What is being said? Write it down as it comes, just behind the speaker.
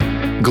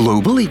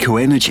Global Eco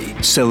Energy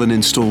sell and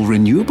install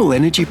renewable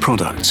energy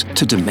products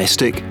to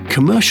domestic,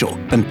 commercial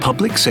and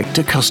public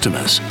sector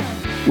customers.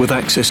 With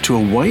access to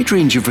a wide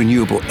range of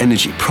renewable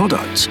energy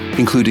products,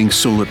 including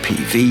solar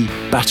PV,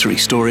 battery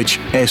storage,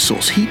 air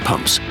source heat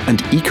pumps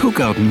and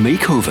eco-garden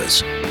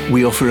makeovers,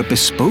 we offer a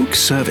bespoke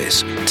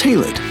service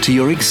tailored to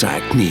your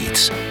exact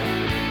needs.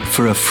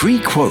 For a free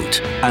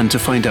quote and to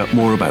find out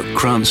more about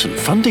grants and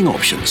funding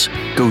options,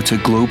 go to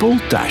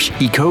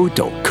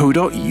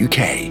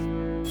global-eco.co.uk.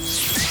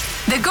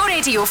 The Go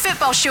Radio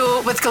Football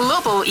Show with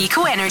Global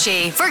Eco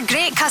Energy. For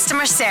great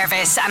customer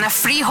service and a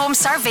free home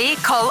survey,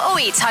 call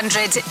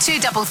 0800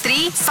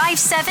 233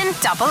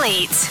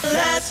 5788.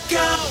 Let's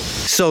go!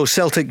 So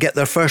Celtic get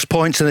their first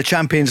points in the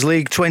Champions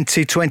League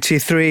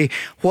 2023.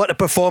 What a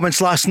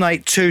performance last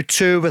night,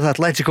 2-2 with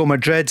Atletico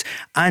Madrid.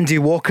 Andy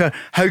Walker,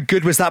 how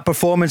good was that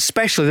performance,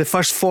 especially the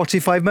first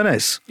 45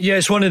 minutes? Yeah,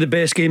 it's one of the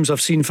best games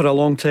I've seen for a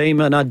long time,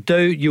 and I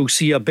doubt you'll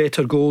see a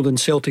better goal than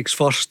Celtic's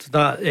first.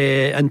 That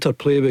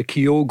interplay with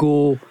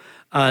Kyogo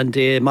and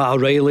Matt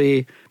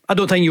O'Reilly. I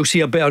don't think you'll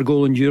see a better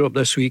goal in Europe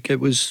this week. It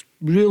was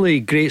really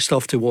great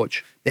stuff to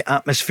watch. The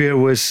atmosphere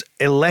was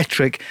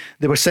electric.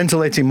 They were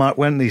scintillating, Mark,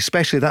 weren't they?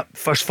 Especially that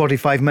first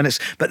 45 minutes.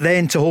 But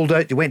then to hold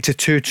out, they went to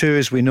 2-2,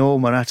 as we know,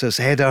 Morata's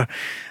header.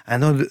 I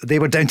know they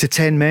were down to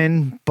 10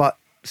 men, but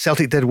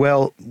Celtic did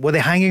well. Were they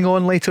hanging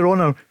on later on,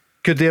 or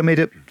could they have made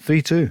it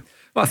 3-2?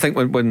 Well, I think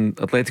when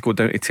Atletico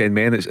down to 10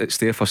 men, it's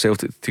there for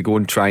Celtic to go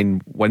and try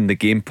and win the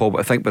game, Paul. But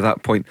I think by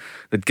that point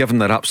they'd given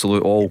their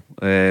absolute all.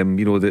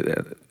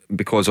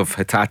 Because of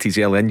Hatate's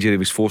early injury, he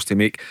was forced to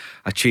make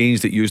a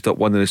change that used up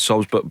one of the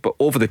subs. But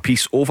over the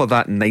piece, over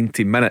that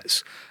 90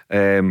 minutes,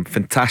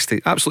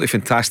 fantastic, absolutely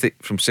fantastic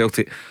from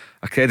Celtic.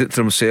 A credit to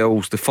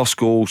themselves. The first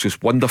goal was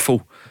just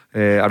wonderful.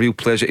 A real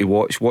pleasure to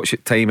watch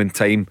it time and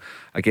time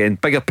again.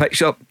 Bigger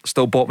picture,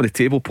 still bottom of the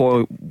table,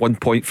 Paul, 1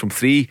 point from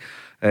 3.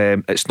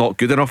 It's not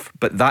good enough,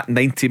 but that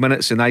 90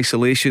 minutes in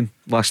isolation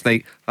last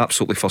night,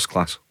 absolutely first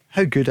class.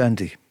 How good,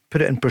 Andy?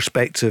 Put it in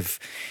perspective.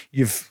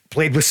 You've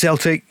played with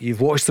Celtic, you've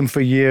watched them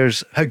for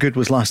years. How good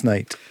was last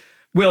night?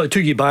 Well, it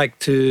took you back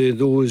to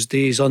those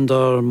days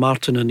under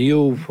Martin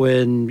O'Neill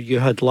when you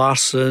had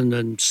Larsson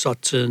and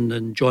Sutton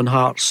and John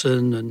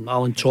Hartson and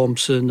Alan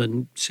Thompson,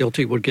 and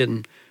Celtic were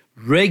getting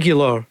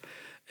regular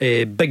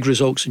big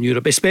results in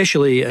Europe,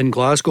 especially in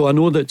Glasgow. I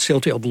know that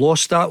Celtic have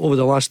lost that over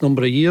the last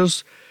number of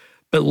years,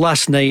 but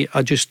last night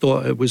I just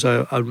thought it was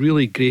a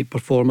really great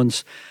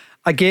performance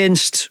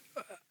against,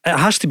 it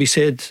has to be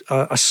said,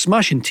 a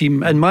smashing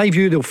team. In my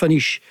view, they'll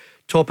finish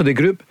top of the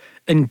group.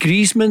 In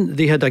Griezmann,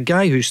 they had a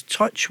guy whose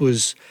touch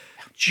was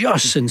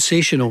just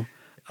sensational.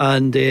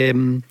 And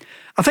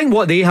I think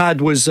what they had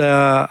was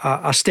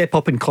a step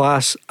up in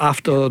class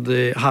after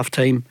the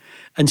half-time.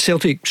 And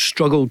Celtic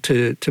struggled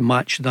to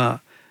match that.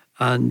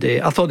 And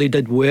I thought they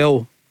did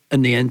well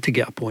in the end to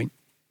get a point.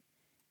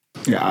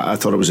 Yeah, I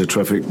thought it was a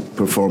terrific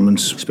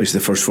performance, especially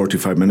the first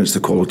 45 minutes. The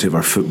quality of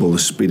our football, the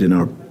speed in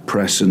our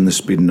pressing, the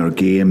speed in our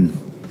game,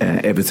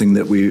 everything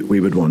that we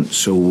would want.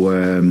 So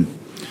we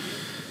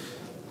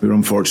were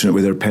unfortunate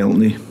with their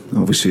penalty.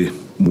 Obviously,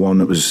 one,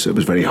 it was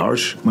very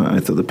harsh, I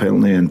thought, the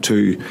penalty, and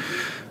two,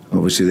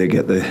 obviously they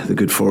get the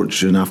good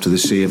fortune after the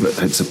save, it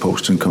hits the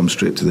post and comes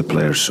straight to the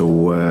player.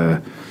 So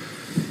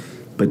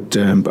but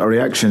our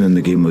reaction in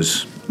the game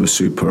was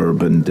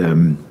superb, and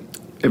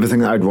everything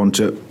that I'd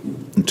wanted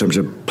in terms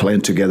of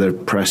playing together,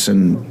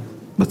 pressing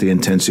with the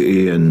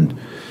intensity and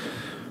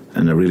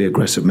a really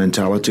aggressive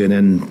mentality, and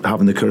then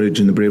having the courage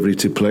and the bravery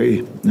to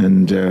play.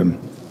 And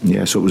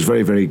so it was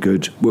very, very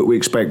good. We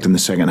expect in the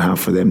second half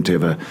for them to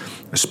have a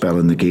spell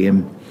in the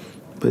game,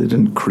 but they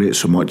didn't create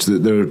so much.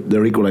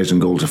 Their equalising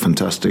goals are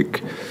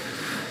fantastic.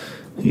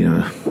 You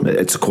know,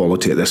 it's a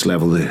quality at this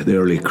level, the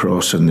early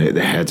cross and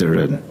the header,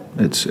 and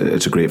it's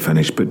a great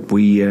finish. But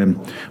we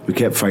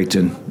kept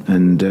fighting,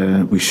 and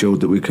we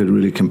showed that we could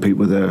really compete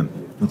with a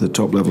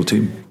top level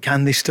team.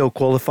 Can they still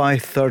qualify?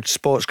 Third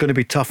spot's going to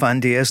be tough,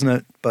 Andy, isn't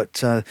it?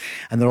 But and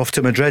they're off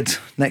to Madrid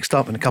next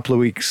up in a couple of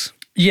weeks.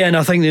 Yeah, and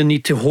I think they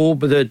need to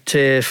hope that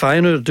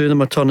Feyenoord do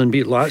them a turn and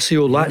beat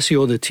Lazio.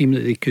 Lazio, the team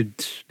that they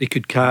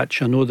could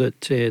catch. I know that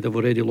they've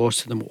already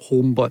lost to them at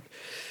home, but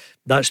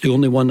that's the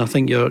only one I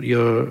think you're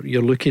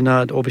looking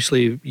at.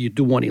 Obviously, you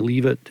don't want to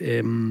leave it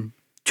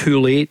too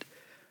late,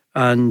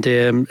 and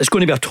it's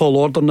going to be a tall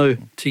order now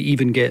to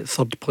even get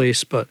third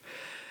place. But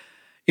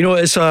you know,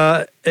 it's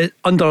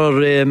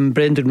under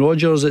Brendan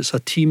Rodgers, it's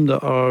a team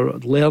that are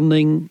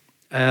learning,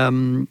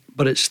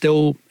 but it's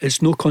no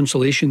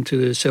consolation to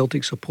the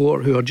Celtic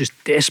support who are just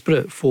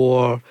desperate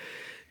for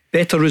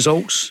better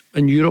results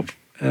in Europe.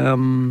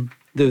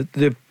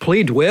 They've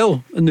played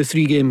well in the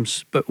 3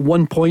 games, but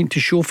 1 point to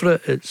show for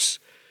it. It's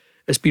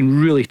been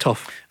really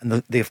tough.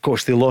 And they of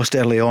course lost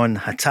early on.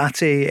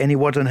 Hatate, any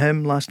word on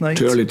him last night?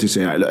 Too early to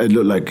say. It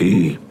looked like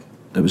it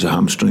was a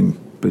hamstring,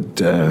 but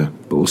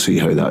we'll see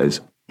how that is.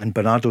 And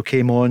Bernardo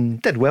came on,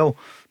 did well,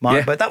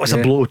 Mark, but that was a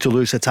blow to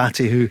lose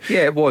Hatate, who...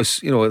 Yeah, it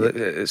was. You know,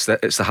 it's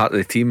the heart of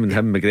the team, and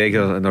him,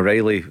 McGregor and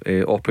O'Reilly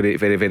operate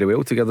very, very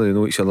well together. They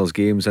know each other's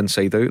games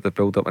inside out. They've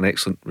built up an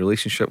excellent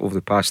relationship over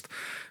the past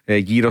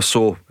year or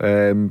so.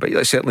 But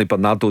yeah, certainly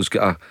Bernardo's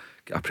got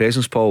a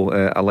presence, Paul.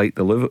 I like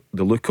the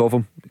look of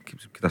him.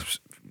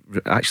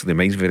 Actually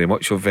reminds me very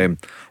much of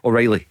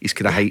O'Reilly. He's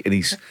kind of height and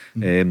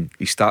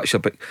his stature.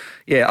 But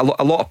yeah,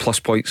 a lot of plus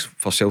points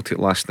for Celtic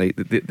last night.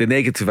 The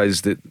negative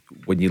is that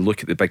when you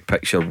look at the big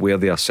picture where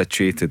they are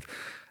situated,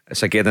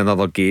 it's again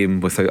another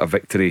game without a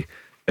victory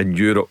in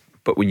Europe.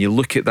 But when you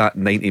look at that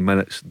 90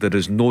 minutes, there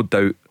is no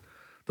doubt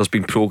there's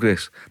been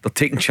progress. They're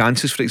taking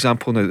chances, for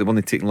example, now, the one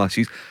they taken last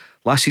season.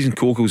 Last season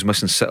Kogo was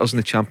missing sitters in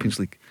the Champions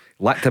League.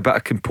 Lacked a bit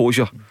of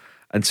composure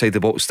inside the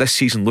box. This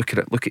season, look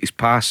at his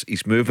pass,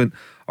 his movement.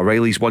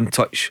 O'Reilly's one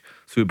touch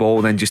through ball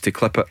and then just to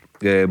clip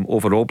it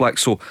over All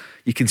Blacks. So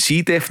you can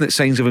see definite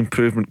signs of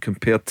improvement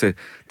compared to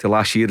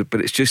last year, but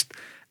it's just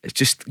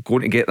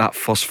going to get that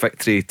first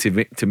victory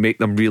to make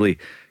them really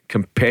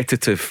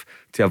competitive,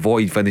 to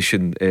avoid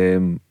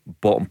finishing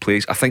bottom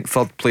place. I think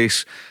third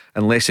place,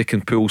 unless they can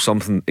pull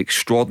something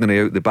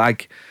extraordinary out the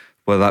bag,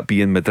 whether that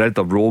be in Madrid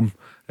or Rome,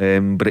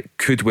 but it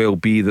could well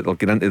be that they'll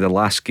get into the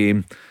last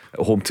game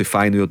at home to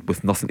Feyenoord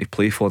with nothing to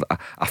play for.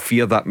 I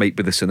fear that might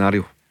be the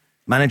scenario.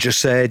 Manager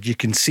said you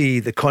can see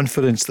the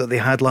confidence that they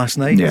had last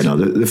night. Yeah, no,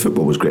 the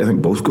football was great. I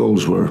think both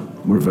goals were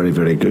very,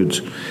 very good.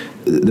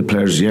 The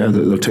players,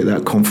 they'll take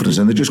that confidence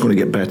and they're just going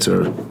to get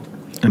better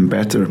and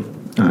better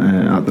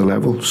at the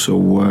level. So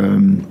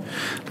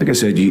like I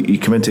said, you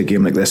come into a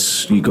game like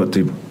this, you got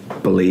to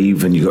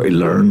believe and you got to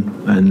learn,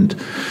 and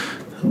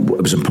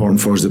it was important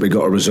for us that we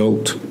got a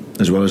result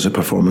as well as a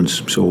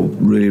performance. So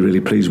really,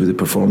 really pleased with the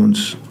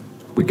performance.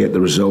 We get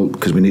the result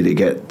because we need to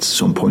get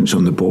some points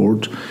on the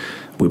board.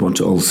 We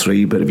want all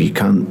three, but if you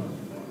can't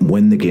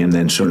win the game,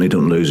 then certainly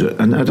don't lose it.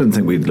 And I didn't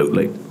think we'd look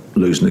like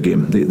losing the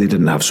game. They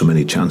didn't have so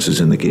many chances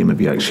in the game if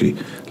you actually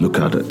look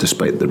at it,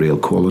 despite the real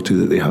quality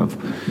that they have.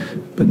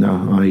 But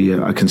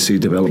no, I can see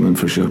development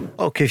for sure.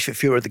 OK,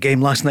 if you were at the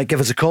game last night, give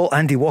us a call.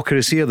 Andy Walker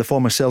is here, the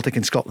former Celtic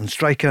and Scotland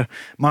striker.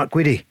 Mark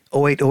Guidi,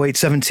 0808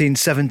 17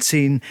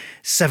 17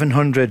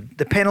 700.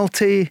 The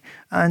penalty,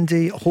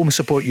 Andy, home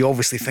support, you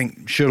obviously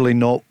think surely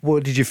not.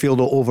 What did you feel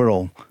though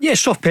overall? Yeah,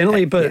 soft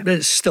penalty, but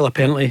it's still a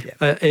penalty.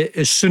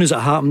 As soon as it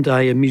happened,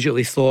 I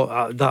immediately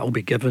thought that'll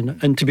be given.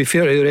 And to be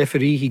fair to the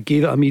referee, he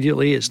gave it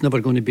immediately. It's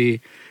never going to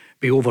be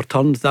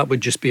overturned. That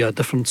would just be a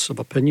difference of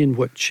opinion,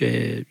 which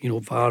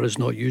VAR is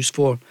not used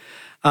for.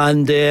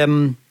 And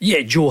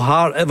Joe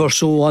Hart, ever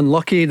so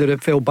unlucky that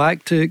it fell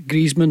back to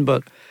Griezmann,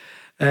 but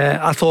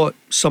I thought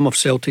some of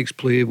Celtic's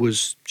play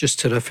was just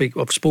terrific.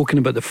 I've spoken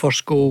about the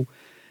first goal,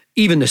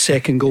 even the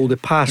second goal. The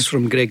pass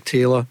from Greg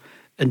Taylor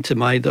into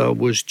Maida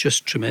was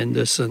just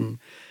tremendous, and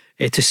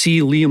to see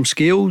Liam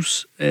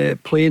Scales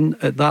playing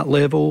at that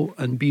level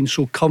and being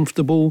so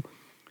comfortable.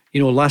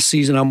 Last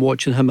season I'm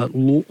watching him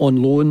on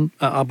loan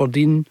at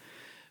Aberdeen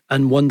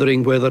and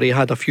wondering whether he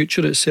had a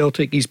future at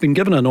Celtic. He's been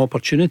given an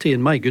opportunity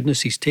and my goodness,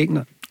 he's taken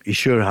it. He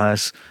sure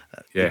has.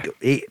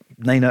 8,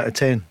 9 out of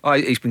 10. Oh,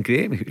 he's been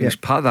great. He was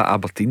part of that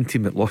Aberdeen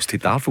team that lost to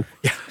Darvel.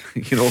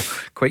 Yeah.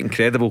 Quite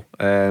incredible.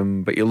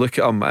 But you look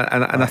at him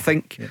and I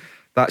think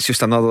that's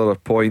just another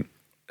point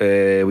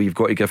where you've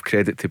got to give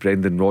credit to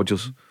Brendan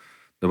Rodgers.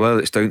 Now, whether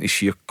it's down to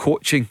sheer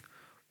coaching,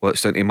 whether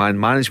it's down to man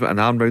management, an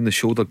arm round the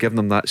shoulder, giving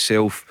them that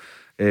self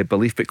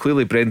belief, but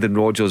clearly Brendan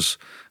Rodgers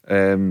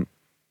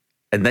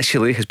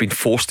initially has been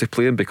forced to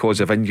play him because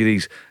of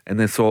injuries, and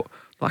then thought,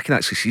 I can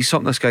actually see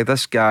something.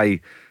 This guy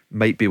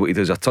might be what he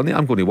does a turn.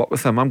 I'm going to work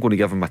with him. I'm going to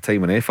give him my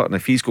time and effort, and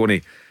if he's going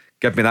to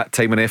give me that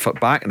time and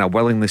effort back and a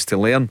willingness to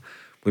learn,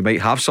 we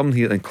might have something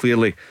here. And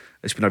clearly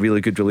it's been a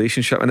really good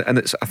relationship, and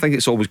I think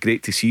it's always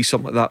great to see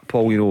something like that,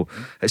 Paul.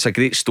 It's a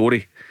great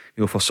story,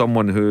 for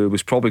someone who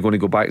was probably going to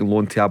go back and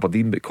loan to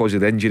Aberdeen, but because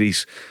of the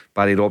injuries,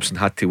 Barry Robson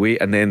had to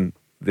wait, and then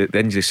the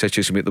injury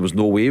situation meant there was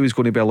no way he was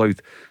going to be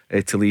allowed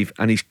to leave,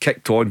 and he's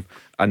kicked on,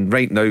 and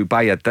right now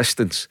by a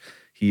distance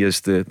he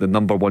is the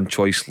number one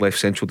choice left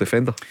central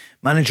defender.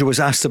 Manager was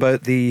asked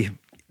about the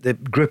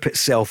group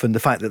itself and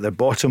the fact that they're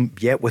bottom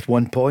yet with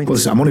 1 point. Well,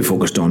 I'm only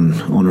focused on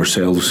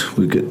ourselves.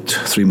 We've got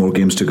 3 more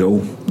games to go.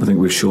 I think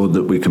we've showed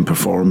that we can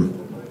perform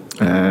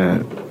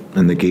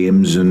in the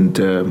games, and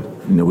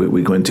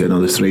we go into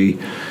another 3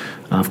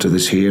 after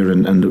this here,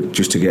 and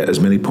just to get as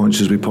many points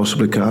as we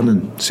possibly can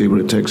and see where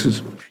it takes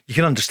us. You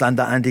can understand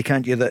that, Andy,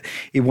 can't you, that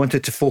he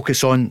wanted to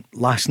focus on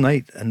last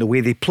night and the way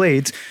they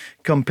played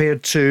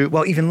compared to,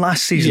 even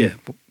last season.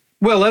 Yeah.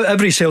 Well,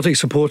 every Celtic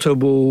supporter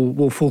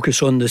will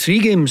focus on the 3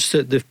 games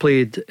that they've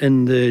played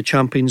in the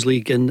Champions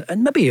League, and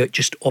maybe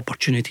just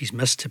opportunities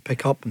missed to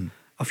pick up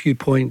a few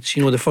points.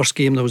 The first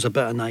game there was a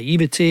bit of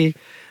naivety,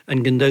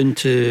 and going down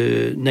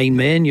to 9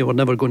 men, you were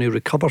never going to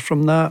recover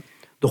from that.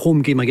 The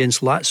home game against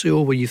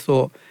Lazio, where you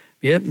thought,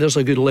 there's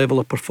a good level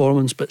of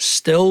performance, but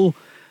still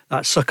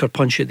that sucker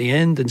punch at the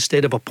end,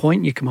 instead of a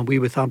point you come away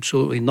with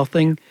absolutely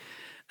nothing.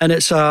 And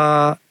it's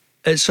a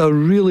It's a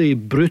really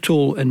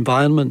brutal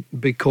environment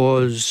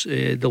because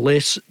the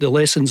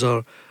lessons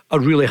are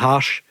really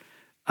harsh,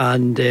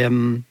 and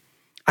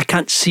I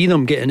can't see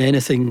them getting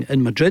anything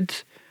in Madrid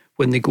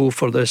when they go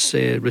for this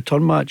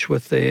return match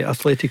with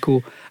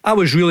Atletico. I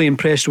was really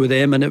impressed with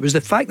them, and it was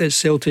the fact that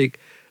Celtic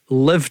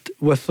lived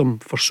with them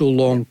for so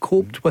long,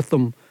 coped with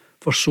them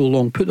for so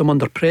long, put them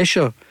under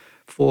pressure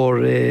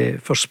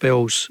for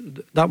spells.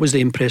 That was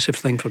the impressive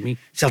thing for me.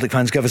 Celtic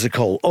fans, give us a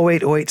call.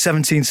 0808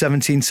 17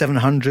 17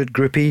 700.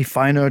 Group E,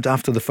 Feyenoord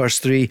after the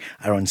first three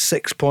are on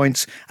 6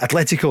 points,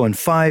 Atletico on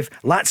 5,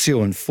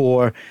 Lazio on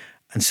 4,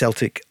 and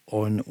Celtic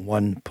on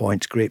 1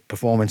 point. Great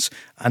performance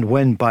and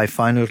win by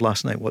Feyenoord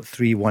last night.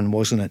 3-1,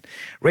 wasn't it?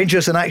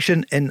 Rangers in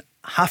action in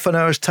half an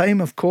hour's time,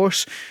 of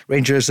course.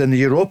 Rangers in the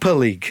Europa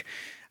League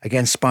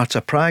against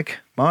Sparta Prague.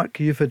 Mark,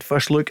 you've had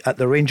first look at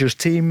the Rangers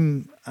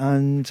team,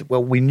 and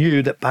well, we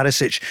knew that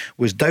Barisic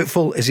was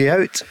doubtful. Is he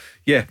out?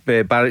 Yeah,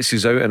 Barisic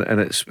is out, and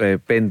it's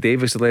Ben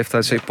Davies, the left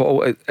hand side.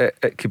 But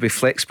it could be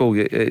flexible.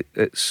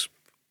 It's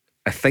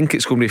I think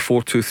it's going to be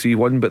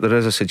 4-2-3-1, but there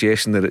is a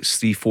suggestion that it's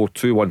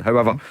 3-4-2-1.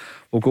 However,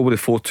 we'll go with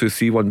the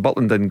 4-2-3-1.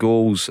 Butland in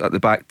goals, at the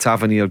back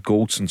Tavernier,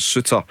 Goldson,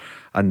 Suter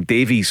and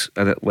Davies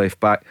in at left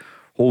back,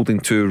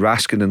 holding two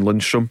Raskin and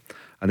Lundstrom,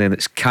 and then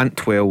it's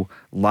Cantwell,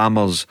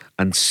 Lammers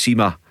and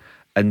Sima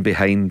in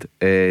behind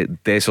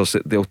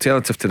Dessers. The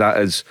alternative to that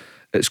is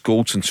it's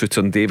Goldson,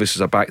 Suter and Davies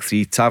as a back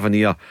three,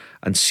 Tavernier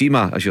and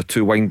Sima as your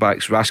two wing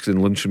backs, Raskin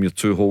and Lundstrom your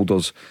two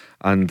holders,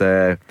 and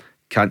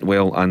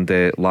Cantwell and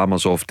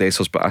Lammers off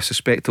Dessers. But I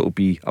suspect it'll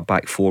be a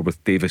back four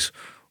with Davis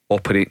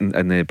operating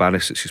in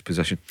Barisic's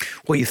position.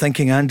 What are you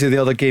thinking, Andy? The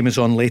other game is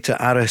on later,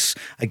 Aris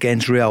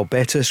against Real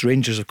Betis.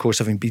 Rangers, of course,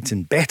 having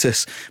beaten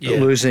Betis, but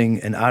losing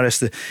in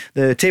Aris.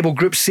 The table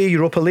Group C,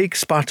 Europa League,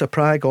 Sparta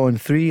Prague on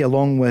 3,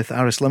 along with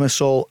Aris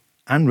Limassol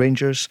and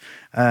Rangers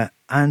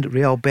and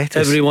Real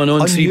Betis. Everyone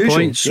on Unusual. 3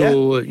 points.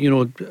 So,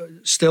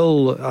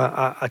 still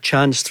a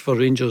chance for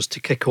Rangers to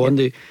kick on.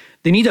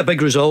 They need a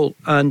big result,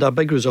 and a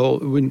big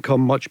result wouldn't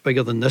come much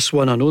bigger than this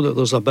one. I know that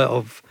there's a bit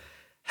of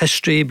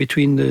history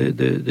between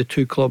the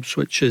two clubs,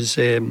 which is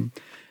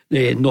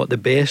not the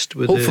best.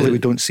 Hopefully we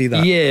don't see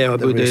that. Yeah,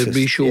 with the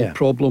racial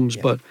problems.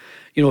 Yeah. But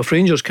if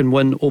Rangers can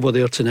win over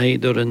there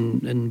tonight, they're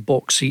in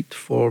box seat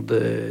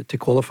to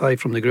qualify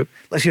from the group.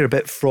 Let's hear a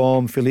bit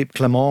from Philippe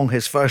Clement,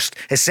 his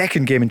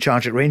second game in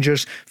charge at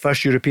Rangers,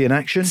 first European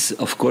action.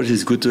 Of course,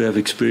 it's good to have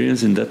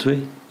experience in that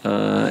way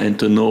and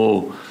to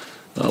know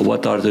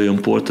what are the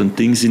important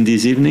things in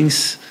these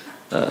evenings.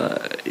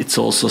 It's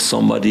also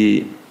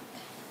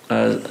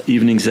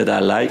evenings that I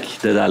like,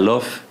 that I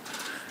love.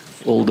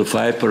 All the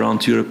vibe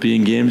around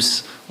European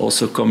games,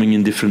 also coming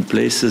in different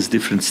places,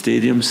 different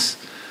stadiums.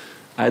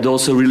 I had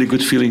also a really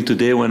good feeling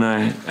today when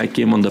I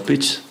came on the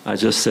pitch. I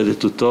just said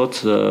it to Todd.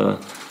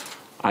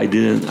 I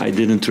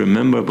didn't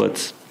remember,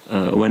 but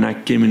when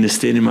I came in the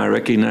stadium, I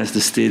recognized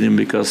the stadium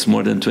because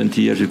more than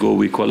 20 years ago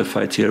we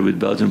qualified here with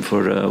Belgium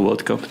for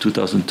World Cup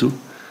 2002.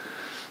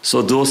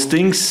 So those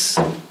things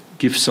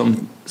give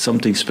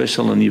something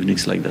special on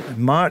evenings like that.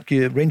 Mark,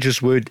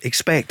 Rangers would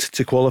expect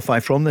to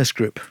qualify from this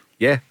group.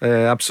 Yeah,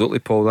 absolutely,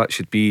 Paul. That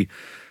should be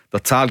the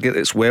target.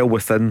 It's well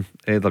within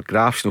their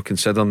grasp,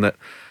 considering that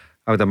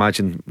I would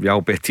imagine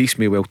Real Betis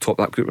may well top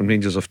that group, and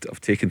Rangers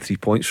have taken 3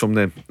 points from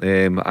them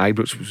at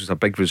Ibrox, which was a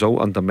big result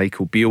under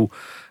Michael Beale.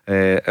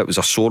 It was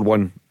a sore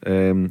one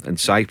in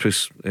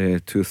Cyprus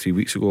 2 or 3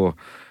 weeks ago.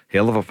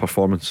 Hell of a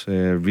performance,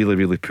 really,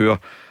 really poor.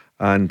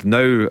 And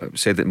now, I've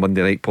said it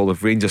Monday night, Paul,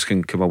 if Rangers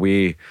can come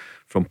away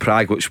from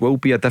Prague, which will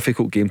be a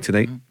difficult game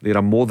tonight, they're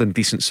a more than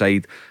decent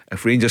side.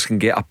 If Rangers can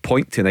get a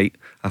point tonight,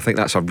 I think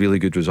that's a really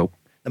good result.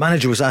 The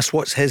manager was asked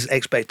what's his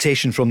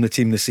expectation from the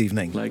team this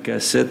evening. Like I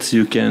said,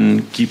 you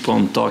can keep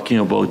on talking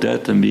about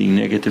that and being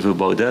negative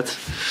about that.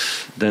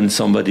 Then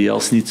somebody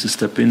else needs to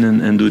step in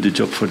and do the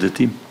job for the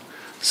team.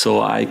 So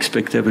I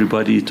expect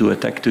everybody to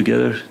attack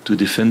together, to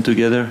defend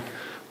together,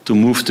 to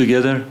move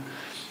together.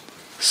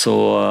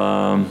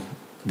 So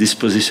this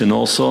position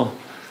also,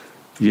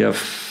 you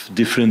have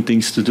different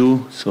things to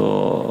do.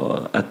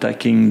 So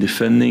attacking,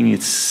 defending,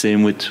 it's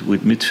same with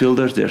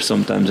midfielders. They're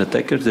sometimes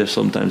attackers, they're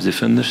sometimes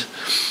defenders.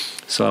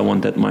 So I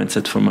want that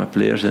mindset for my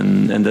players,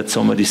 and that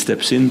somebody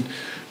steps in,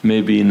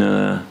 maybe in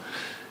a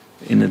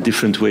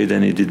different way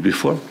than he did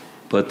before,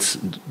 but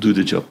do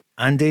the job.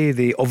 Andy,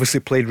 they obviously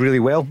played really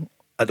well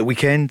at the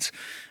weekend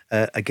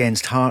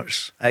against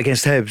Hibs.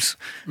 It's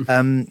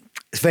a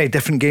very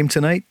different game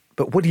tonight,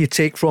 but what do you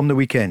take from the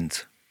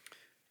weekend?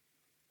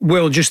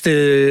 Well, just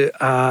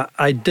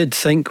I did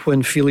think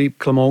when Philippe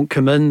Clement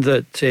came in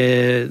that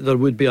there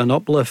would be an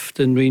uplift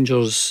in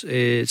Rangers.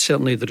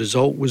 Certainly the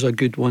result was a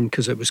good one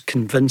because it was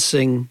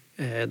convincing.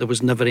 There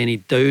was never any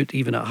doubt,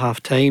 even at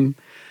half time.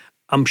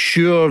 I'm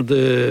sure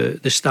the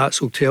stats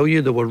will tell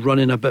you they were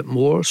running a bit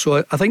more.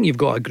 So I think you've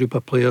got a group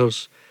of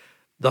players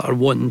that are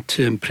wanting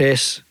to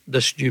impress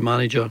this new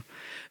manager.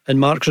 And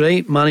Mark's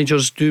right,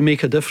 managers do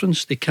make a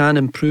difference. They can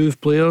improve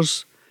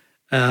players.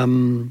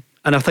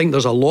 And I think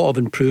there's a lot of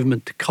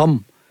improvement to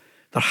come.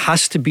 There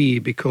has to be,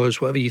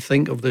 because whatever you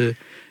think of the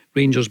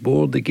Rangers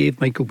board. They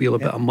gave Michael Beale a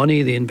bit of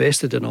money. They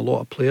invested in a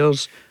lot of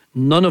players.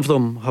 None of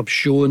them have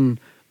shown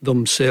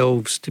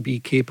themselves to be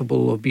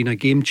capable of being a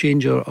game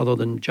changer other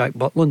than Jack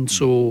Butland.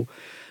 So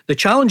the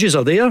challenges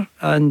are there,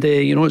 and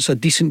it's a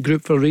decent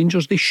group for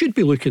Rangers. They should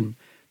be looking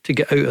to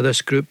get out of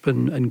this group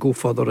and go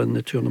further in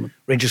the tournament.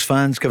 Rangers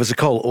fans, give us a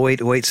call,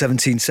 0808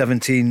 17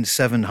 17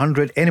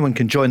 700. Anyone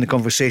can join the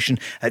conversation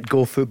at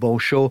Go Football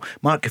Show.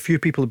 Mark, a few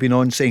people have been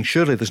on saying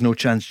surely there's no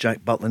chance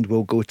Jack Butland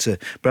will go to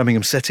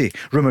Birmingham City.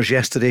 Rumours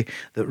yesterday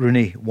that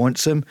Rooney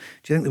wants him.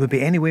 Do you think there would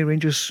be any way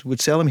Rangers would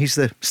sell him? He's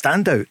the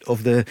standout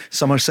of the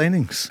summer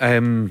signings.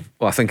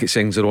 Well, I think it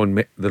sends the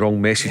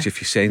wrong message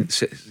if you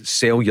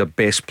sell your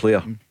best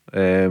player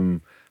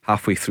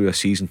halfway through a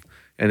season.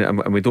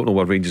 And we don't know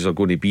where Rangers are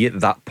going to be at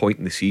that point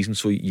in the season,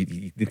 so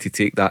you need to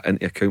take that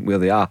into account where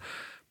they are.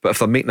 But if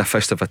they're making a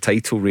fist of a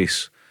title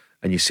race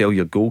and you sell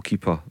your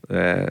goalkeeper,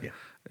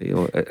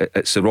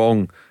 it's the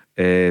wrong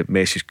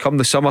message. Come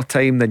the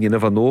summertime, then you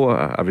never know.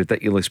 A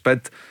ridiculous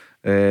bid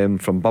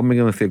from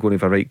Birmingham, if they're going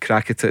to have a right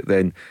crack at it,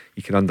 then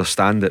you can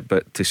understand it.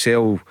 But to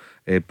sell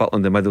Butland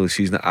in the middle of the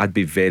season, I'd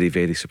be very,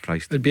 very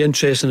surprised. It'd be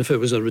interesting if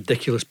it was a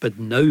ridiculous bid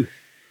now,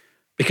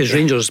 because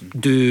Rangers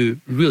do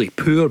really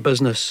poor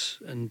business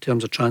in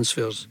terms of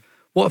transfers.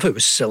 What if it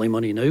was silly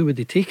money now? Would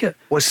they take it?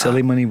 What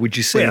silly money would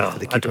you say for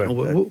the keeper? I don't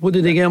know. What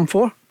did they get him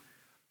for?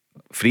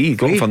 Free.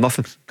 Got him for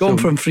nothing. Got him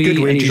from free,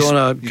 and he's on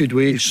a good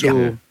wage.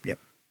 So,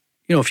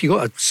 if you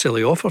got a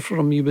silly offer for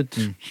him, you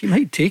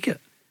might take it.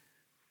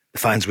 The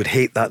fans would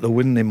hate that though,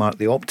 wouldn't they, Mark?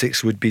 The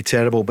optics would be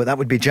terrible, but that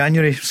would be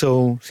January,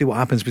 so see what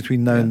happens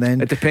between now and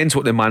then. It depends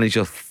what the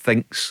manager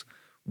thinks,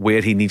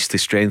 where he needs to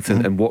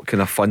strengthen and what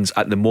kind of funds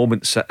at the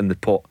moment sit in the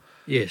pot.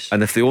 Yes.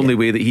 And if the only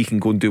way that he can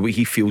go and do what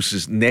he feels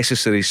is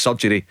necessary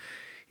surgery,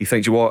 he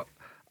thinks, you know what,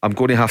 I'm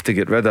going to have to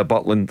get rid of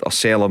Butland or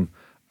sell him.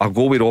 I'll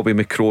go with Robbie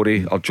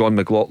McCrory or John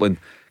McLaughlin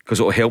because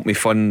it'll help me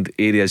fund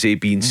areas A,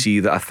 B and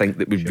C that I think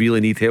that would really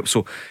need help.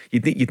 So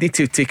you'd need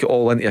to take it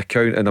all into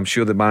account, and I'm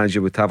sure the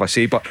manager would have a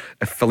say. But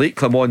if Philippe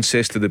Clement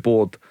says to the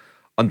board,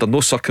 under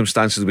no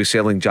circumstances are we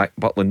selling Jack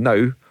Butland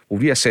now,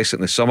 we'll reassess it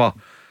in the summer,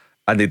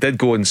 and they did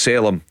go and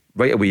sell him,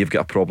 right away you've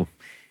got a problem.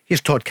 Here's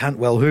Todd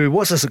Cantwell, who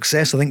was a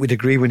success, I think we'd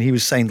agree, when he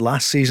was signed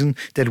last season.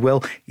 Did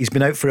well. He's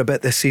been out for a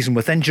bit this season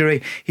with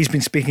injury. He's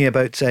been speaking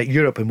about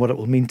Europe and what it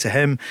will mean to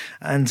him,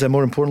 and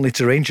more importantly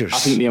to Rangers. I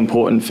think the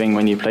important thing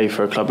when you play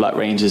for a club like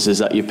Rangers is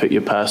that you put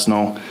your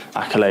personal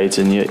accolades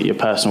and your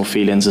personal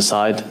feelings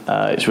aside.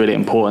 It's really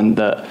important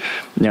that,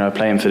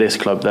 playing for this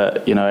club,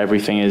 that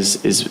everything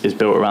is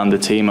built around the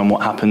team and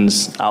what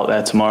happens out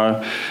there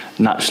tomorrow.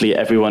 Naturally,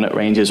 everyone at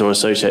Rangers or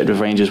associated with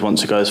Rangers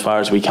wants to go as far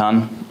as we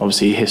can.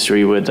 Obviously,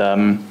 history would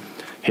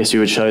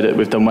show that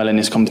we've done well in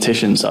this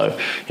competition. So,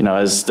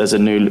 as there's a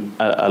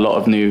lot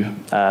of new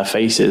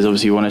faces,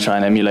 obviously you want to try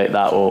and emulate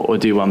that or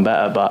do one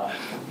better. But,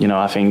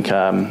 I think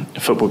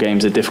football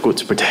games are difficult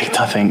to predict,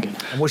 I think.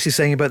 And what's he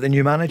saying about the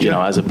new manager?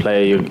 As a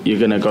player, you're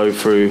going to go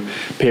through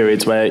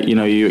periods where,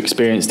 you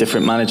experience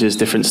different managers,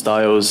 different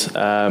styles.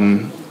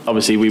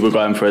 Obviously, we were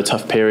going for a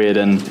tough period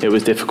and it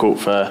was difficult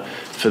for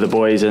the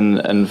boys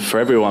and for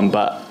everyone.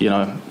 But,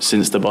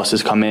 since the boss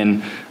has come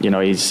in,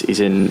 he's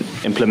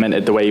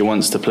implemented the way he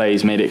wants to play.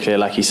 He's made it clear,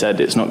 like he said,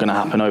 it's not going to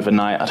happen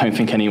overnight. I don't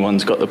think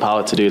anyone's got the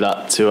power to do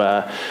that to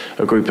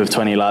a group of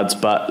 20 lads.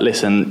 But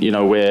listen,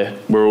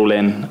 we're all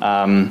in.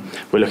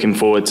 We're looking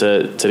forward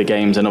to the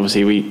games, and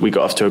obviously we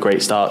got off to a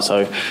great start.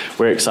 So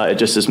we're excited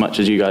just as much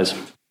as you guys.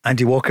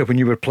 Andy Walker, when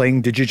you were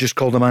playing, did you just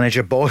call the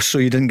manager boss so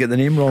you didn't get the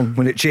name wrong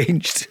when it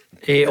changed?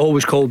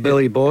 Always called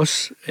Billy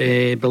boss,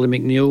 Billy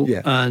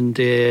McNeil, and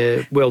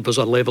there's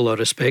a level of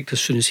respect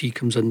as soon as he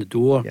comes in the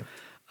door.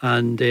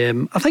 And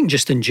I think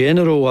just in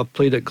general, I've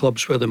played at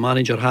clubs where the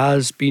manager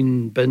has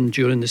been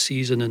during the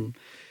season, and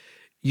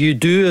you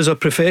do as a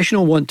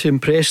professional want to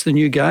impress the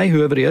new guy,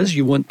 whoever he is.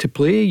 You want to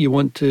play,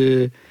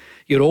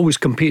 you're always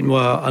competing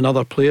with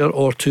another player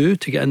or two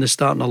to get in the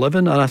starting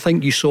 11, and I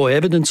think you saw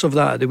evidence of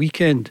that at the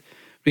weekend.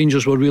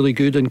 Rangers were really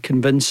good and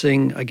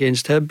convincing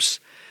against Hibs.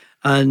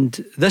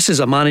 And this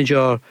is a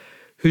manager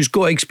who's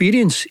got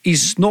experience.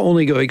 He's not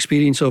only got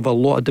experience of a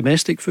lot of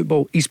domestic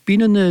football, he's been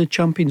in the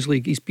Champions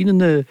League, he's been in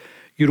the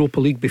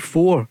Europa League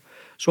before.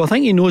 So I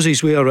think he knows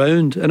his way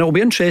around, and it'll be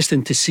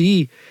interesting to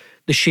see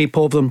the shape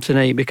of them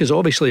tonight, because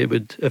obviously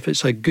if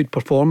it's a good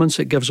performance,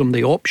 it gives them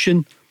the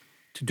option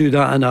to do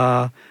that on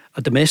a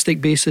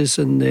domestic basis,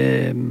 and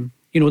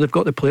they've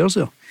got the players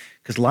there.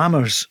 Because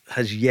Lammers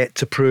has yet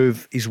to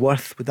prove his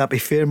worth. Would that be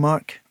fair,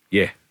 Mark?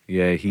 Yeah,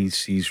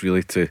 he's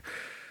really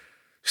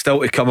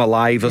still to come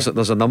alive.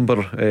 There's a number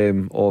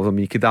of them.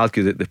 You could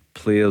argue that the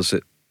players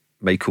that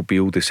Michael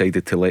Beale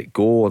decided to let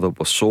go, or that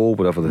were sold,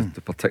 whatever the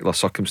particular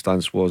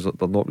circumstance was,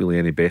 they're not really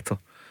any better.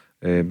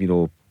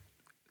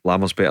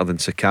 Lammers better than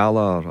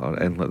Sakala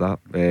or anything like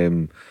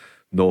that.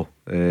 No.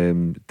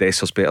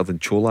 Dessers better than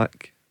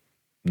Cholak.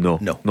 No,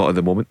 not at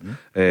the moment.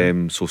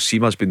 So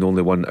Seema's been the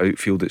only one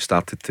outfield that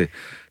started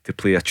to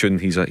play a tune.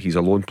 He's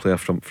a lone player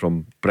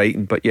from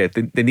Brighton, but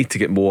they need to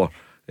get more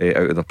out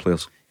of their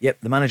players.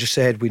 Yep, the manager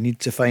said we need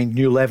to find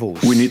new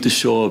levels. We need to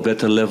show a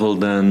better level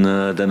than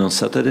on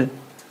Saturday.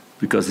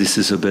 because this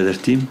is a better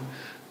team.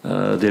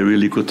 They're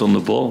really good on the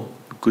ball,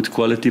 good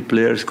quality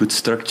players, good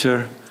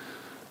structure,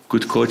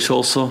 good coach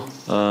also.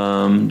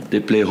 They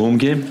play home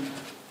game.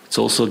 It's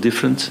also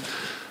different.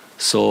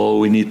 So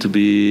we need to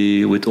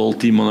be with all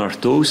team on our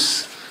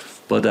toes.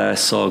 But I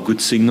saw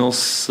good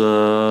signals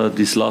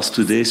these last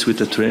 2 days with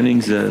the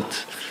trainings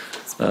that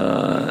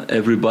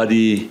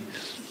everybody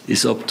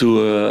is up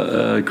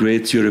to a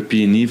great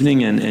European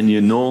evening. And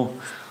you know,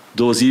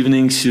 those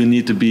evenings you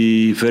need to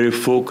be very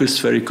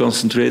focused, very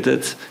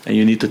concentrated, and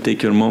you need to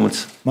take your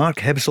moments. Mark,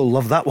 Hibs will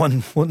love that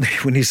one, won't they,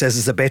 when he says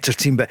it's a better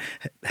team. But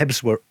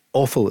Hibs were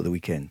awful at the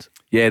weekend.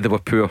 Yeah, they were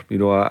poor. You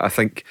know, I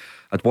think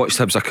I'd watched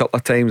Hibs a couple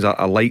of times.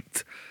 I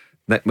liked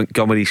Nick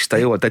Montgomery's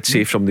style. I did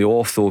say from the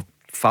off, though,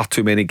 far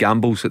too many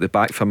gambles at the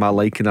back for my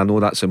liking. I know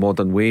that's a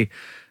modern way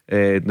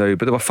now,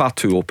 but they were far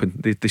too open.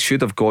 They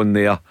should have gone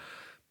there.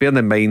 Bearing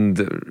in mind,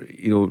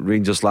 you know,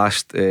 Rangers'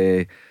 last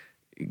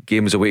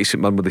game was away to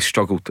St Mirren where they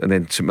struggled, and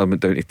then St Mirren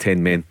went down to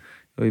 10 men.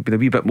 He's been a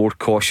wee bit more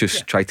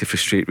cautious, tried to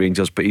frustrate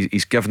Rangers, but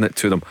he's given it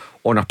to them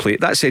on a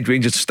plate. That said,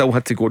 Rangers still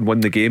had to go and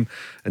win the game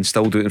and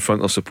still do it in front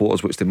of their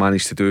supporters, which they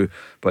managed to do.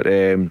 But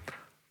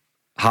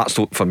Hearts,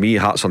 for me,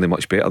 Hearts are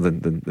much better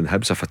than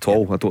Hibs, if at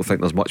all. I don't think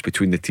there's much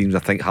between the teams. I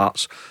think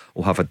Hearts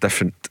will have a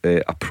different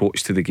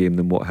approach to the game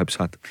than what Hibs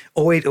had.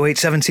 08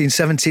 17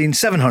 17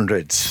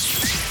 700.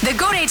 The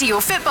Go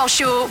Radio Football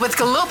Show with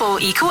Global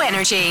Eco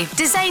Energy.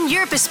 Design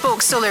your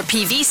bespoke solar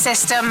PV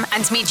system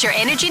and meet your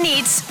energy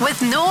needs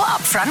with no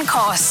upfront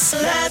costs.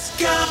 Let's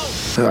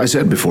go! I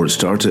said before it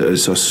started,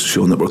 it's us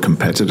showing that we're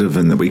competitive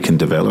and that we can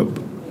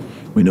develop.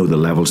 We know the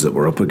levels that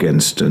we're up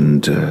against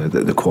and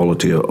the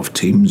quality of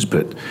teams,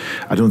 but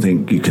I don't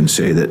think you can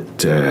say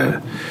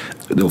that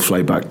they'll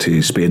fly back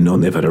to Spain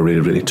knowing they've had a really,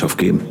 really tough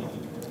game,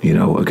 you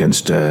know,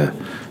 against a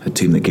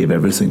team that gave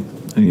everything,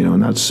 and, you know,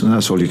 and that's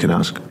all you can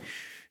ask.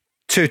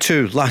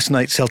 2-2 last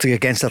night, Celtic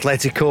against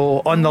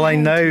Atletico. On the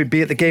line now,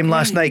 be at the game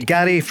last night,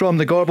 Gary from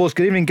the Gorbals.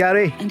 Good evening,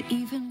 Gary. And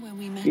even when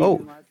we met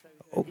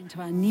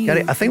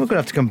Gary, I think we're going to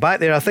have to come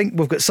back there. I think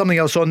we've got something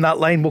else on that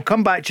line. We'll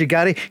come back to you,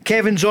 Gary.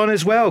 Kevin's on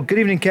as well. Good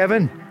evening,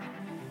 Kevin.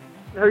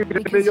 How are you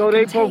doing? You all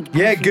right, Paul?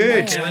 Yeah,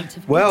 good.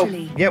 Well,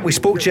 yeah, we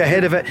spoke to you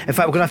ahead of it. In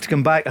fact, we're going to have to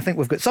come back. I think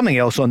we've got something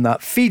else on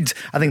that feed.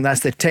 I think that's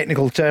the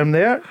technical term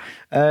there.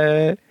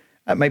 That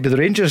might be the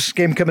Rangers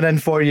game coming in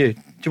for you.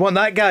 Do you want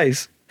that,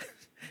 guys?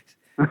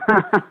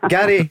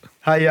 Gary,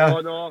 hiya.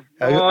 No.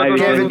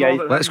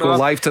 Kevin, let's go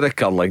live to the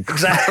curling.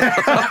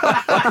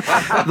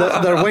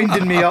 They're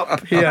winding me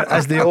up here,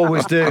 as they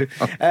always do.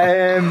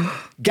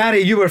 Gary,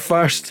 you were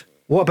first.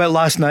 What about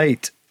last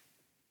night?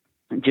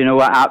 Do you know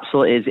what?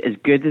 Absolutely, as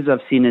good as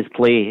I've seen us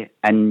play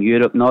in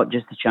Europe, not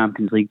just the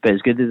Champions League, but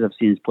as good as I've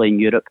seen us play in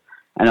Europe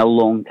in a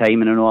long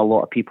time. And I know a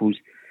lot of people's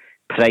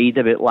pride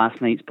about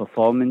last night's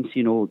performance.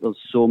 You know, there's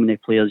so many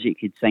players you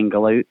could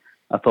single out.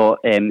 I thought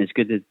as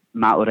good as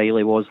Matt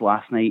O'Reilly was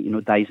last night, you know,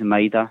 Dyson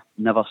Maeda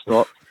never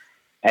stopped.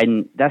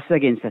 And this is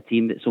against a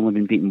team that's only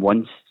been beaten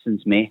once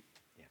since May.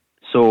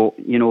 So,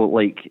 you know,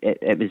 like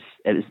it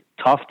was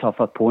tough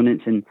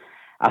opponents, and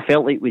I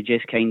felt like we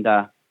just kind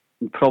of,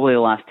 probably the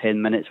last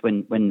 10 minutes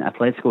when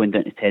Atletico went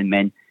down to 10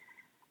 men,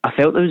 I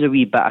felt there was a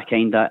wee bit of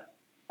kind of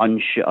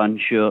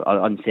unsure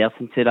or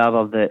uncertainty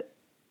rather, that,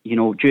 you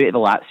know, due to the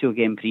Lazio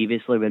game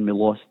previously when we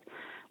lost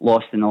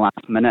in the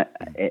last minute,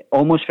 it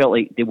almost felt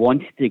like they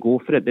wanted to go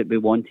for it, but we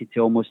wanted to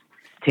almost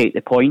take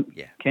the point,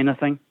 kind of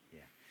thing.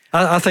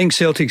 I think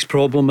Celtic's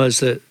problem is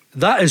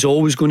that is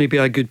always going to be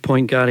a good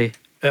point, Gary.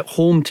 At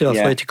home to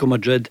Atletico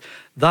Madrid,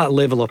 that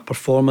level of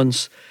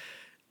performance.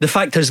 The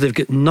fact is they've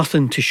got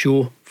nothing to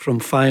show from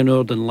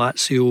Feyenoord and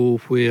Lazio,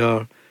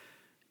 where,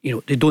 you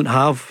know, they don't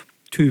have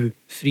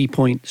 2-3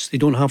 points, they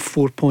don't have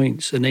 4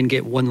 points, and then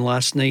get one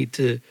last night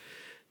to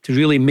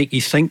really make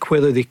you think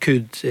whether they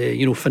could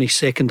finish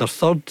second or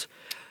third.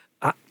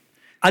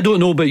 I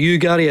don't know about you,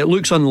 Gary. It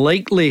looks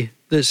unlikely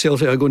that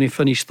Celtic are going to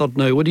finish third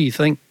now. What do you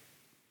think?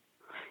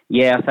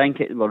 Yeah, I think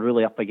we're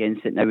really up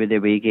against it now with the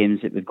away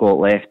games that we've got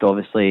left,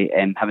 obviously,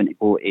 having to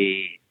go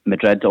to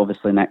Madrid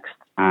obviously next,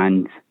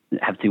 and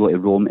have to go to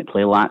Rome to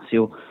play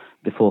Lazio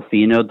before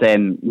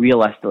Feyenoord.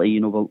 Realistically, you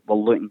know, we're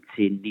looking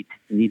to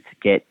need to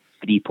get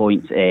 3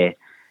 points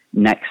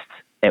next.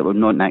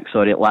 Not next,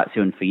 sorry, at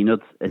Lazio and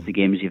Feyenoord as the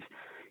games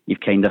you've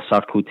kind of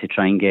circled to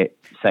try and get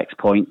 6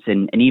 points,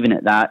 and even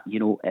at that, you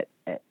know, it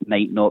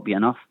might not be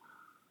enough.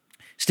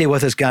 Stay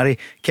with us, Gary.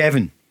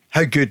 Kevin,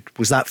 how good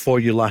was that for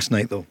you last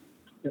night, though?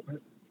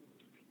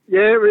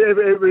 Yeah,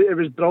 it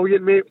was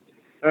brilliant, mate.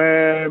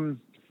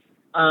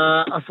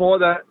 I thought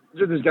that,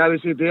 just as Gary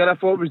said there, I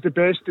thought it was the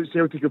best that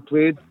Celtic have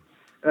played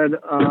in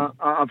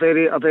a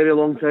very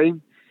long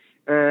time.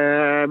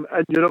 In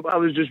Europe, I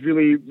was just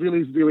really,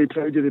 really, really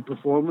proud of the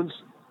performance.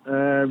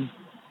 And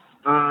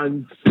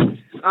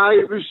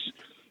it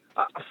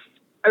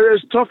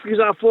was tough because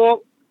I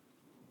thought,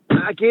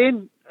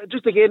 again,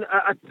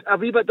 a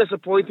wee bit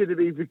disappointed that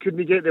we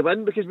couldn't get the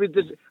win, because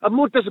I'm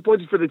more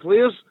disappointed for the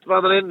players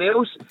rather than anything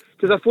else,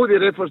 because I thought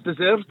the efforts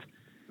deserved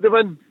the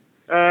win.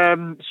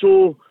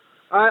 So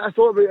I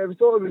thought it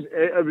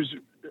was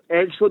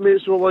excellent,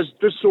 mate. So I was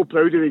just so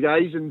proud of the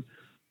guys, and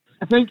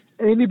I think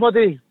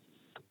anybody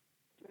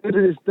that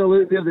is still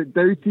out there that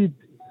doubted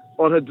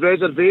or had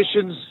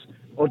reservations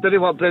or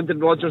didn't want Brendan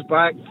Rodgers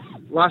back,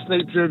 last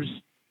night proves,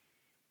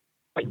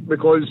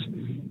 because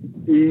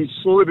he's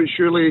slowly but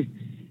surely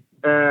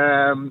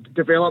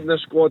developing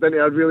this squad into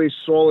a really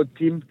solid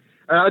team.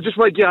 I just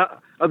want to give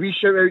a wee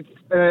shout out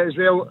as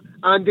well,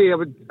 Andy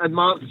and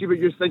Mark, see what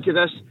you think of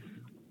this.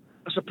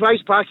 A surprise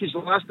package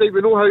last night.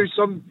 We know how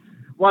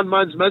one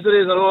man's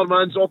misery is another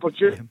man's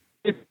opportunity.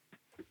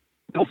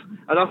 And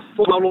I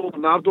thought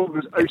Bernardo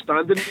was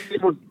outstanding.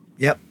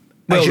 Yep.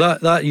 Well,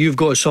 that you've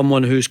got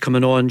someone who's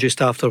coming on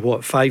just after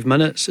 5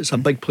 minutes. It's a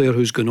big player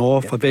who's gone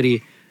off, a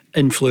very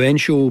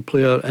influential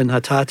player in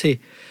Hatate.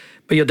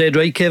 But you're dead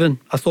right, Kevin.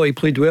 I thought he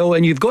played well,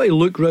 and you've got to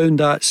look round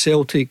that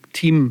Celtic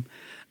team,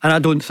 and I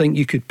don't think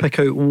you could pick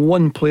out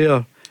one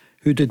player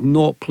who did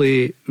not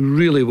play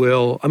really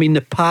well. I mean,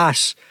 the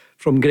pass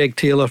from Greg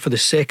Taylor for the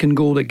second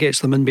goal that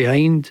gets them in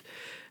behind,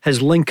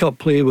 his link-up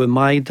play with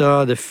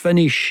Maida, the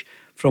finish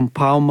from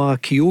Palma,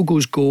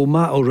 Kyogo's goal,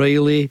 Matt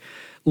O'Reilly,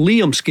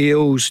 Liam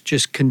Scales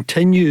just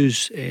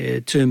continues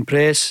to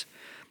impress,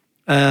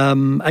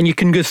 and you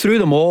can go through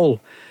them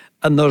all,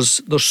 and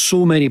there's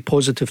so many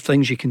positive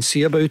things you can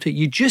see about it.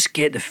 You just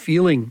get the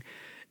feeling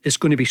it's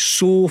going to be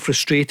so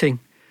frustrating,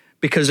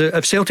 because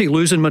if Celtic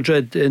lose in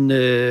Madrid in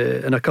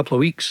a couple of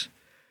weeks,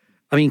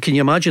 I mean, can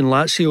you imagine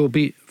Lazio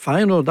beat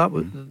Feyenoord?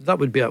 That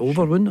would be it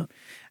over, wouldn't it?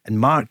 And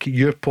Mark,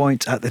 your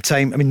point at the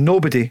time, I mean,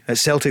 nobody at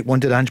Celtic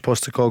wanted Ange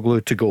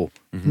Postecoglou to go.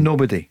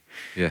 Nobody.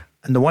 Yeah.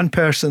 And the one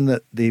person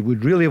that they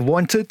would really have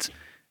wanted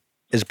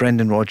is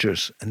Brendan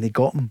Rodgers, and they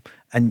got him.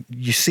 And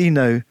you see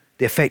now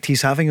the effect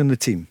he's having on the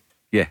team.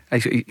 Yeah,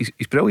 he's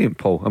brilliant,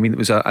 Paul. I mean, it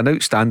was an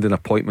outstanding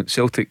appointment.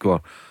 Celtic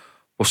were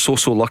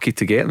so lucky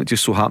to get him. It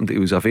just so happened that he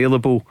was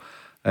available.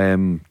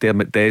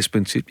 Dermot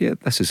Desmond said, yeah,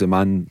 this is the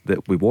man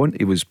that we want.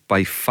 He was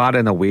by far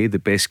and away the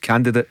best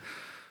candidate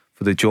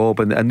for the job,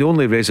 and the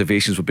only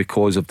reservations were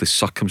because of the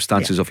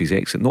circumstances of his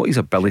exit, not his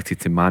ability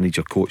to manage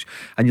or coach.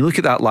 And you look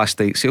at that last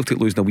night, Celtic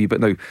losing a wee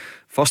bit. Now,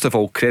 first of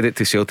all, credit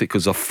to Celtic,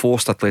 because they've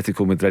forced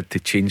Atletico Madrid to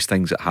change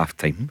things at half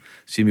time.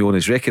 Simeone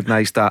has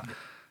recognised that.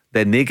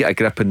 Then they get a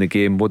grip in the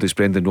game. What does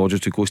Brendan Rodgers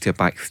do? Goes to a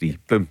back three.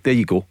 Boom, there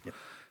you go.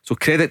 So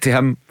credit to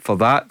him for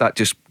that. That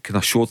just kind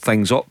of showed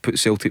things up, put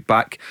Celtic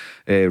back,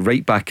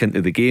 right back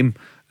into the game.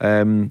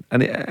 And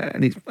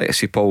like I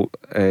say, Paul,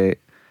 I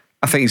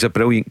think he's a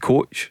brilliant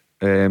coach.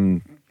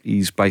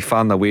 He's by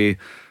far and away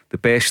the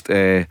best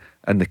in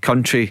the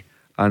country,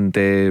 and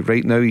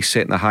right now he's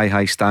setting a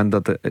high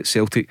standard at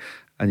Celtic.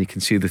 And you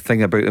can see the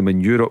thing about him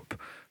in Europe,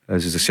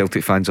 as the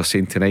Celtic fans are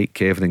saying tonight,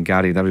 Kevin and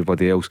Gary and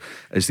everybody else,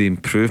 is the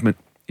improvement.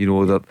 You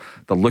know,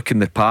 they're looking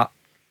the part.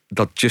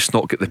 They're just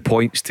not get the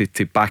points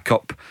to back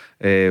up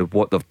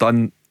what they've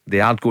done. They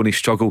are going to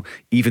struggle.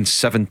 Even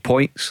 7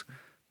 points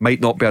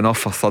might not be enough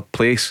for third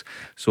place.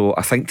 So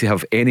I think to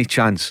have any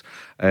chance,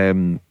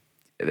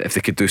 if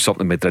they could do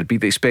something in Madrid,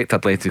 they expect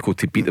Atletico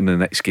to beat them in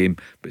the next game,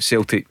 but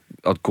Celtic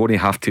are going to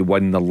have to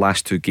win their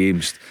last 2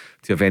 games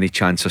to have any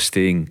chance of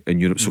staying in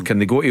Europe. So can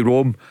they go to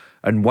Rome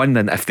and win?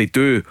 And if they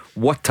do,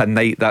 what a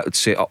night that would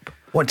set up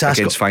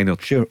against Feyenoord.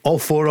 Sure, all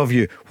 4 of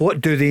you,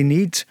 what do they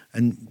need?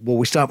 And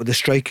we start with the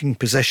striking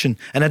position,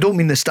 and I don't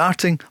mean the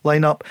starting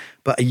lineup,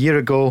 but a year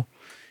ago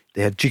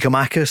they had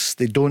Giakoumakis,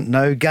 they don't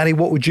now. Gary,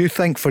 what would you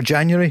think for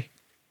January?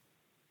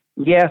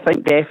 Yeah, I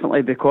think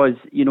definitely, because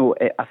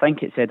I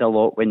think it said a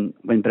lot when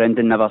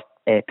Brendan never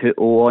put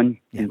O on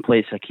in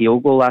place of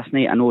Kyogo last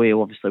night. I know he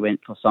obviously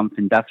went for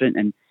something different,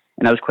 and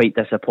I was quite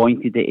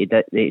disappointed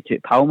that he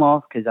took Palma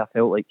off, because I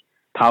felt like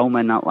Palma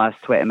in that last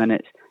 20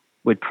 minutes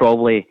would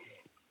probably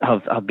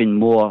have been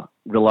more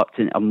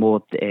reluctant or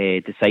more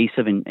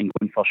decisive in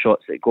going for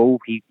shots at goal.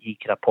 He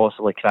could have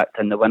possibly cracked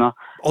in the winner.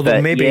 Although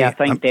I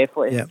think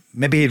definitely.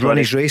 Maybe he'd run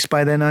his race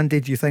by then, Andy.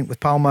 Do you think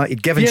with Palma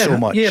he'd given so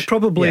much? Yeah,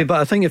 probably.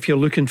 But I think if you're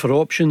looking for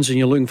options and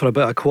you're looking for a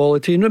bit of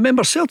quality, and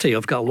remember Celtic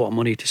have got a lot of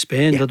money to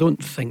spend. I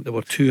don't think they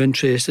were too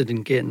interested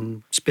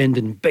in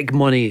spending big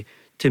money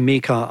to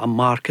make a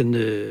mark in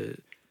the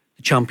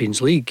Champions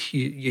League.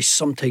 You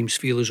sometimes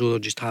feel as though they're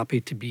just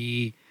happy to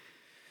be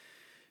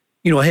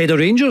ahead of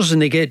Rangers, and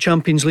they get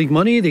Champions League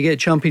money, they get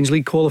Champions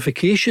League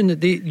qualification.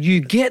 You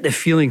get the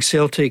feeling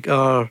Celtic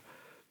are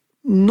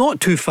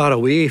not too far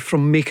away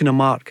from making a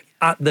mark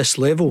at this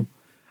level.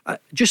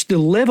 Just the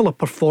level of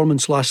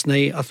performance last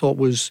night I thought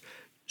was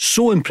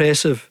so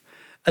impressive,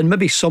 and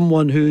maybe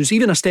someone who's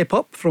even a step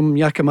up from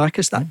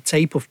Giakoumakis, that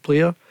type of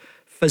player,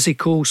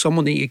 physical,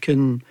 someone that you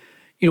can,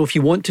 if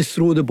you want to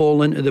throw the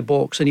ball into the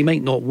box, and he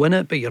might not win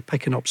it, but you're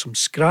picking up some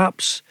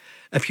scraps.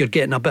 If you're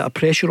getting a bit of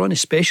pressure on,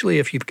 especially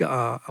if you've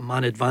got a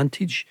man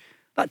advantage,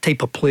 that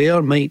type of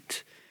player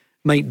might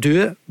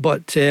do it.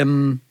 But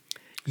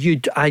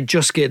I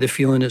just get the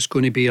feeling it's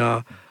going to be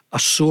a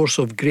source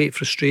of great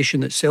frustration,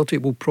 that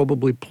Celtic will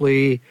probably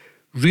play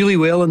really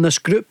well in this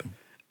group,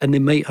 and they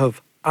might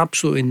have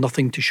absolutely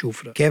nothing to show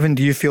for it. Kevin,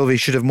 do you feel they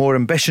should have more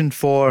ambition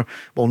for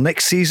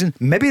next season?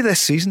 Maybe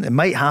this season. It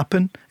might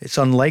happen. It's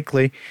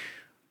unlikely.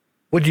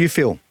 What do you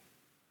feel?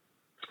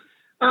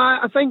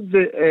 I think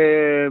that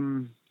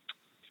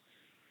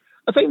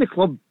the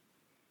club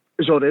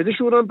is already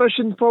showing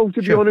ambition, Paul.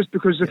 To be honest,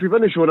 because if we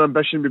wouldn't shown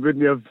ambition, we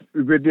wouldn't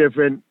have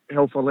went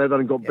hell for leather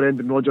and got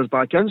Brendan Rodgers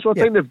back in. So I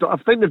think they've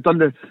done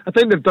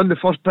the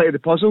first bit of the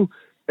puzzle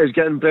is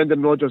getting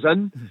Brendan Rodgers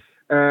in.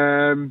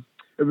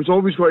 It was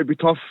always going to be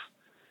tough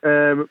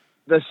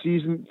this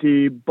season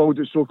to build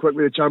it so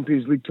quickly. The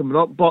Champions League coming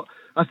up, but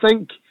I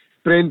think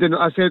Brendan.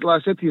 I said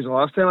to you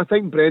last time. I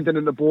think Brendan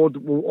and the board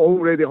will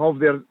already have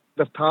their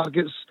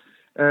targets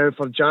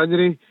for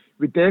January.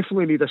 We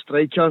definitely need a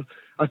striker.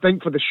 I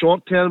think for the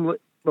short term,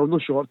 well,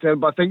 not short term,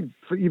 but I think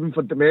even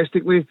for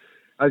domestically,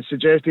 I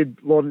suggested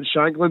Lawrence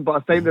Shankland, but I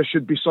think there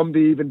should be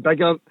somebody even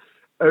bigger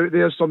out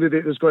there,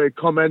 somebody that's going to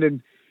come in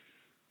and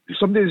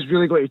somebody that's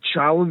really going to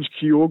challenge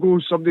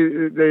Kyogo. Somebody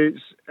that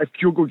if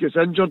Kyogo gets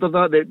injured or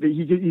that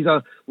he's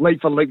a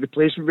like-for-like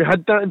replacement. We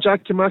had that in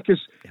Jack Kamakis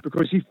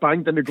because he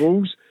banged in the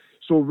goals.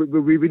 So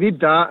we need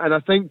that, and I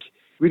think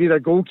we need a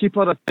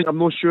goalkeeper. I'm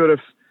not sure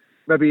if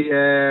maybe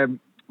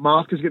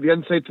Mark has got the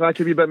inside track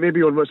a wee bit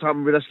maybe on what's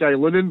happened with this guy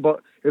Lunin, but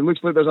it looks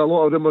like there's a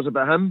lot of rumours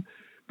about him.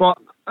 But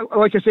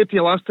like I said to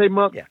you last time,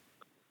 Mark,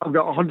 I've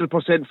got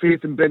 100%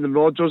 faith in Brendan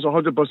Rodgers,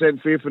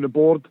 100% faith in the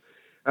board.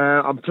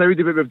 I'm proud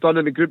of what we've done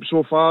in the group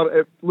so far.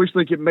 It looks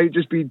like it might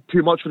just be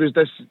too much for us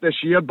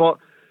this year, but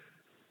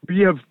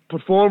we have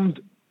performed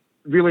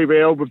really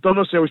well. We've done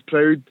ourselves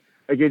proud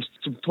against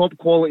some top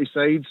quality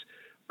sides.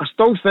 I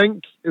still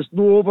think it's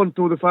no over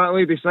until the fat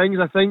lady sings.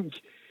 I think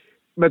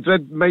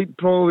Madrid might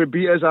probably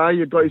beat us.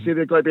 You've got to say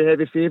they've got to be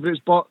heavy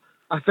favourites, but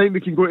I think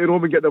we can go to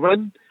Rome and get the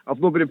win. I've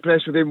not been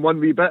impressed with them one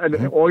wee bit in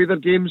either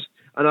games,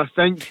 and I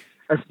think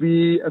if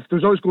the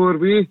results go our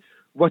way,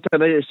 what a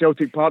night at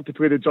Celtic Park to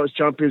play the Dutch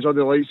champions on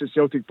the lights at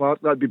Celtic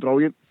Park. That'd be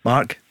brilliant.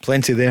 Mark,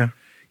 plenty there.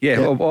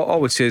 All I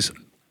would say is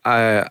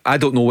I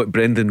don't know what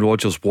Brendan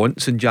Rodgers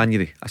wants in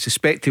January. I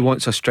suspect he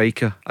wants a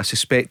striker. I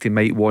suspect he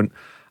might want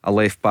a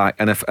left back,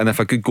 and if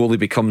a good goalie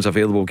becomes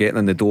available, getting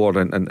in the door,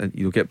 and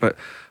you'll get. But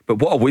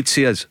what I would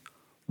say is,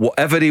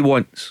 whatever he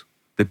wants,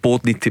 the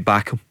board need to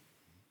back him.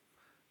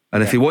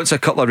 And if he wants a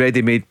couple of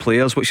ready-made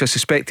players, which I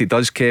suspect he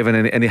does, Kevin,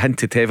 and he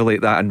hinted heavily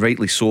at that, and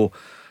rightly so,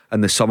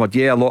 in the summer.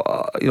 A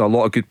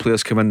lot of good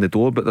players come in the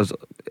door, but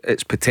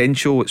it's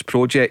potential, it's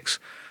projects.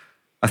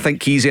 I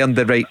think he's earned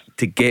the right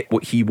to get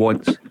what he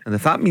wants, and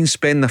if that means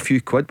spending a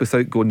few quid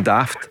without going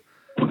daft,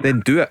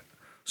 then do it.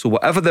 So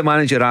whatever the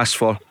manager asks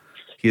for,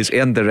 he has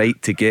earned the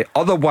right to get.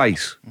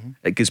 Otherwise,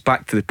 it goes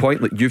back to the point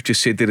that you've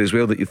just said there as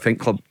well, that you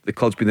think the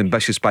club's been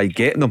ambitious by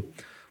getting him.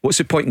 What's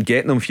the point in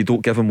getting him if you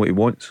don't give him what he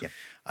wants?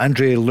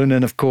 Andre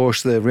Lunin, of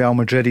course, the Real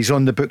Madrid, he's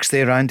on the books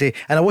there, Andy.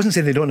 And I wasn't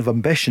saying they don't have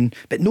ambition,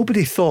 but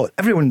nobody thought,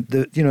 everyone,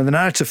 the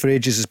narrative for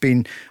ages has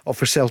been,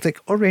 for Celtic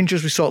or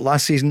Rangers, we saw it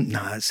last season,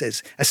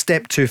 it's a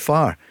step too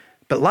far.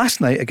 But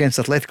last night against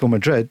Atletico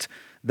Madrid,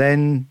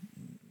 then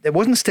it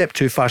wasn't a step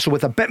too far. So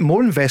with a bit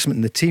more investment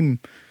in the team,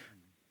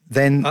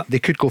 then they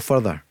could go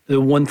further.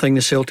 The one thing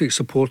the Celtic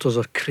supporters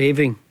are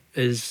craving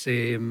is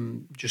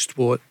just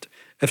what,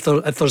 if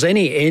there's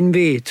any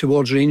envy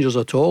towards Rangers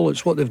at all,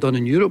 it's what they've done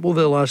in Europe over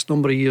the last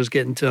number of years,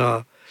 getting to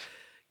a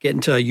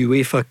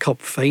UEFA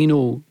Cup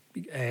final,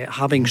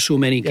 having so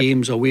many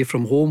games away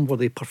from home where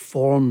they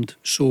performed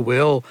so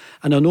well.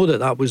 And I know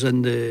that was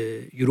in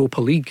the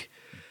Europa League,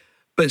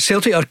 but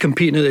Celtic are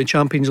competing in the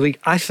Champions League.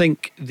 I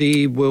think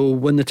they will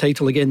win the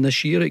title again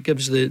this year. It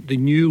gives the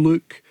new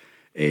look,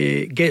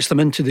 gets them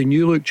into the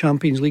new look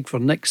Champions League for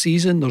next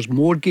season. There's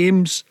more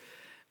games,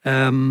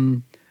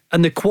 and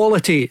the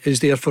quality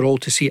is there for all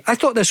to see. I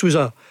thought this was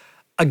a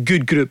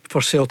good group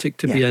for Celtic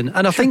to be in,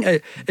 and I think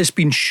it's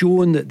been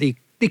shown that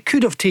they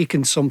could have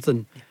taken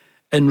something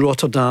in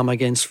Rotterdam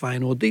against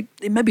Feyenoord.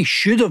 They maybe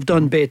should have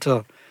done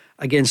better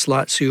against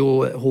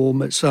Lazio at home.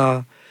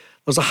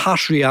 There's a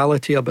harsh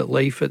reality about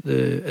life at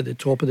the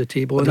top of the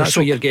table, and that's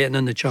what you're getting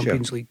in the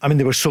Champions League. I mean,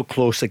 they were so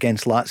close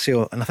against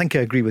Lazio, and I think I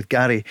agree with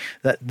Gary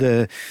that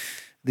the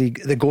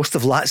ghost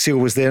of Lazio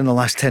was there in the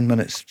last 10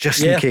 minutes,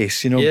 just in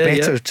case.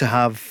 Better to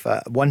have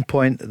 1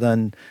 point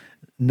than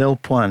 0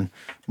 point.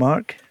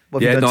 Mark? I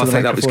think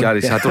that was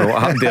Gary's. I don't know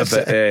what happened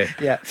there,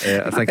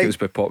 but I think it was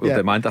by popular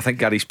demand. I think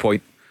Gary's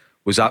point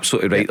was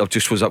absolutely right. There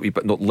just was a wee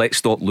bit,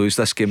 let's not lose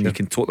this game. You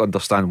can totally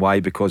understand why,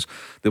 because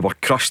they were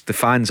crushed. The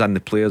fans and the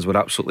players were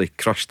absolutely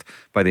crushed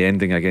by the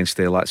ending against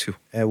Lazio.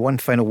 One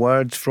final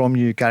word from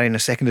you, Gary, in a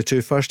second or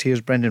two. First,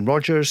 here's Brendan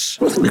Rodgers.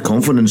 Well, I think the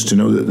confidence to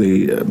know that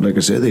they, like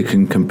I said, they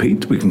can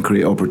compete. We can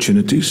create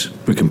opportunities.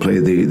 We can play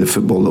the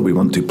football that we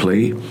want to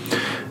play,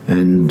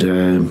 and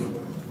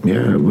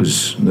it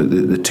was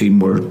the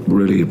team were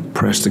really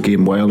pressed the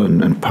game well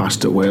and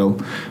passed it well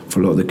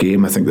for a lot of the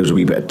game. I think there's a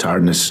wee bit of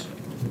tiredness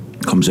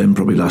comes in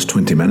probably last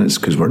 20 minutes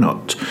because we're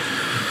not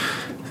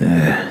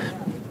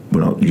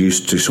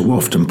used to so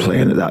often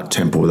playing at that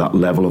tempo with that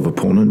level of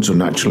opponent, so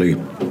naturally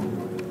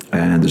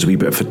there's a wee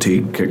bit of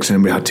fatigue kicks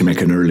in. We had to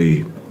make an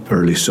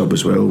early sub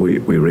as well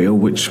with Real,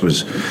 which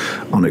was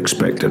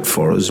unexpected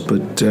for us,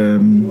 but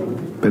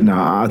no,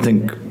 I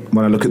think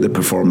when I look at the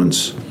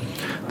performance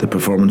the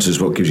performance is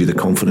what gives you the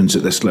confidence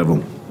at this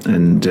level,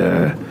 and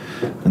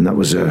that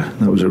was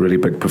a really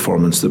big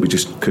performance that we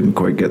just couldn't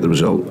quite get the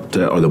result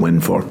or the win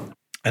for.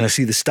 And I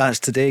see the stats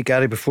today,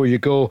 Gary, before you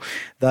go,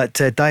 that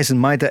Dyson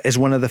Maeda is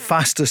one of the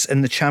fastest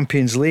in the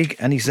Champions League,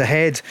 and he's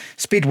ahead,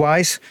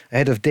 speed-wise,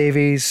 ahead of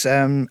Davies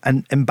and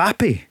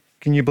Mbappe.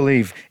 Can you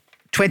believe?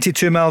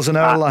 22 miles an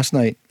hour last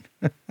night.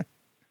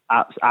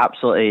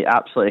 Absolutely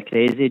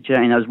crazy.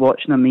 And I was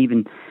watching him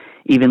even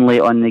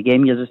late on in the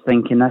game. You're just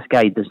thinking, this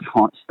guy does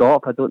not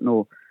stop. I don't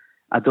know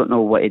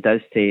what he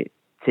does to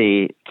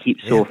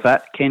keep so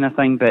fit, kind of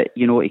thing. But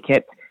you know, he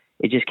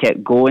just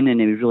kept going,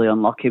 and he was really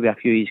unlucky with a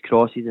few of his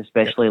crosses,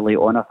 especially late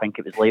on. I think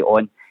it was late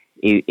on.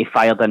 He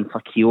fired in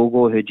for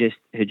Kyogo, who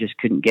just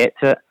couldn't get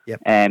to it.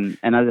 Yep. And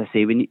as I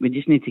say, we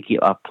just need to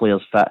keep our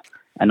players fit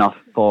enough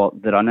for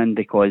the running,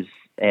 because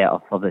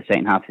for the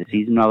second half of the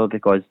season, rather,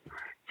 because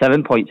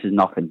 7 points is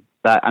nothing.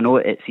 That, I know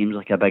it seems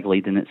like a big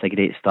lead and it's a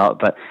great start,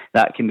 but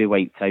that can be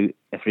wiped out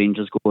if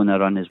Rangers go on a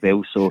run as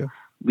well. So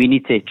we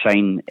need to try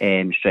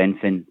and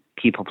strengthen,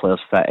 keep our players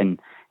fit, and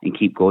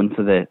keep going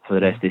for the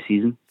rest of the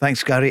season.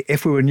 Thanks, Gary.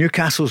 If we were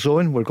Newcastle's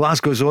own, we're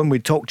Glasgow's own, we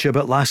talked to you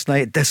about last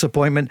night,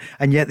 disappointment,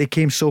 and yet they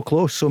came so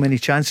close, so many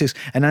chances.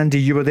 And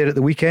Andy, you were there at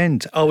the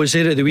weekend. I was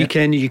there at the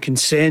weekend. You can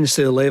sense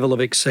the level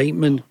of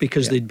excitement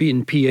because they'd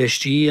beaten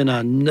PSG in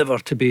a never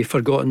to be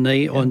forgotten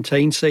night on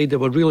Tyneside. They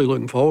were really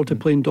looking forward to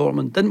playing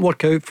Dortmund. Didn't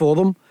work out for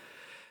them,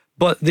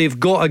 but they've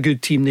got a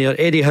good team there.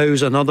 Eddie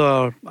Howe's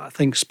another, I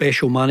think,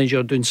 special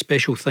manager doing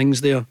special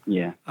things there.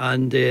 Yeah.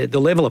 And the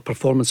level of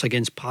performance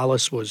against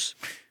Palace was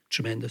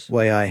tremendous.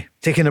 Why, aye.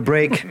 Taking a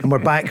break and we're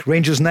back.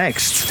 Rangers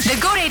next.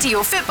 The Go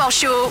Radio Football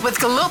Show with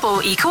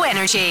Global Eco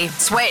Energy.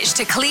 Switch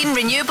to clean,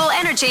 renewable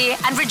energy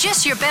and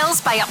reduce your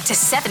bills by up to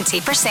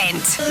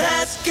 70%.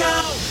 Let's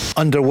go!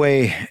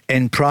 Underway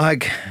in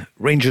Prague.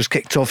 Rangers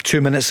kicked off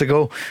 2 minutes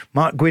ago.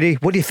 Mark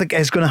Guidi, what do you think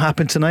is going to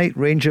happen tonight?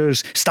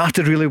 Rangers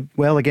started really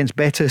well against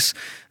Betis,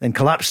 then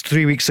collapsed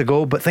 3 weeks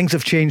ago, but things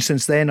have changed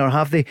since then, or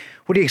have they?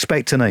 What do you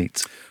expect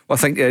tonight? Well,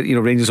 I think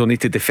Rangers will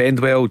need to defend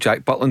well.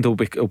 Jack Butland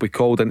will be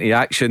called into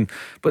action,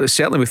 but it's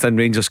certainly within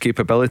Rangers'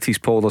 capabilities,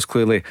 Paul. There's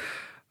clearly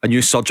a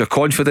new surge of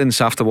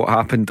confidence after what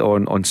happened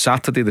on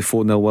Saturday, the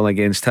 4-0 win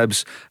against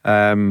Hibs.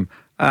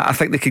 I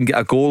think they can get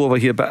a goal over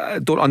here,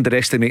 but don't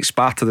underestimate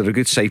Sparta. They're a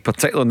good side,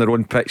 particularly on their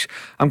own pitch.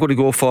 I'm going to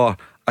go for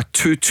a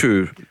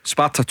 2-2.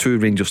 Sparta 2,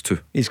 Rangers 2.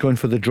 He's going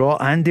for the draw.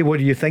 Andy, what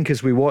do you think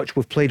as we watch?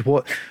 We've played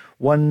 2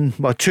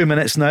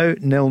 minutes now,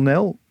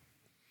 0-0.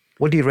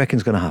 What do you reckon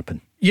is going to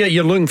happen? Yeah,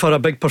 you're looking for a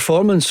big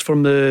performance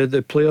from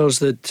the players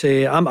that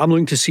I'm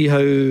looking to see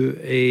how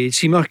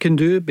Sima can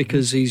do,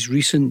 because his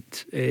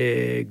recent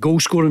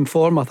goal scoring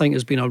form, I think,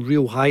 has been a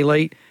real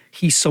highlight.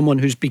 He's someone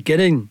who's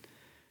beginning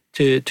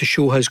to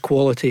show his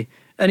quality,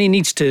 and he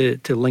needs to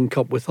link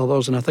up with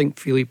others. And I think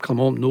Philippe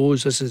Clement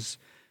knows this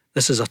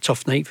is a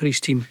tough night for his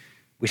team.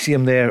 We see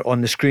him there on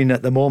the screen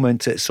at the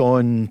moment. It's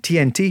on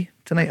TNT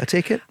tonight, I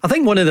take it. I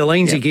think one of the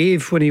lines he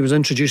gave when he was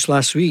introduced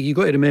last week, you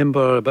got to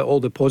remember about all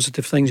the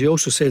positive things. He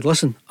also said,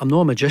 listen, I'm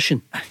not a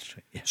magician. That's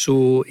right, yeah.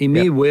 So he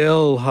may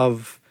well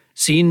have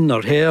seen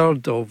or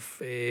heard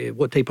of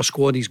what type of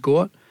squad he's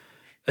got,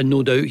 and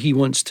no doubt he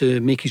wants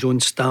to make his own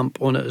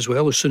stamp on it as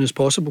well as soon as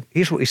possible.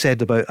 Here's what he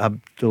said about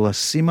Abdullah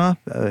Sima,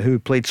 who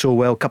played so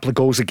well, a couple of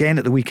goals again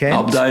at the weekend.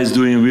 Abda is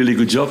doing a really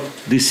good job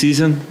this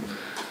season.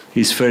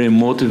 He's very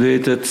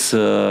motivated,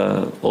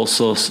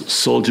 also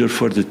soldier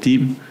for the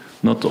team,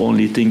 not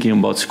only thinking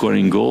about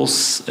scoring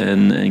goals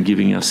and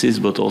giving assists,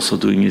 but also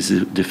doing his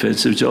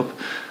defensive job.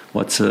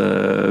 What's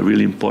a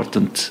really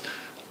important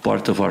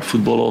part of our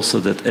football also,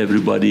 that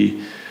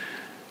everybody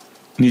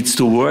needs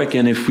to work,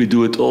 and if we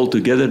do it all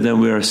together, then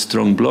we're a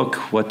strong block.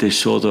 What they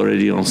showed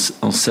already on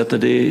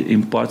Saturday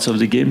in parts of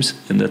the games,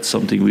 and that's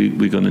something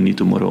we're going to need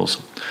tomorrow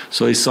also.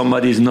 So if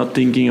somebody is not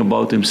thinking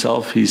about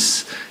himself,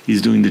 he's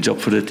doing the job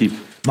for the team.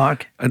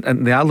 Mark?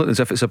 And they are looking as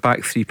if it's a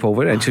back three, Paul.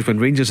 Very interesting.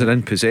 When Rangers are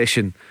in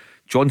possession,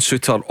 John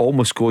Souttar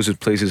almost goes and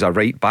plays as a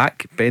right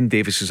back, Ben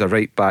Davies is a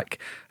right back,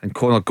 and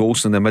Connor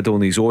Golson in the middle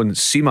on his own.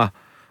 Sima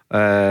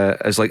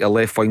is like a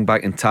left wing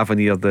back, and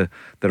Tavernier the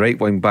right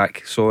wing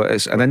back. So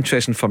it's an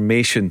interesting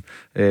formation,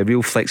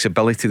 real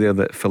flexibility there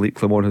that Philippe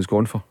Clement has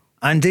gone for.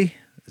 Andy,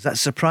 does that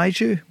surprise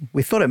you?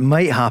 We thought it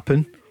might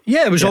happen.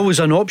 Yeah, it was always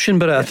an option,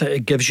 but I think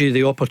it gives you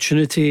the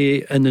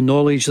opportunity and the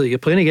knowledge that you're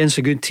playing against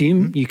a good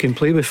team. You can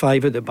play with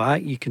five at the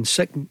back, you can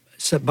sit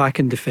back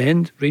and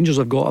defend. Rangers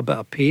have got a bit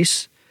of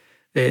pace.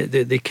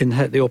 They can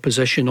hit the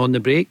opposition on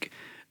the break,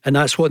 and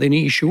that's what they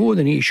need to show.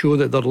 They need to show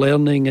that they're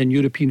learning in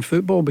European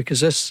football, because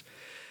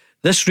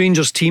this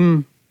Rangers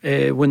team,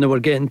 when they were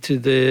getting to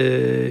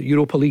the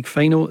Europa League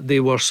final,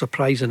 they were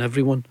surprising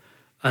everyone,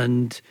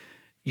 and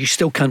you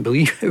still can't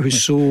believe it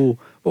was so.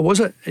 What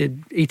was it?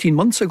 18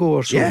 months ago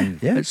or so? Yeah.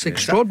 It's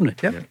extraordinary.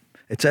 Yep.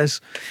 It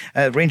is.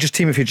 Rangers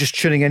team, if you're just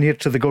tuning in here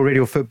to the Go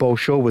Radio Football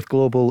Show with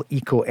Global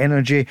Eco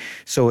Energy,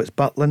 so it's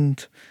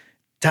Butland,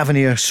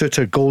 Tavernier,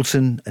 Souttar,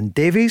 Goldson and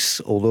Davies,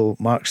 although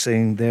Mark's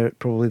saying they're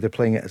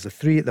playing it as a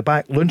three at the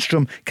back.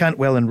 Lundstrom,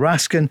 Cantwell and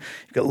Raskin.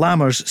 You've got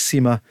Lammers,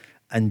 Sima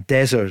and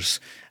Dessers.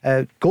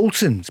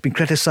 Goldson's been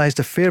criticised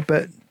a fair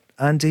bit,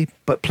 Andy,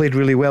 but played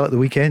really well at the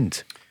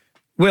weekend.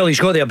 Well, he's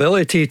got the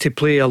ability to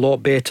play a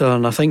lot better,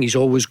 and I think he's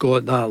always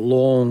got that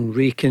long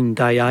raking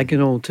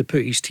diagonal to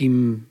put his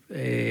team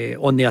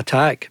on the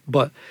attack.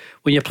 But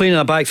when you're playing in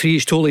a back three,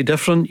 it's totally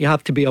different. You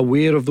have to be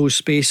aware of those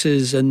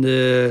spaces in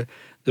the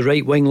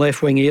right wing,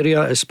 left wing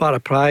area. As Sparta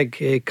Prague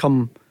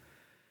come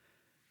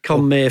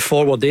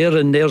forward there,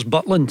 and there's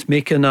Butland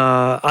making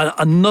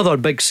another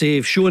big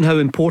save, showing how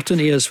important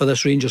he is for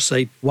this Rangers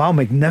side. Wow,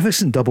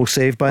 magnificent double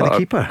save by the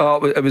keeper.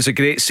 It was a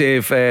great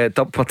save,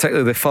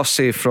 particularly the first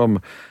save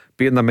from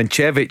Bierna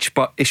Mincevic,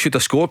 but he should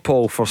have scored,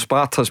 Paul. For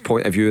Sparta's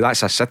point of view,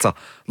 that's a sitter.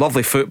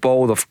 Lovely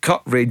football, they've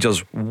cut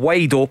Rangers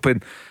wide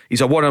open.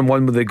 He's a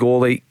one-on-one with the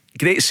goalie.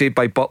 Great save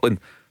by Butland,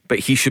 but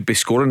he should be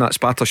scoring that.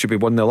 Sparta should be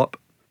 1-0 up.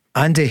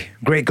 Andy,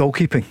 great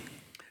goalkeeping.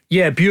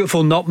 Yeah,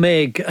 beautiful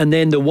nutmeg, and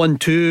then the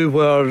 1-2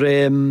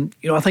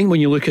 where I think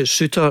when you look at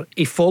Suter,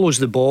 he follows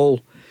the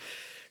ball.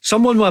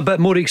 Someone with a bit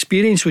more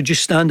experience would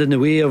just stand in the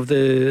way of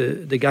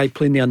the guy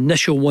playing the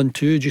initial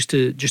 1-2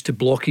 just to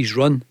block his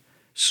run.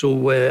 So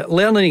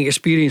learning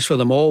experience for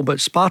them all, but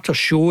Sparta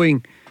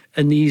showing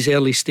in these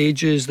early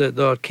stages that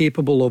they're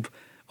capable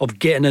of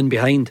getting in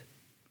behind.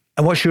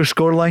 And what's your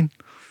scoreline?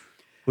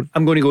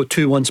 I'm going to go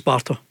 2-1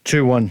 Sparta.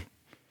 2-1.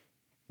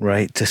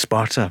 Right, to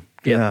Sparta.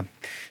 Yeah.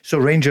 So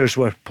Rangers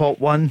were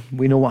pot 1.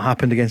 We know what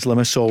happened against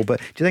Limassol, but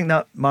do you think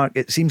that, Mark,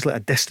 it seems like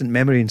a distant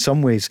memory in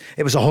some ways?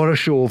 It was a horror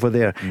show over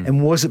there.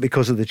 And was it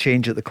because of the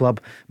change at the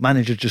club,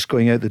 manager just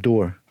going out the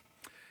door?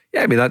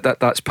 Yeah, I mean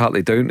that's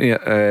partly down to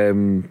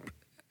it.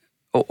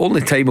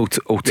 Only time will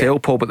tell,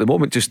 Paul, but at the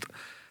moment just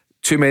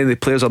too many of the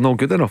players are not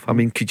good enough. I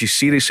mean, could you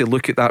seriously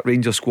look at that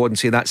Rangers squad and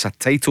say that's a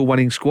title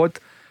winning squad?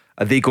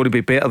 Are they going to be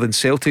better than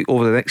Celtic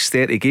over the next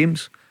 30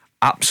 games?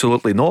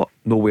 Absolutely not.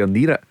 Nowhere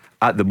near it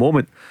at the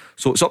moment.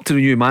 So it's up to the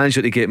new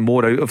manager to get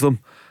more out of them,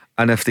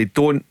 and if they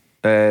don't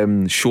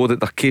show that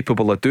they're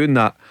capable of doing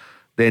that,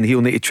 then he'll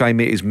need to try and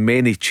make as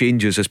many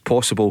changes as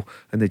possible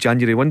in the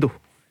January window.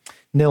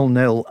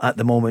 0-0 at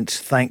the moment,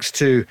 thanks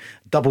to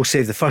double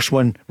save. The first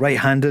one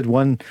right-handed,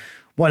 one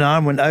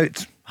arm went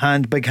out,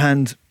 big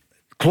hand,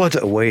 clawed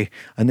it away,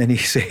 and then he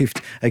saved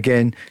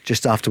again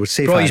just afterwards.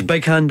 Safe brought hand. his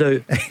big hand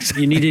out.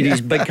 He needed his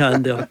big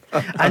hand there.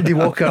 Andy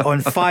Walker on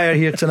fire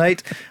here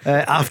tonight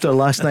after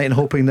last night, and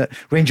hoping that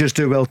Rangers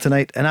do well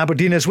tonight, and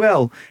Aberdeen as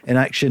well in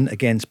action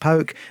against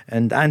PAOK.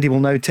 And Andy will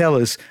now tell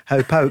us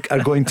how PAOK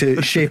are going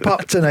to shape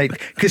up tonight,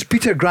 because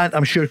Peter Grant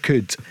I'm sure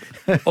could.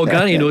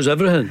 Granny knows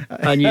everything,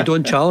 and you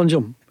don't challenge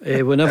him.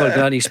 Whenever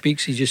Granny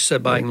speaks, you just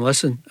sit back and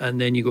listen,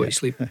 and then you go to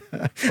sleep.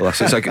 Well,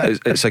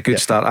 it's a good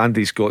start.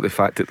 Andy's got the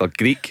fact that they're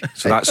Greek,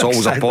 so that's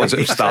always a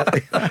positive start.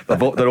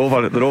 They're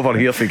over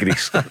here for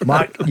Greece.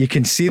 Mark, you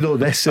can see though,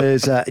 this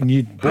is and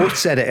you both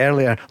said it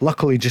earlier,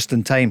 luckily just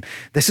in time,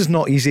 this is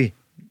not easy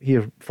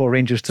here for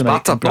Rangers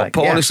tonight.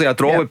 Paul, honestly, a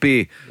draw would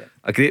be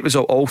a great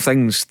result, all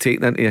things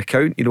taken into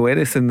account.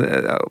 Anything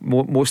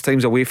most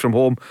times away from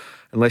home,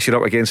 unless you're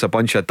up against a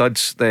bunch of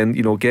duds, then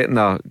getting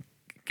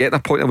a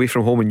point away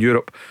from home in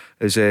Europe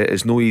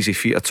is no easy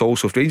feat at all.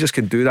 So if Rangers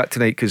can do that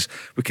tonight, because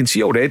we can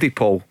see already,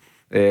 Paul,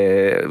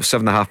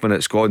 7.5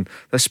 minutes gone,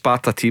 this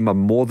Sparta team are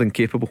more than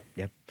capable.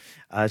 Yep.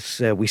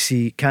 As we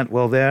see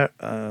Cantwell there,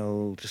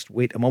 I'll just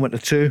wait a moment or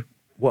two.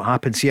 What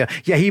happens here?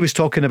 Yeah, he was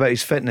talking about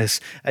his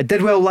fitness.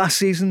 Did well last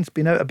season,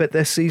 been out a bit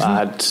this season. I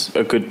had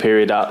a good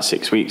period out,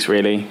 6 weeks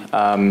really,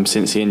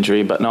 since the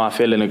injury, but no, I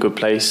feel in a good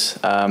place.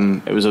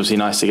 It was obviously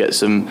nice to get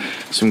some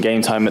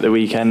game time at the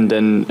weekend,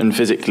 and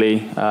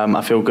physically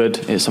I feel good.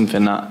 It's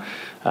something that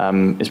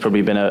it's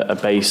probably been a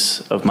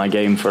base of my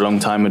game for a long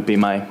time, would be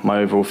my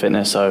overall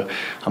fitness, so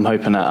I'm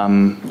hoping that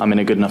I'm in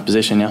a good enough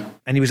position. Yeah.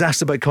 And he was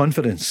asked about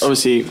confidence.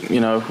 Obviously,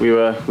 we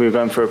were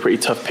going through a pretty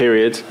tough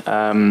period,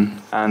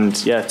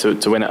 and yeah,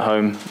 to win at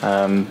home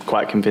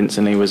quite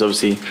convincingly was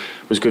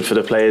good for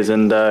the players,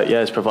 and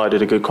it's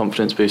provided a good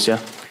confidence boost. Yeah.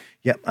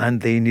 Yep, and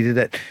they needed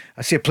it.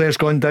 I see a player's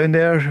gone down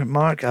there,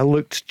 Mark. I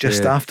looked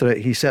just after it.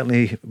 He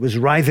certainly was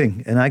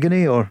writhing in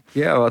agony, or...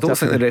 Yeah, well, I don't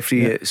think the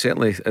referee,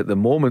 certainly at the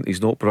moment,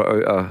 he's not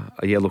brought out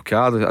a yellow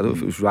card. I don't know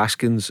if it was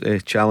Raskin's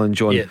challenge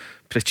on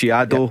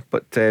Preciado,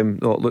 but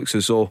no, it looks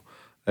as though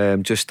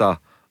just a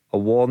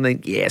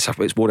warning. Yeah,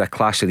 it's more a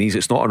clash of knees.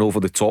 It's not an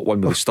over-the-top one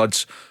with the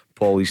studs.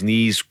 Paul, his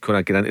knees kind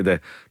of get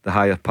into the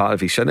higher part of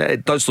his shin.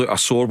 It does look a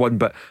sore one,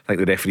 but I think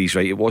the referee's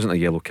right. It wasn't a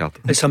yellow card.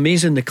 It's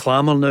amazing the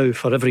clamour now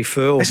for every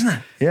foul, isn't it?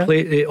 Yeah.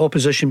 The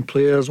opposition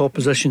players,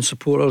 opposition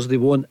supporters, they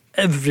want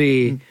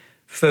every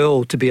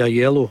foul to be a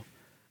yellow.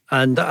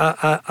 And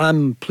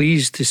I'm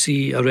pleased to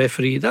see a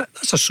referee.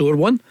 That's a sore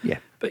one. Yeah.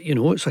 But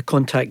it's a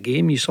contact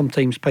game. You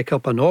sometimes pick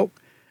up a knock.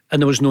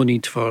 And there was no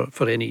need for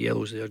any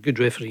yellows there. Good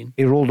refereeing.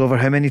 He rolled over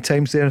how many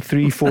times there?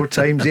 3-4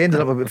 times. He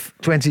ended up about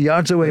 20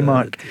 yards away,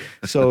 Mark.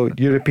 So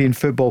European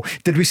football.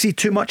 Did we see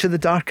too much of the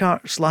dark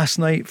arts last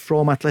night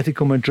from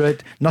Atletico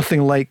Madrid?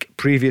 Nothing like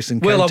previous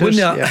encounters. Well, I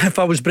wouldn't if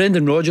I was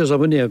Brendan Rodgers, I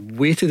wouldn't have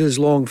waited as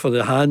long for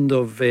the hand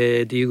of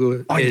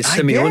Diego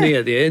Simeone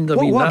at the end.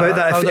 What about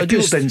that? If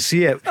people didn't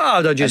see it,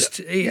 I'd have just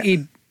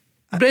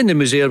Brendan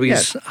was there with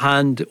his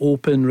hand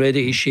open,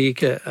 ready to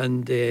shake it,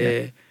 and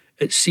it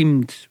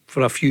seemed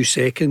for a few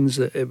seconds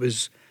that it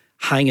was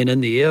hanging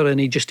in the air, and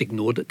he just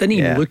ignored it. Didn't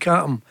even look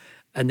at him,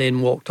 and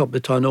then walked up the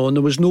tunnel. And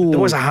there was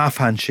a half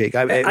handshake.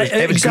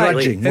 It was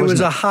grudging. It was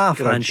a half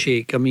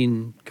handshake. I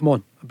mean, come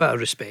on, a bit of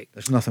respect.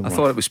 There's nothing. I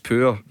thought it was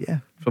poor.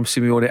 From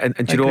Simeone, and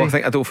do you know, I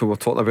don't know if we were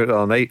talking about it the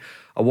other night.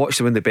 I watched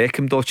him in the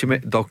Beckham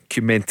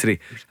documentary.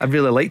 I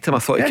really liked him. I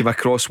thought he came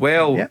across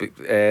well.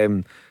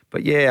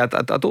 But I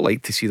don't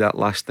like to see that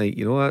last night.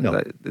 You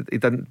know, he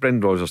didn't.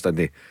 Brendan Rodgers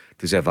didn't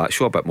deserve that.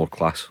 Show a bit more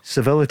class.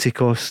 Civility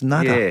costs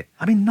nada.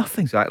 I mean,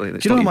 nothing. Exactly. Do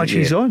you know how much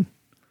he's on?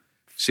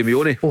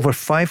 Simeone, over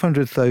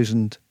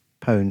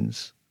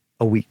 £500,000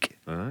 a week.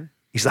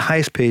 He's the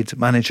highest paid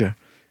manager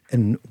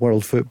in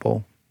world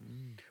football.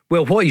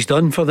 Well, what he's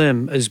done for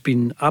them has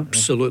been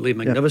absolutely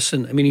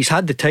magnificent. I mean, he's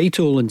had the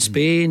title in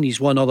Spain,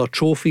 he's won other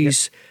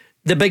trophies.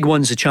 The big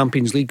one's the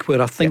Champions League,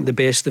 where I think the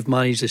best they've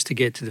managed is to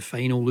get to the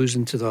final,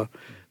 losing to their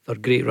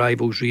great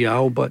rivals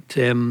Real. But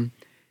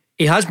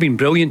he has been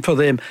brilliant for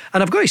them.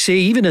 And I've got to say,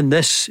 even in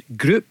this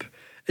group,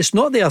 it's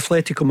not the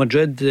Atletico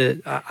Madrid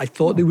that I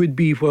thought they would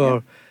be,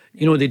 where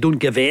you know, they don't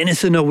give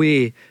anything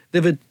away.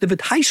 They've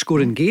had high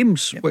scoring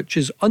games, which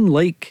is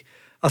unlike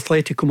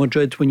Atletico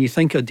Madrid. When you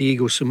think of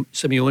Diego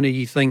Simeone,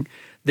 you think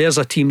there's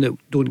a team that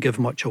don't give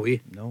much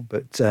away. No,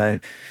 but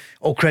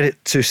all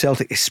credit to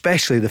Celtic,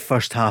 especially the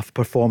first half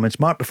performance.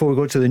 Mark, before we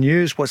go to the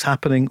news, what's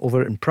happening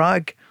over in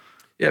Prague?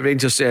 Yeah,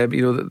 Rangers, they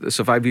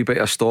survived a wee bit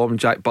of a storm.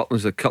 Jack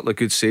Butland's a couple of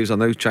good saves. Are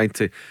now trying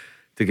to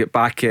get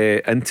back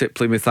into it,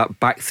 playing with that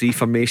back three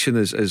formation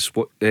is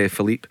what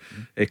Philippe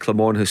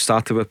Clement has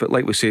started with. But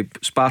like we say,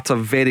 Sparta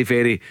very,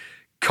 very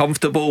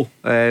comfortable,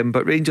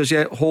 but Rangers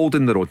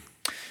holding their own.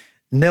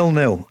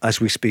 0-0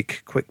 as we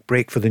speak. Quick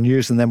break for the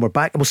news and then we're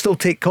back, and we'll still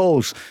take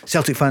calls.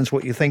 Celtic fans,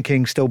 what you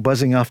thinking? Still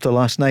buzzing after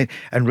last night?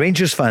 And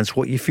Rangers fans,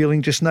 what you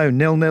feeling just now?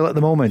 0-0 at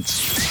the moment.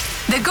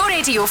 The Go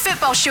Radio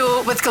Football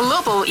Show with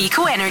Global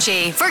Eco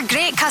Energy. For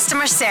great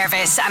customer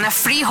service and a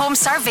free home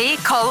survey,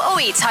 call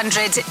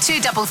 0800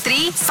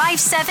 233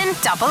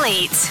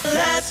 5788.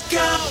 Let's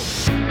go!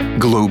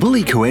 Global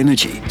Eco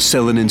Energy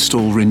sell and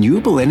install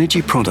renewable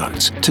energy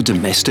products to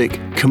domestic,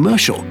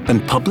 commercial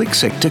and public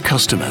sector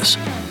customers.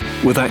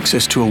 With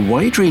access to a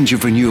wide range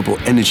of renewable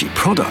energy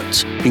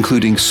products,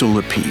 including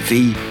solar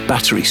PV,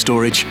 battery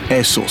storage,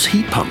 air source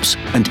heat pumps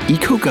and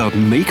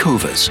eco-garden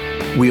makeovers,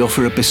 we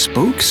offer a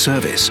bespoke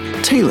service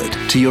tailored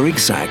to your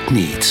exact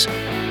needs.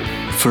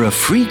 For a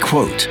free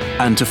quote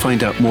and to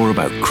find out more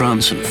about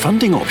grants and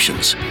funding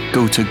options,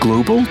 go to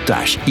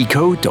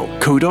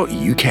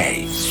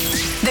global-eco.co.uk.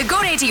 The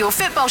Go Radio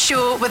Football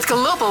Show with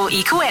Global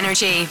Eco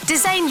Energy.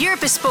 Design your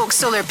bespoke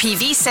solar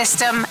PV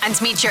system and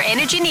meet your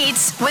energy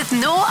needs with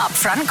no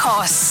upfront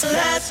costs.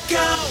 Let's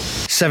go!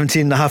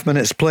 17 and a half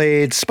minutes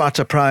played.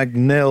 Sparta Prague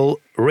 0,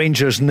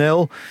 Rangers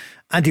 0.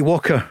 Andy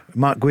Walker,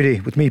 Mark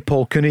Guidi with me,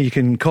 Paul Cooney. You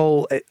can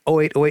call at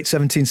 0808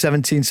 17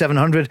 17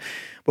 700.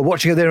 We're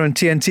watching it there on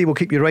TNT. We'll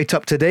keep you right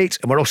up to date.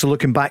 And we're also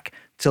looking back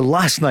to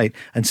last night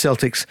and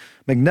Celtic's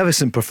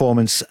magnificent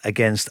performance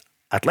against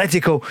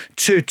Atletico.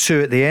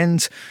 2-2 at the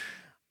end.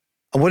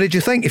 And what did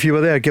you think? If you were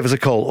there, give us a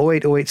call.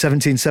 0808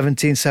 17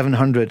 17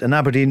 700. And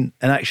Aberdeen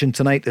in action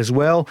tonight as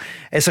well.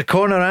 It's a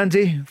corner,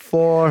 Andy,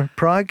 for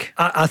Prague.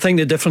 I think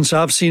the difference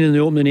I've seen in the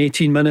opening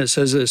 18 minutes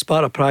is that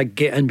Sparta Prague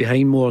get in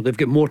behind more. They've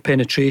got more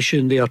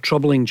penetration. They are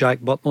troubling Jack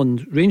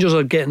Butland. Rangers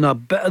are getting a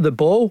bit of the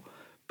ball,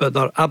 but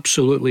they're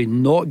absolutely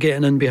not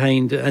getting in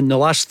behind. In the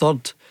last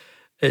third,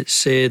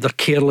 it's they're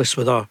careless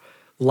with their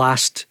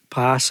last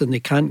pass and they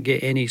can't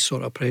get any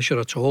sort of pressure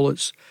at all.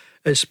 It's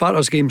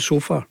Sparta's game so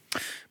far.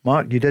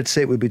 Mark, you did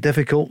say it would be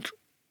difficult.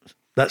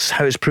 That's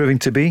how it's proving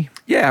to be.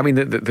 Yeah, I mean,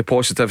 the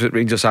positive that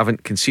Rangers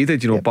haven't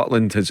conceded. You know,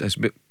 Butland has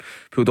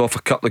pulled off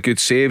a couple of good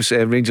saves.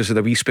 Rangers had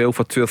a wee spell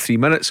for 2 or 3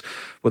 minutes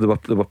where they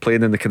were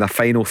playing in the kind of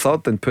final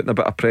third and putting a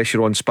bit of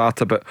pressure on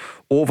Sparta. But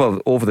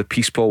over the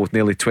peace ball with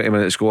nearly 20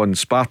 minutes gone,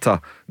 Sparta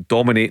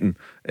dominating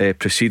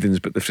proceedings.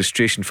 But the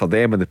frustration for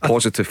them and the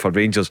positive for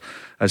Rangers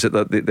is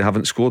that they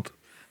haven't scored.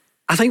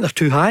 I think they're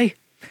too high.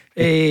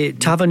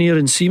 Tavernier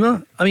and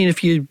Sima. I mean,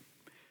 if you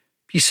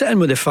sit in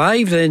with the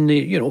 5, then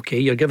okay,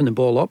 you're giving the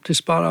ball up to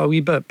Sparta a wee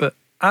bit, but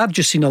I've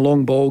just seen a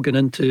long ball going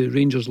into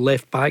Rangers'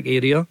 left back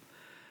area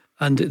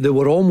and they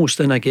were almost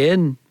in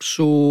again.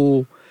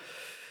 So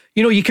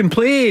you can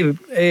play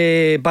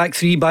back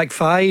 3, back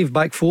 5,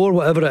 back 4,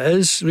 whatever it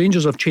is.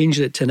 Rangers have changed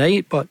it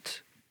tonight,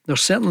 but they're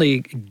certainly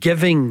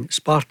giving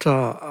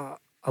Sparta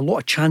a lot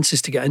of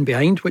chances to get in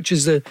behind, which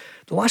is the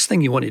last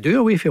thing you want to do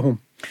away from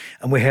home.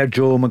 And we heard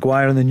Joe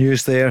Maguire in the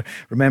news there,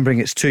 remembering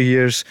it's 2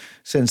 years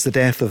since the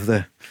death of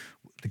the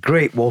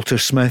great Walter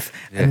Smith.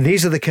 And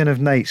these are the kind of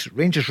nights.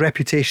 Rangers'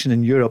 reputation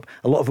in Europe,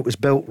 a lot of it was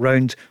built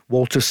round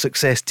Walter's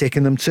success,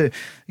 taking them to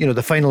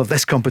the final of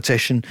this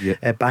competition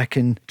back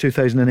in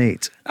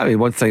 2008. I mean,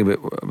 one thing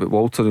about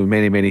Walter,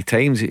 many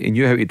times he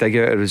knew how to dig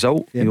out a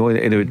result, and he would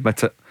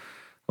admit it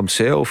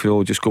himself.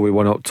 Just go with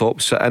one up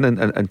top, sit in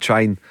and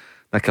try and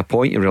nick a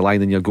point. You're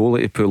relying on your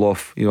goalie to pull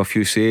off a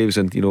few saves,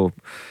 and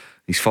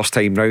his first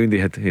time round, he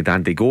had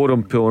Andy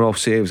Gorham pulling off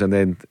saves, and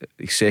then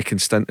his second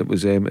stint it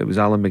was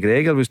Alan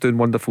McGregor was doing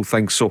wonderful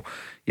things. So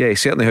yeah, he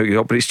certainly hooked it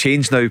up. But it's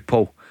changed now,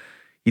 Paul.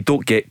 You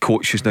don't get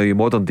coaches now. Your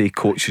modern day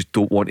coaches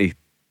don't want to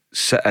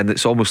sit in.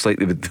 It's almost like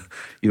they would,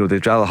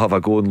 they'd rather have a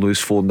go and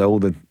lose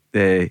 4-0 than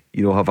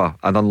have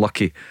an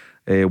unlucky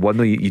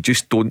 1-0. You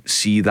just don't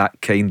see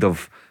that kind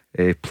of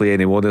play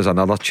anymore. There's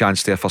another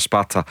chance there for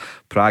Sparta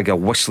Prague, a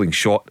whistling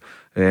shot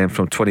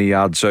from 20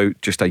 yards out,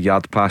 just a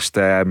yard past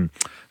Butland's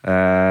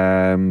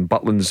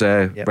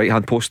right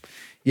hand post.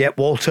 Yeah,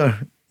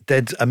 Walter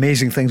did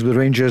amazing things with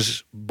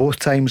Rangers both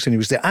times when he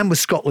was there, and with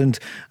Scotland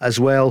as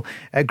well.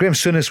 Graham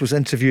Souness was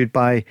interviewed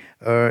by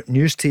our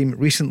news team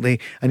recently,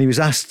 and he was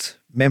asked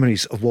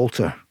memories of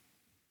Walter.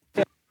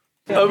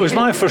 It was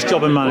my first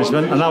job in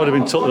management, and I would have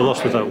been totally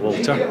lost without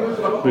Walter,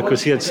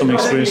 because he had some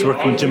experience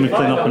working with Jim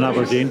McLean up in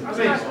Aberdeen.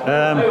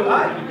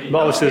 But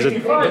obviously,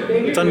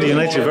 Dundee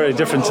United are very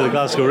different to the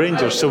Glasgow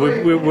Rangers, so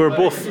we were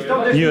both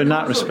new in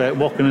that respect,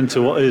 walking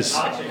into what is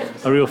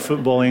a real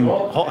footballing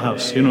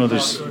hothouse.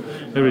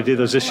 Every day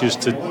there's issues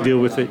to deal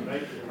with it.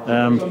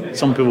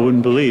 Some people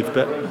wouldn't believe,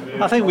 but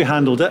I think we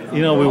handled it.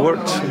 We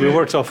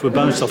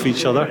bounced off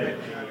each other.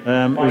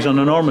 It was an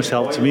enormous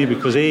help to me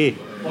because he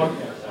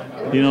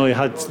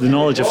had the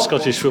knowledge of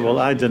Scottish football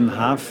I didn't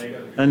have,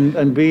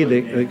 and B,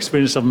 the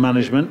experience of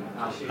management,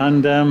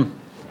 and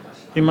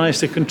he managed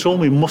to control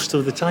me most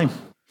of the time.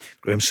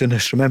 Graham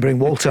Souness remembering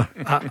Walter.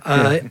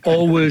 I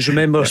always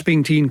remember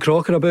speaking to Ian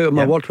Crocker about him.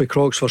 I worked with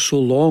Crocs for so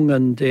long,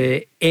 and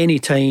any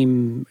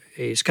time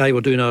Sky were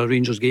doing a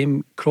Rangers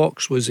game,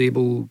 Crocs was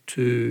able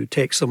to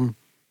text them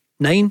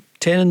 9,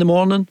 10 in the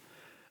morning,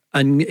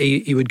 and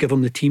he would give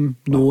them the team,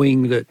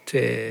 knowing that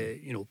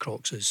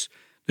Crocs is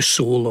the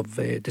soul of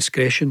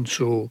discretion.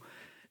 So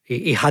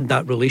he had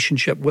that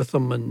relationship with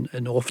them,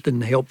 and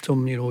often helped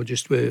him,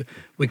 just with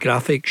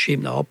graphics,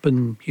 shaping it up,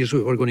 and here's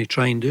what we're going to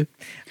try and do.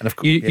 And of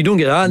course, you don't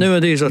get that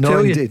nowadays, I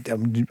tell you.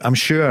 Indeed, I'm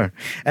sure.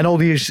 And all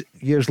these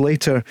years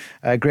later,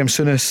 Graham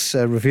Souness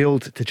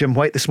revealed to Jim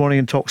White this morning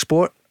in Talk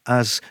Sport,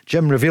 as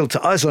Jim revealed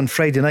to us on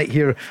Friday night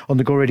here on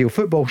the Go Radio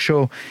Football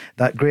Show,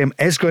 that Graham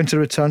is going to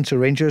return to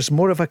Rangers.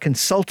 More of a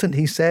consultant,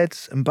 he said,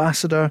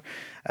 ambassador.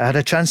 Had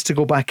a chance to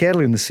go back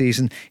early in the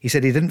season. He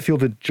said he didn't feel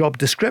the job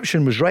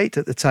description was right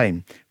at the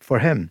time for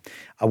him.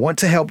 I want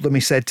to help them,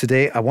 he said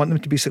today. I want them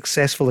to be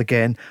successful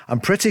again. I'm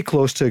pretty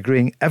close to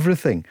agreeing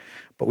everything,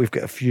 but we've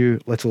got a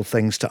few little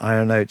things to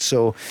iron out.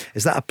 So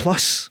is that a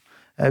plus?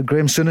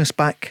 Graham Souness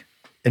back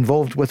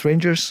involved with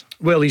Rangers?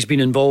 Well, he's been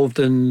involved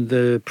in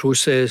the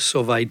process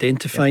of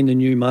identifying the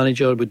new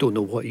manager. We don't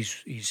know what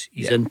his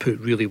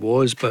input really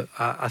was, but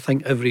I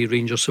think every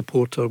Rangers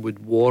supporter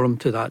would warm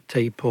to that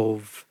type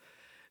of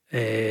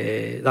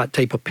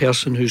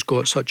person who's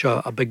got such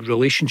a big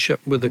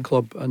relationship with the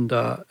club and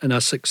in a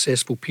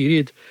successful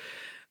period.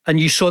 And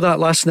you saw that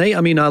last night.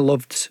 I mean, I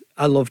loved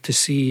to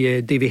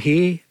see Davy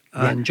Hay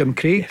and Jim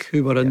Craig,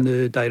 who were in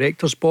the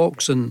director's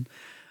box, and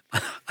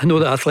I know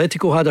that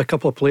Atletico had a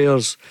couple of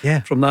players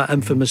from that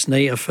infamous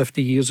night of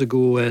 50 years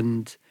ago,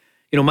 and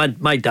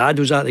my dad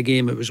was at the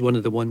game. It was one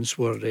of the ones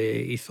where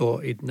he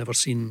thought he'd never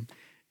seen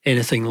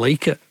anything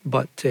like it.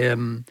 But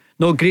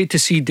no, great to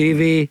see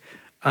Davy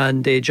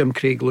and Jim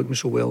Craig looking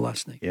so well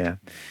last night.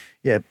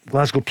 Yeah,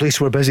 Glasgow police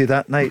were busy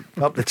that night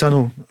up the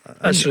tunnel.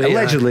 That's right,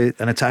 allegedly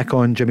an attack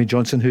on Jimmy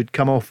Johnson, who'd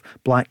come off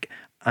black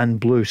and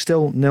blue.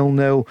 Still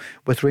 0-0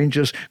 with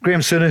Rangers.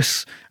 Graham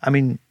Souness, I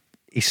mean,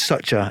 he's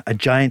such a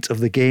giant of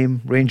the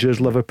game.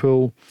 Rangers,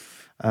 Liverpool,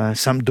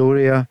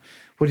 Sampdoria.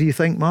 What do you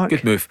think, Mark?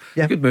 Good move.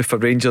 Yeah. Good move for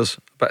Rangers.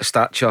 A bit of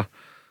stature.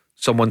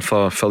 Someone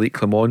for Philippe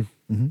Clement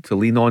to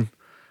lean on.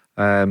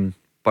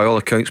 By all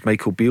accounts,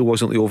 Michael Beale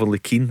wasn't overly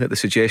keen at the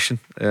suggestion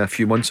a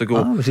few months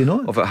ago was he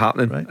not? of it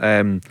happening.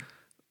 Right.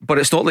 But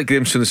it's not like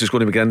Graham Souness is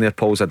going to be in there,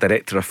 Paul, as a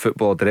director of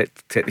football,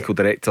 technical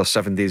director,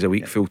 7 days a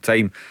week, full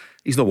time.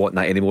 He's not wanting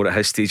that anymore at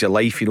his stage of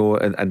life,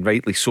 and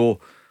rightly so.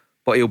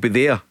 But he'll be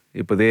there.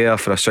 He'll be there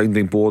for a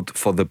sounding board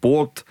for the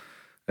board,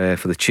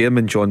 for the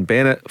chairman John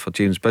Bennett, for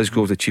James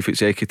Bisgrove, the chief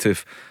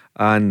executive,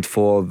 and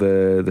for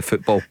the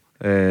football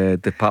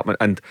department.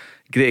 And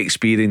great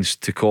experience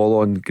to call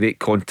on, great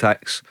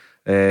contacts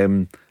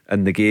in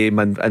the game,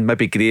 and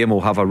maybe Graham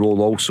will have a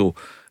role also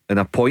in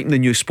appointing the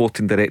new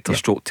sporting director,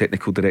 stroke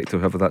technical director,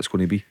 whoever that's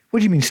going to be. What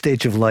do you mean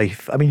stage of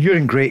life? I mean, you're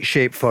in great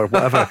shape for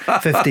whatever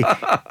 50.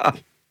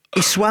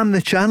 He swam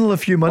the channel a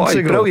few months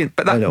ago. Brilliant,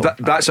 but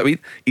that's what I mean.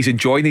 He's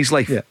enjoying his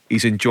life.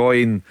 He's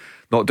enjoying.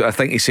 I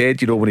think he said,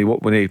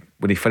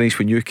 when he finished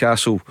with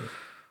Newcastle,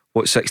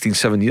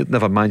 16-17 years,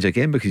 never managed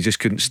again because he just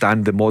couldn't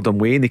stand the modern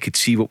way, and he could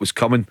see what was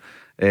coming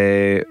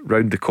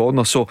round the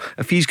corner. So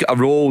if he's got a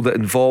role that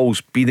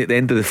involves being at the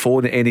end of the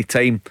phone at any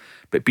time,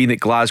 but being at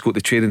Glasgow at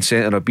the training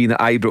centre or being at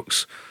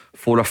Ibrox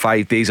 4 or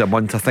 5 days a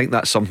month, I think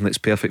that's something that's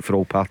perfect for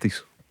all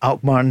parties.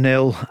 Alkmaar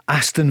 0,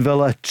 Aston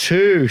Villa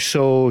 2.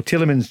 So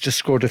Tielemans just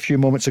scored a few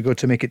moments ago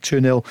to make it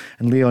 2-0,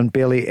 and Leon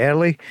Bailey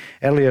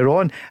earlier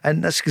on.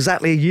 And that's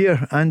exactly a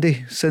year,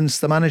 Andy, since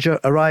the manager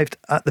arrived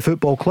at the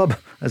football club,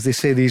 as they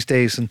say these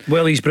days. And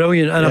well, he's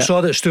brilliant. And I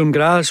saw that Sturm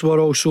Graz were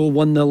also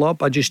 1-0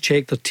 up. I just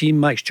checked their team.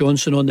 Max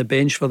Johnson on the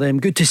bench for them.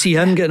 Good to see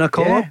him getting a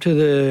call up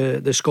to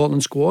the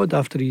Scotland squad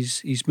after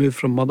he's moved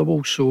from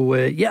Motherwell. So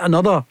yet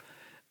another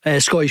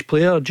Scottish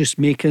player just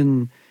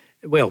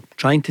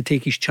trying to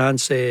take his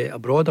chance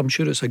abroad. I'm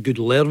sure it's a good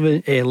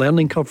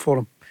learning curve for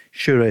him.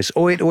 Sure is.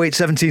 0808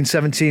 17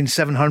 17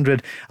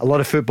 700. A lot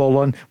of football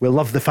on. We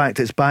love the fact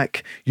it's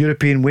back.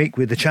 European week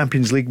with the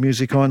Champions League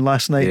music on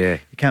last night. Yeah.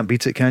 You can't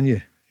beat it, can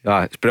you?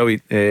 It's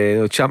brilliant.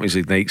 Champions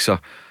League nights are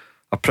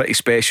pretty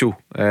special,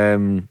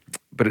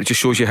 but it just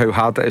shows you how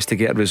hard it is to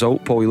get a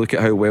result. Paul, you look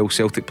at how well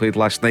Celtic played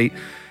last night,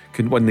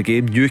 couldn't win the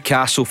game.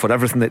 Newcastle, for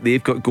everything that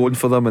they've got going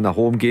for them in a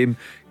home game,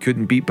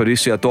 couldn't beat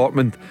Borussia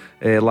Dortmund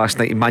last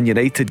night. And Man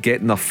United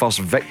getting their first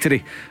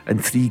victory in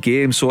 3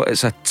 games. So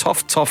it's a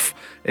tough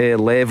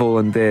level,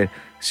 and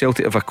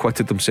Celtic have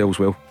acquitted themselves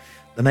well.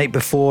 The night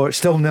before,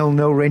 still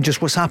 0-0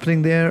 Rangers. What's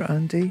happening there,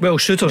 Andy? Well,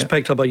 Souttar's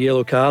picked up a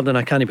yellow card, and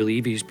I can't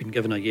believe he's been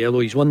given a yellow.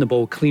 He's won the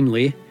ball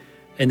cleanly,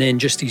 and then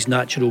just his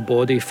natural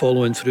body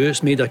following through.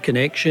 It's made a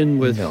connection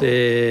with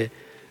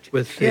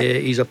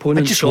his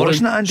opponent,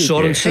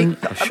 Sorensen.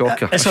 A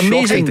shocker. It's a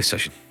amazing shocking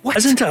decision.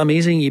 Isn't it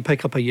amazing you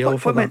pick up a yellow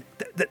for that?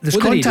 There's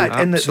contact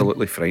in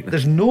absolutely frightening.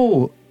 There's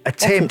no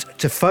attempt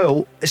to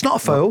foul. It's not a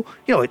foul.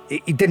 You know,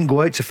 he didn't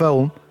go out to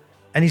foul him,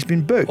 and he's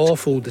been booked.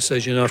 Awful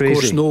decision. Of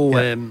course,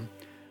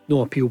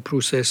 no appeal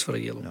process for a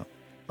yellow. No.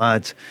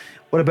 Mad.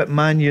 What about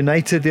Man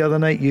United the other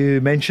night? You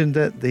mentioned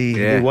it.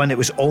 The one, it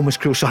was almost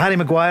cruel. So Harry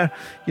Maguire,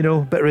 bit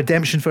of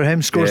redemption for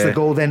him, scores the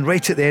goal, then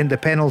right at the end, the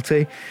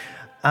penalty.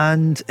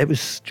 And it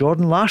was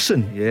Jordan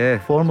Larson,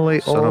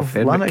 formerly Son of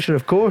Henrik. Lanarkshire,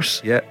 of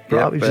course.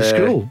 Brought up to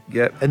school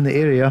in the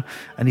area,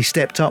 and he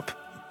stepped up.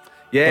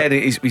 And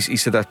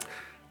he's had a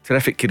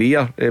terrific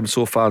career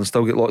so far, and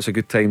still got lots of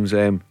good times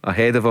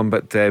ahead of him.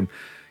 But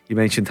you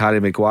mentioned Harry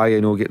Maguire,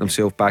 getting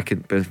himself back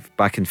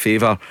in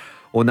favour.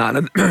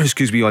 Onana,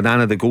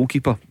 Onana, the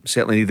goalkeeper,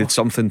 certainly needed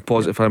something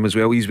positive for him as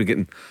well. He's been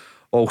getting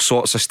all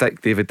sorts of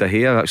stick. David De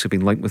Gea actually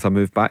been linked with a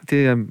move back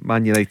to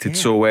Man United.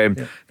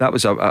 That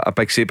was a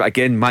big save. But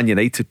again, Man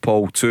United,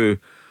 Paul, too,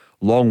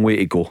 long way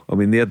to go. I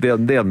mean,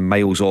 they're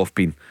miles off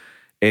being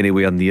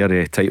anywhere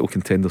near title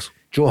contenders.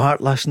 Joe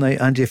Hart last night,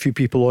 Andy, a few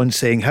people on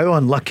saying how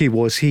unlucky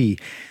was he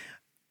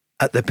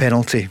at the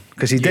penalty,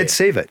 because he did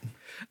save it.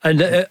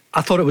 And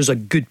I thought it was a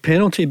good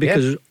penalty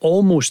because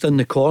almost in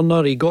the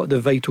corner, he got the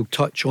vital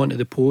touch onto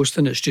the post,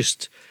 and it's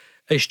just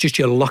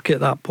your luck at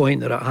that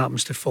point that it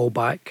happens to fall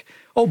back,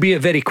 albeit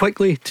very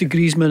quickly, to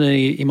Griezmann,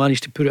 and he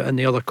managed to put it in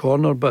the other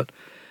corner. But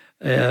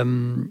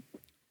Joe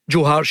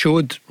Hart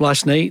showed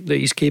last night that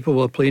he's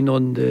capable of playing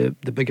on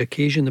the big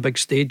occasion, the big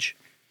stage.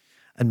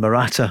 And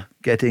Morata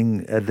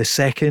getting the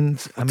second.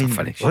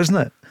 Finish. Wasn't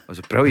it? It was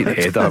a brilliant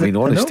header. I mean,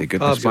 honest to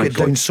goodness, get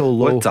down so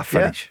low. What a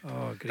finish!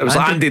 It was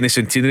Andy in the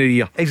centenary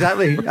year.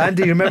 Exactly,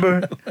 Andy. You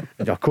remember?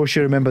 Of course,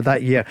 you remember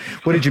that year.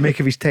 What did you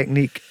make of his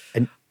technique?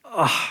 And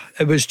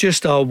it was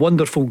just a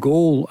wonderful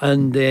goal,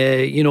 and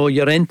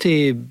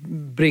Llorente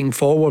breaking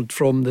forward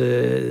from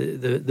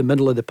the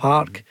middle of the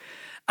park,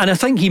 and I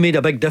think he made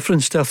a big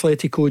difference to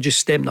Atletico, just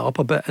stepping it up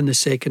a bit in the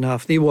second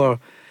half. They were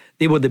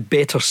the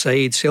better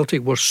side.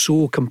 Celtic were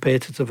so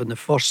competitive in the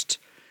first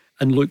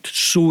and looked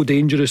so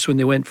dangerous when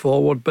they went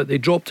forward, but they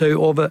dropped out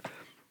of it.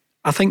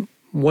 I think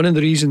one of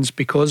the reasons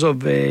because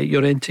of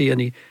Llorente,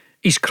 and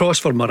his cross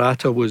for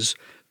Morata was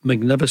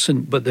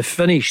magnificent, but the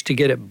finish to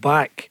get it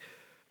back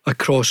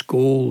across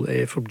goal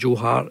from Joe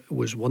Hart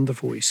was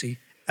wonderful to see.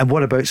 And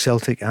what about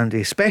Celtic,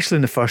 Andy? Especially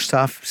in the first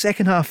half.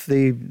 Second half,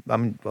 they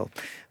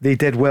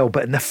did well,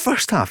 but in the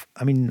first half,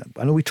 I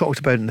know we talked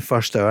about it in the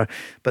first hour,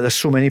 but there's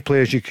so many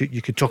players you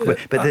could talk about.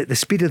 But the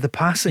speed of the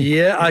passing.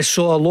 Yeah, I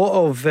saw a lot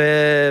of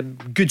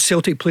good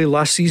Celtic play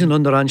last season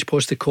under Ange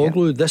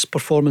Postecoglou. Yeah. This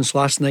performance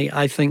last night,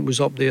 I think, was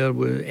up there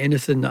with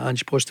anything that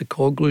Ange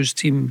Postecoglou's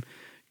team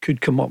could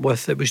come up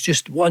with. It was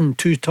just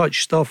 1-2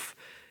 touch stuff,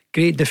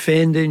 great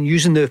defending,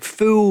 using the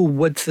full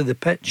width of the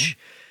pitch.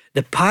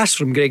 The pass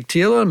from Greg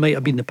Taylor might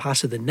have been the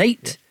pass of the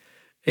night,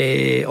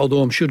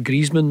 although I'm sure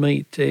Griezmann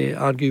might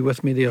argue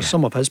with me there.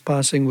 Some of his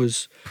passing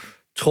was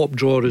top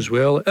drawer as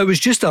well. It was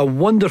just a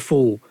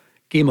wonderful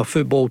game of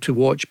football to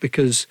watch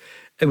because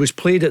it was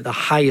played at the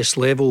highest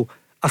level.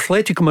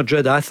 Atletico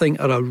Madrid, I think,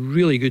 are a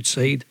really good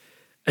side,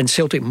 and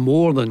Celtic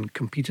more than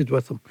competed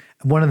with them.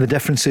 And one of the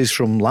differences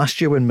from last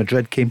year when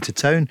Madrid came to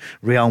town,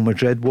 Real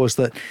Madrid, was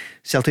that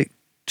Celtic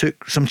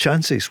took some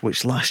chances,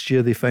 which last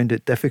year they found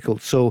it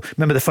difficult. So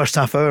remember the first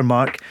half hour,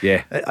 Mark?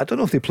 Yeah. I don't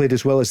know if they played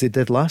as well as they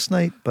did last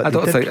night, but I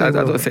don't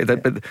think they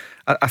did. But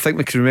I think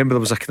we can remember there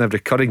was a kind of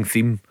recurring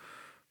theme,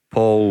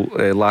 Paul,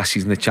 last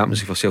season, the Champions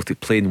League for Celtic,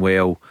 playing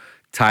well,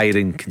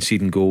 tiring,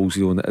 conceding goals,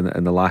 in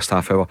the last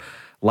half hour,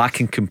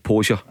 lacking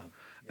composure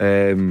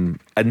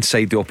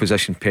inside the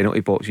opposition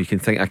penalty box. You can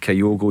think of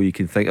Kyogo, you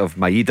can think of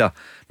Maeda,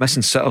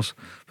 missing sitters,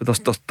 but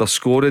they're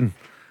scoring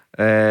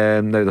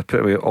Now they're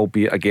pretty,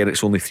 albeit again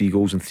it's only 3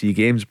 goals in 3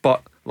 games,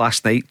 but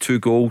last night 2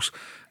 goals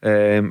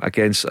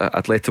against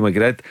Atletico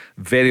Madrid.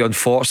 Very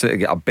unfortunate to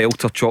get a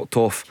belter chalked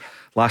off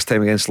last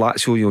time against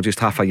Lazio, just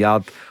half a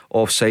yard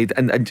offside.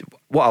 And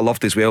what I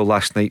loved as well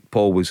last night,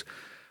 Paul, was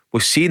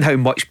seeing how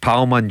much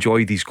Palma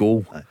enjoyed his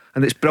goal.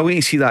 And it's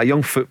brilliant to see that a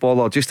young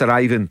footballer just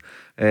arriving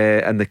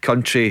in the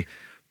country,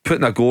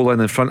 putting a goal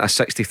in front of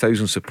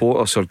 60,000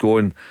 supporters are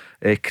going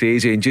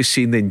crazy, and just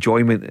seeing the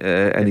enjoyment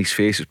in his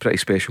face is pretty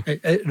special.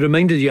 It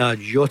reminded you of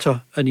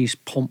Jota in his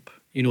pomp,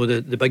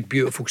 the big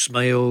beautiful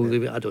smile,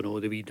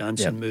 the wee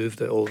dancing move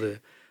that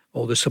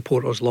all the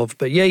supporters love.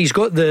 But yeah, he's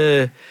got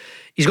the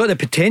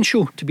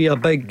potential to be a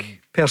big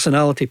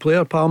personality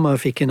player, Palma,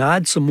 if he can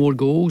add some more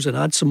goals and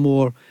add some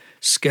more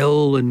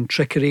skill and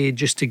trickery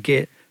just to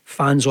get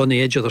fans on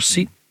the edge of their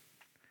seat.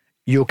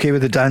 You okay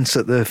with the dance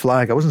at the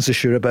flag? I wasn't so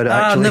sure about it,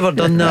 actually. I've never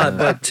done that,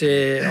 but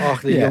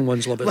the young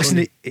ones love it.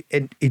 Listen,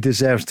 he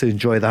deserves to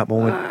enjoy that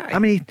moment. I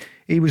mean,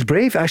 he was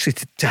brave actually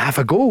to have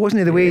a go, wasn't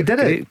he, the way he did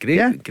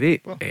it?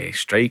 Great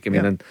strike. I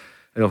mean, and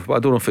I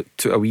don't know if it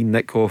took a wee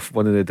nick off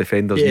one of the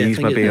defenders' knees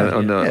maybe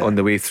on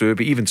the way through,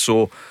 but even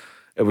so,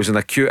 it was an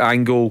acute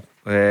angle,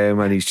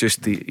 and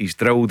he's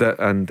drilled it,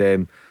 and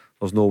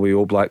there's no way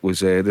Oblak was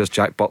there's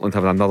Jack Butland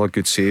having another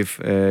good save,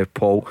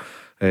 Paul,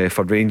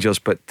 for Rangers.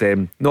 But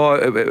no,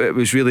 it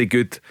was really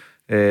good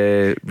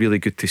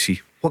to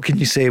see. What can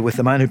you say with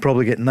the man who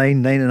probably get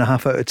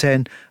 9.5 out of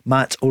 10,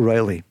 Matt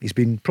O'Reilly? He's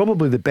been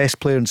probably the best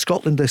player in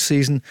Scotland this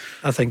season.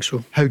 I think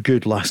so. How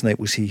good last night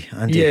was he,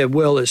 Andy? Yeah,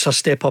 well, it's a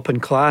step up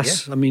in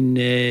class. I mean,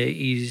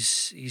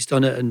 he's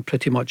done it in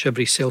pretty much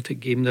every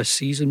Celtic game this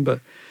season, but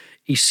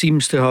he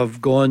seems to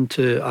have gone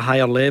to a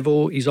higher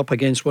level. He's up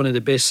against one of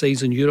the best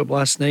sides in Europe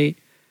last night,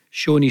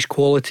 showing his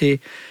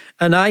quality.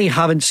 And I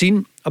haven't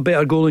seen a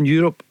better goal in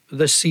Europe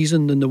this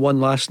season than the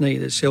one last night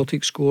that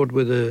Celtic scored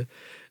with the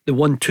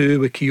 1-2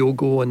 with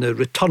Kyogo, and the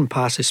return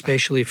pass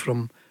especially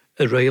from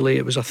O'Reilly.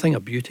 It was a thing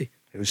of beauty.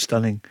 It was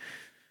stunning.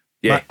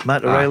 Yeah,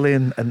 Matt O'Reilly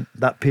and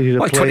that period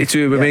of play.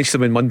 22, we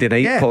mentioned him on Monday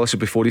night, policy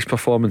before his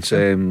performance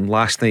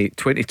last night.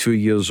 22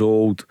 years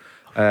old.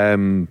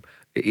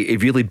 He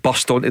really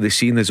burst onto the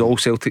scene, as all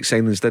Celtic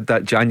signings did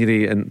that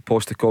January in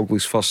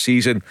Postecoglou's first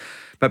season.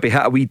 Maybe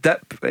hit a wee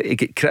dip, he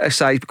get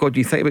criticised because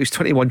you think about it, he's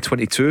 21,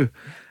 22,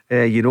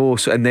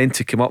 so, and then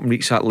to come up and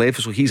reach that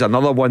level. So he's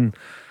another one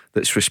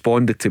that's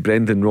responded to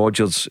Brendan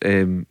Rodgers'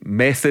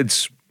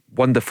 methods.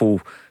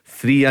 Wonderful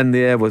 3 in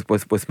there with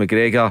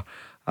McGregor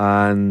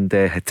and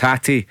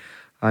Hatate,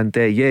 and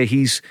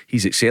he's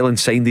excelling.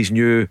 Signed his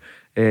new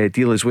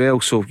deal as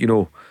well. So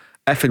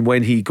if and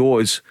when he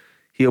goes,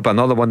 he'll be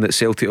another one that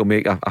Celtic will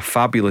make a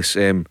fabulous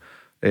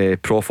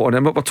profit on.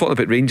 And we're talking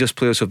about Rangers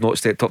players who have not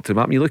stepped up to the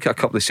map. You look at a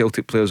couple of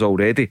Celtic players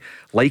already,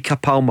 like a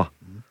Palmer.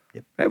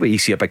 Right, well, you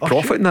see a big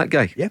profit in that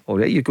guy.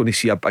 Already you're going to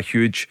see a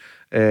huge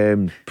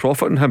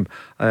profit in him,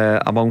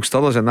 amongst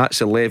others, and that's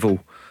the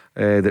level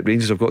that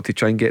Rangers have got to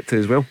try and get to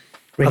as well.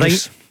 I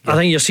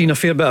think you're seeing a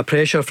fair bit of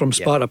pressure from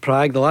Sparta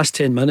Prague. The last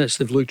 10 minutes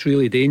they've looked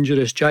really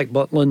dangerous. Jack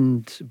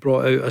Butland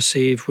brought out a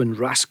save when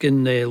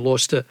Raskin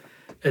lost it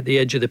at the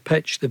edge of the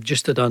pitch. They've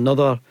just had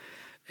another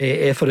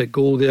effort at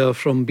goal there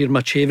from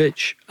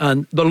Birmacevic,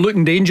 and they're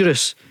looking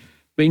dangerous.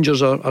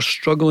 Rangers are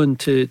struggling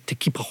to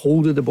keep a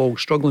hold of the ball,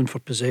 struggling for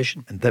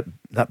possession. And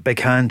that big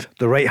hand,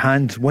 the right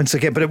hand, once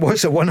again, but it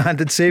was a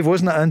one-handed save,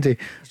 wasn't it, Andy?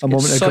 A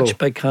moment ago. Such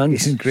big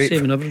hands.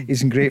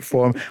 He's in great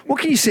form.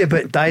 What can you say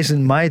about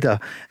Dyson Maeda?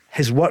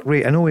 His work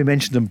rate, I know we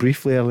mentioned him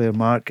briefly earlier,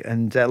 Mark,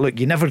 and look,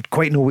 you never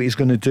quite know what he's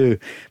going to do,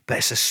 but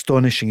it's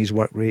astonishing, his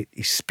work rate,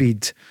 his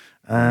speed,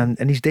 and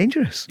he's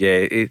dangerous.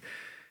 Yeah, he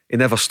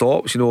never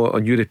stops,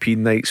 on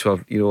European nights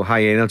for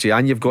high energy,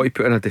 and you've got to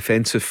put in a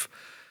defensive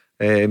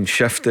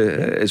shift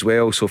as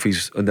well. So if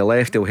he's on the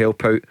left, he'll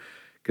help out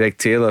Greg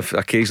Taylor. If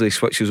occasionally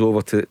switches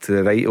over to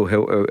the right, he'll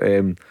help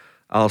out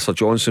Alistair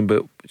Johnson.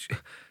 But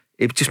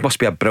it just must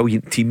be a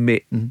brilliant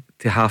teammate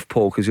to have,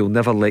 Paul, because he'll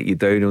never let you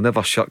down, he'll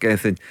never shirk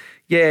anything.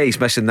 Yeah, he's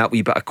missing that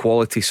wee bit of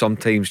quality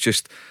sometimes,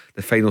 just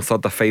the final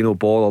third, the final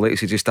ball, or like I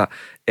say, just that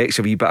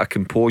extra wee bit of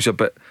composure.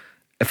 But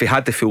if he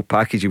had the full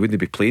package, he wouldn't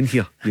be playing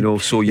here,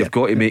 so you've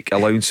got to make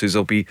allowances.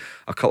 There'll be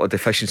a couple of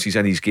deficiencies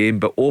in his game,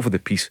 but over the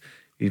piece,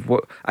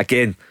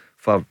 again,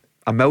 for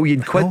 £1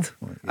 million,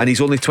 and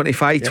he's only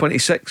 25,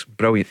 26.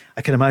 Brilliant.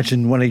 I can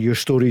imagine one of your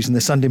stories in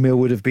the Sunday Mail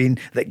would have been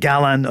that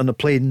Gallant on the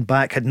plane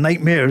back had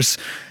nightmares,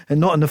 and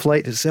not on the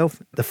flight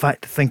itself. The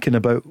fact, thinking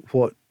about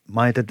what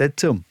Maeda did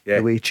to him,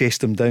 the way he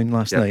chased him down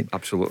last night.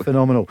 Absolutely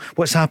phenomenal.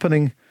 What's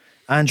happening,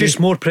 Andy?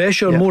 Just more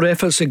pressure, more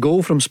efforts to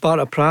go from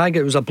Sparta Prague.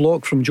 It was a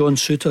block from John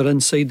Souttar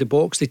inside the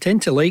box. They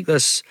tend to like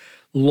this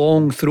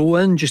long throw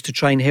in just to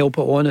try and help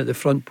it on at the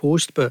front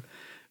post, but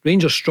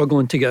Rangers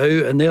struggling to get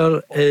out, and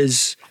there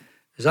is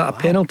that a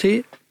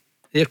penalty?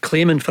 They're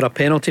claiming for a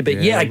penalty,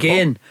 but yet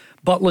again,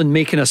 Butland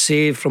making a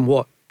save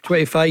from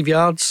 25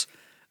 yards,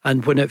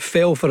 and when it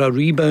fell for a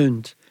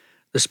rebound,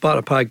 the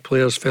Sparta Prague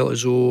players felt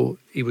as though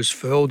he was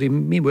fouled. He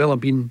may well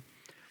have been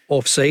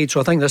offside,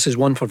 so I think this is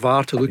one for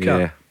VAR to look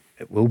at.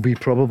 It will be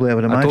probably, I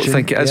would imagine. I don't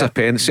think it is a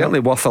pen. It's certainly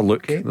worth a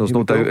look. Okay, There's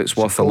no doubt it's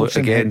worth a look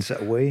again.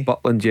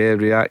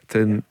 Butland,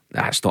 reacting.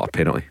 Nah, it's not a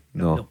penalty.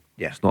 No.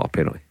 It's not a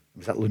penalty.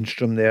 Was that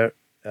Lundstrom there?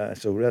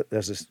 So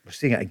there's this, we're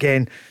seeing it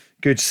again.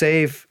 Good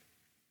save,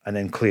 and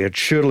then cleared.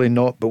 Surely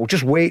not. But we'll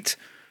just wait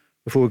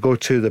before we go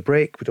to the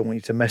break. We don't want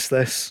you to miss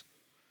this.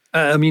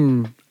 I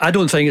mean, I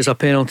don't think it's a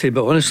penalty,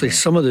 but honestly,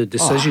 some of the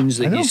decisions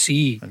that you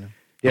see,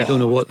 you don't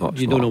know what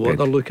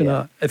they're looking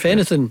at. If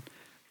anything,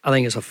 I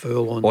think it's a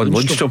foul on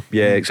Lundstrom.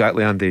 Yeah,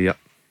 exactly, Andy. Yeah.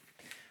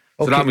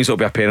 So that means it'll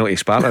be a penalty,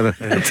 Sparta.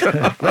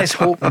 Let's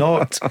hope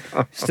not.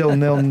 Still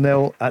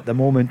 0-0 at the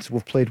moment.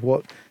 We've played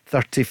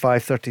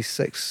 35,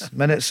 36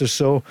 minutes or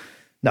so.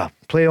 Now,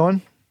 play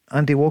on,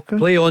 Andy Walker.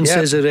 Play on,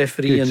 says the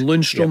referee. Good. And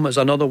Lundstrom is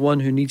another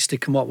one who needs to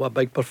come up with a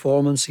big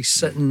performance. He's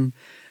sitting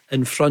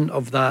in front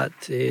of that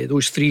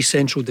those three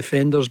central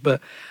defenders.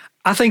 But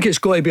I think it's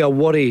got to be a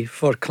worry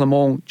for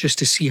Clement just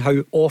to see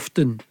how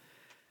often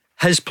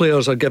his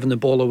players are giving the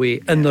ball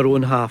away in their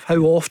own half. How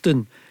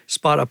often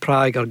Sparta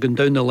Prague are going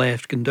down the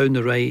left, going down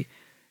the right,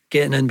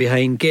 getting in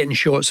behind, getting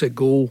shots at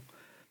goal.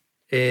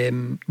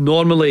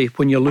 Normally,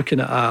 when you're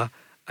looking at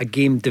a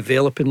game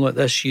developing like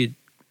this, you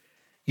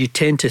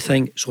tend to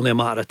think it's only a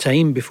matter of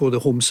time before the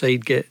home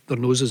side get their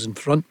noses in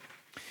front.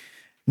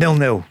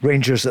 0-0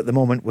 Rangers at the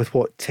moment with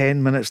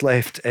 10 minutes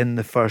left in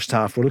the first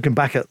half. We're looking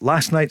back at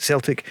last night,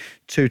 Celtic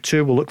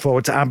 2-2. We'll look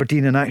forward to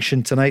Aberdeen in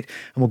action tonight,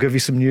 and we'll give you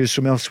some news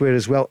from elsewhere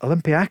as well.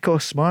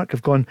 Olympiacos, Mark,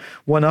 have gone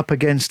 1-up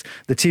against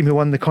the team who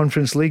won the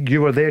Conference League.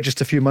 You were there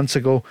just a few months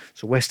ago.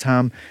 So West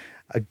Ham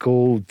a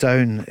goal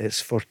down.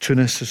 It's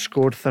Fortounis who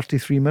scored.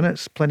 33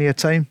 minutes, plenty of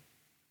time.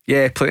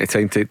 Yeah, plenty of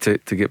time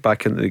to get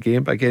back into the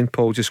game. But again,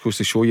 Paul, just goes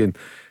to show you, and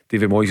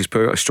David Moyes has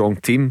put out a strong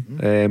team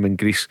in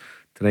Greece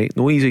tonight.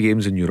 No easy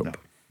games in Europe. No.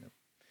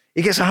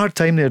 He gets a hard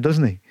time there,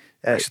 doesn't he?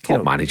 He's a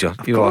top manager.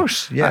 Of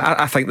course, yeah.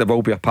 I think there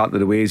will be a part of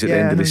the ways at the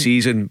end of the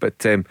season,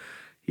 but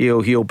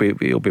he'll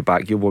be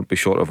back. He won't be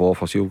short of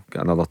offers. He'll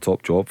get another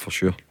top job for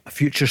sure. A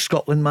future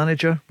Scotland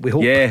manager, we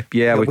hope. Yeah.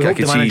 We hope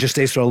the manager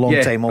stays for a long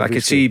time.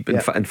 Obviously, I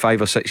could see in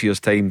 5 or 6 years'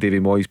 time,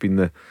 David Moyes being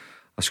a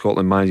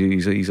Scotland manager.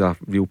 He's a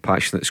real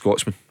passionate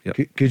Scotsman.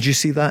 Yep. Could you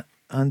see that,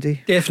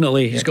 Andy?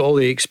 Definitely. He's got all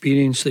the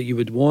experience that you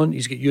would want.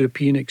 He's got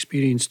European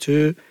experience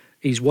too.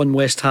 He's won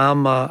West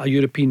Ham a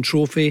European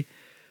trophy.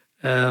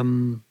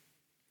 And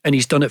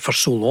he's done it for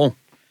so long.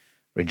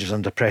 Rangers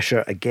under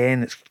pressure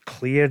again. It's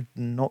cleared,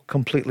 not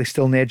completely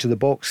still on the edge of the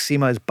box.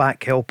 Sima is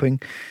back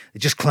helping. They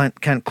just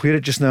can't clear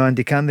it just now,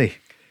 Andy, can they?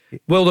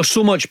 Well, there's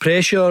so much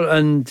pressure,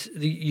 and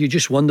you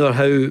just wonder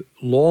how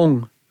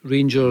long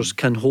Rangers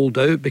can hold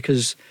out,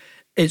 because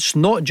it's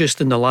not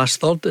just in the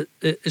last third,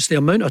 it's the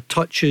amount of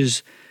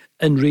touches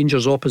in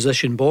Rangers'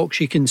 opposition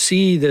box. You can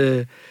see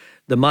the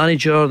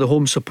manager, the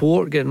home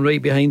support getting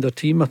right behind their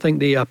team. I think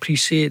they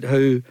appreciate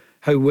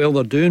how well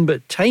they're doing,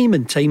 but time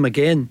and time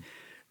again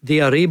they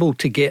are able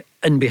to get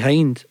in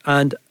behind.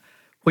 And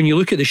when you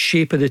look at the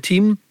shape of the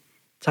team,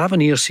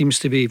 Tavernier seems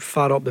to be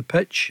far up the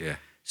pitch.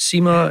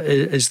 Sima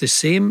is the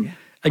same,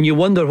 and you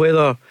wonder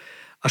whether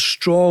a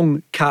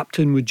strong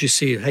captain would just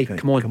say, hey,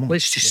 come on,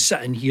 let's just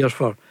sit in here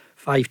for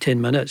 5-10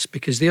 minutes,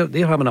 because they're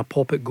having a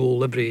pop at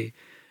goal every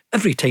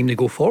time they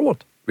go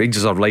forward.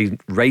 Rangers are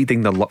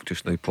riding their luck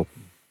just now, Paul.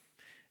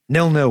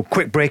 0-0.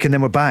 Quick break and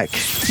then we're back.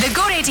 The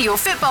Go Radio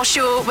Football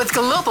Show with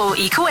Global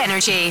Eco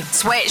Energy.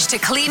 Switch to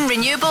clean,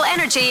 renewable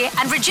energy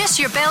and reduce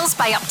your bills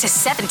by up to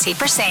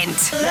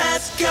 70%.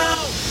 Let's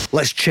go.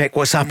 Let's check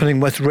what's happening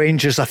with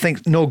Rangers. I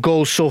think no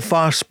goals so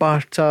far.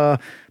 Sparta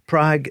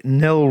Prague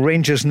 0,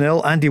 Rangers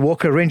 0. Andy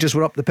Walker, Rangers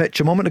were up the pitch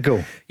a moment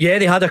ago. Yeah,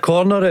 they had a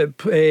corner.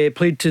 It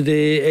played to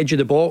the edge of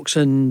the box,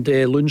 and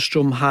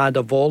Lundstrom had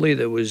a volley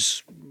that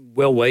was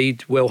well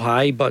wide, well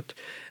high, but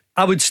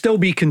I would still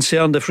be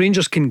concerned if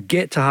Rangers can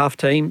get to half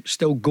time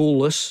still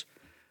goalless.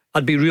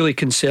 I'd be really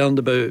concerned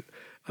about,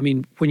 I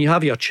mean, when you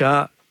have your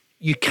chat,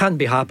 you can't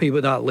be happy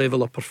with that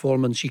level of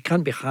performance. You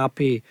can't be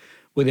happy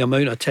with the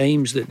amount of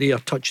times that they are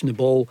touching the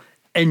ball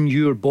in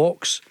your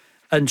box.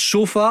 And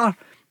so far,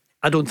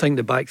 I don't think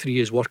the back three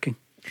is working.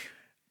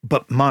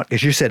 But Mark,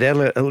 as you said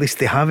earlier, at least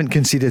they haven't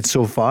conceded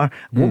so far.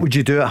 What would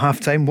you do at half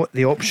time? What are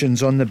the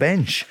options on the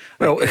bench?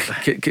 Well,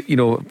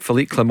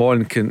 Philippe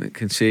Clement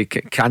can say,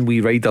 can we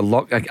ride their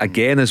luck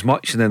again as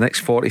much in the next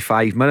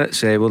 45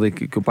 minutes? Will they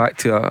go back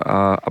to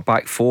a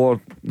back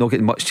four? Not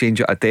getting much change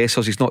at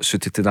Odessa's. He's not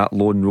suited to that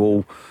lone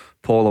role,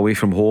 Paul, away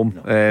from home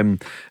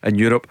in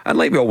Europe. And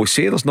like we always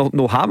say, there's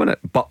no harm in it.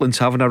 Butland's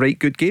having a right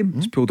good game.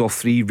 He's pulled off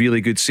 3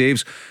 really good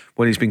saves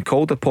when he's been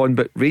called upon.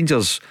 But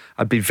Rangers,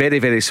 I'd be very,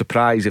 very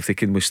surprised if they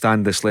can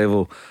withstand this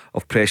level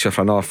of pressure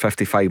for another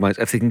 55 minutes.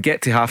 If they can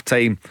get to half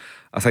time,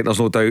 I think there's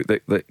no doubt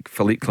that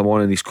Philippe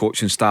Clement and his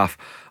coaching staff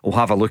will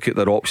have a look at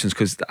their options,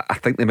 because I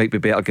think they might be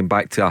better going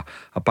back to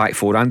a back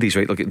four. Andy's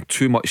right, they're getting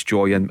too much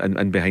joy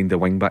in behind the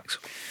wing backs.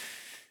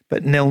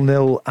 But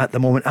 0-0 at the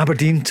moment.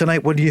 Aberdeen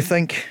tonight, what do you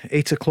think?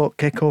 8 o'clock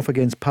kick-off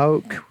against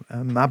PAOK.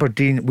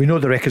 Aberdeen, we know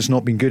the record's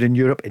not been good in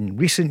Europe in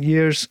recent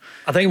years.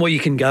 I think what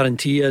you can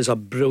guarantee is a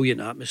brilliant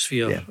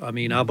atmosphere. I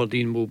mean,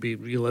 Aberdeen will be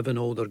reliving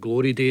all their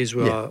glory days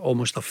with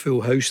almost a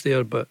full house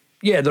there. But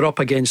Yeah, they're up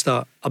against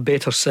a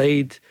better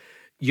side.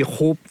 You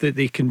hope that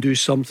they can do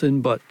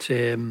something, but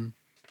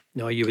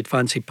no, you would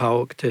fancy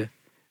PAOK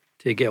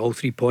to get all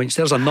 3 points.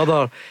 There's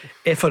another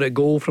effort at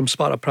goal from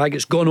Sparta Prague.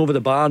 It's gone over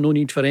the bar, no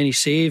need for any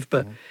save,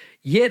 but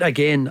yet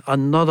again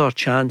another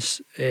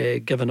chance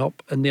given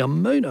up. And the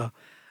amount of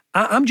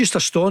I'm just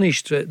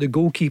astonished that the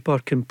goalkeeper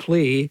can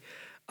play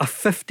a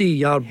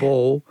 50-yard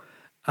ball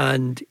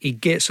and he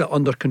gets it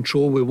under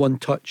control with one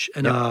touch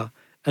in a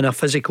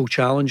physical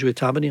challenge with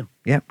Tavernier.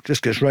 Yep,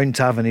 just gets round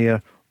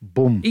Tavernier,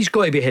 boom. He's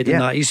got to be heading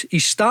that.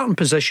 His starting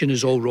position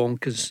is all wrong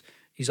because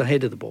he's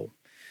ahead of the ball.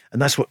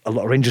 And that's what a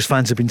lot of Rangers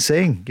fans have been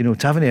saying. You know,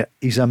 Tavernier,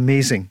 he's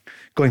amazing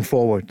going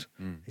forward.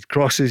 His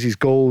crosses, his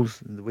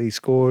goals, the way he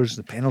scores,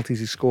 the penalties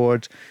he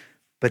scored.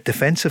 But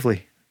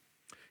defensively,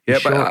 yeah,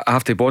 but I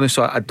have to be honest,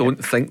 so I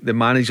don't think the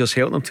manager's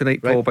helping him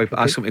tonight, Paul, by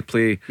asking him to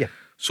play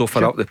so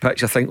far up the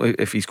pitch. I think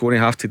if he's going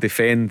to have to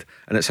defend,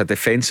 and it's a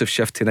defensive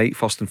shift tonight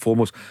first and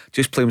foremost,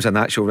 just play him as a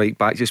natural right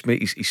back, just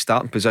make his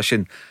starting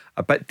position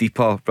a bit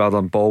deeper rather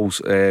than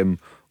balls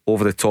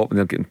over the top, and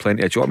they're getting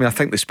plenty of joy. I mean, I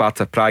think the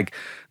Sparta Prague,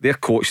 their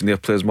coach and their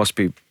players must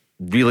be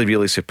really,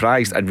 really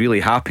surprised and really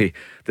happy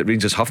that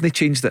Rangers haven't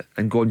changed it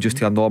and gone just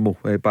to a normal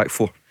back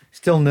four.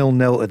 Still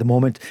 0-0 at the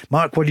moment.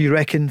 Mark, what do you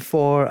reckon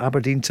for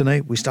Aberdeen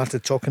tonight? We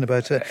started talking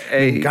about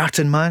it.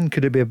 Garton man,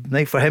 could it be a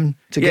night for him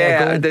to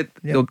get a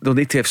goal? They'll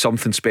need to have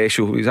something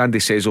special. As Andy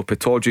says,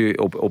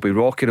 Opitoju will be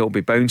rocking, it'll be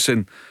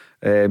bouncing.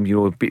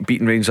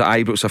 Beating Rangers at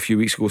Ibrox a few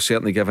weeks ago,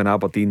 certainly giving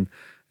Aberdeen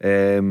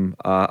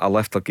a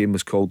lift. Their game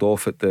was called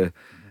off at the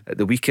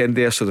weekend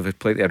there, so they've had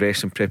plenty of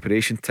rest and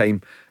preparation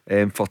time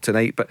for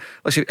tonight. But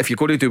listen, if you're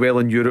going to do well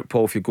in Europe,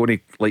 Paul, if you're going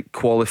to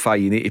qualify,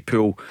 you need to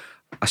pull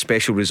a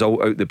special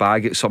result out the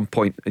bag at some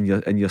point in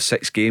your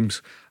 6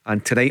 games,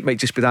 and tonight might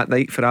just be that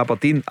night for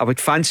Aberdeen. I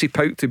would fancy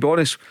PAOK, to be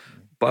honest,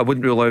 but I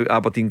wouldn't rule out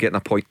Aberdeen getting a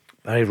point.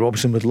 Barry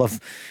Robson would love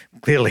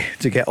clearly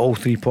to get all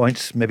 3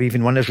 points, maybe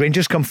even one as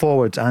Rangers come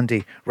forward.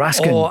 Andy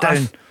Raskin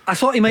down. I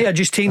thought he might have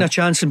just taken a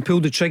chance and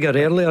pulled the trigger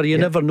earlier. You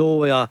never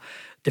know, a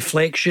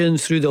deflection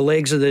through the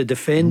legs of the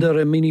defender.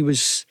 I mean, he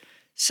was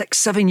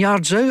 6-7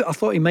 yards out. I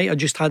thought he might have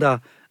just had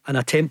an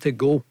attempted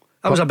goal.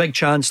 That was a big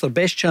chance, their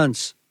best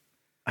chance.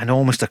 And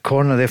almost a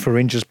corner there for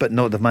Rangers, but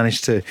no, they've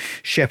managed to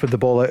shepherd the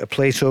ball out of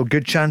play. So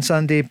good chance,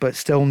 Andy, but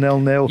still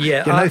 0-0.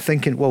 Yeah, you're now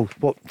thinking, well,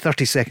 what,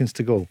 30 seconds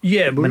to go?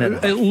 Yeah, but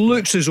it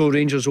looks as though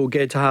Rangers will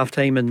get to half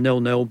time and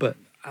 0-0. But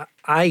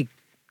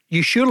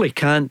you surely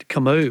can't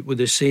come out with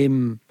the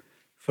same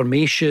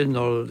formation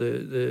or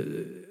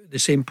the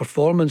same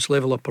performance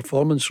level of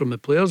performance from the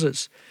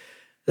players.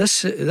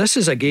 This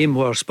is a game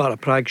where Sparta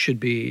Prague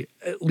should be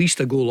at least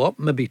a goal up,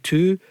 maybe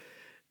 2.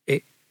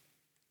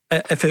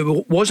 If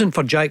it wasn't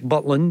for Jack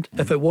Butland,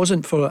 if it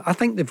wasn't for, I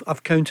think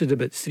I've counted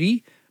about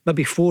 3,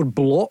 maybe 4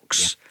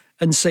 blocks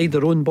inside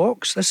their own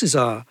box. This is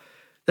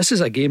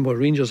a game where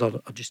Rangers are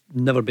just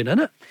never been in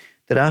it.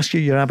 Did I ask you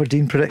your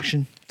Aberdeen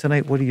prediction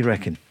tonight? What do you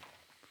reckon?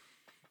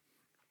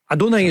 I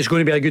don't think it's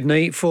going to be a good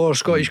night for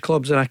Scottish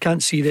clubs, and I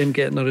can't see them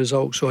getting a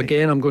result. So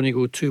again, I'm going to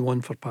go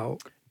 2-1 for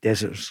PAOK.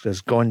 Deserts has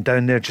gone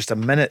down there, just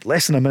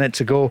less than a minute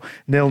to go,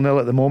 0-0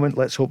 at the moment.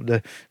 Let's hope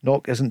the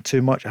knock isn't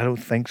too much. I don't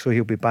think so.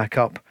 He'll be back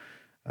up.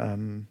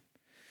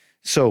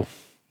 So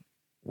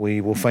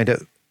we will find out.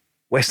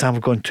 West Ham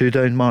have gone 2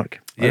 down,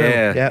 Mark. You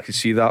can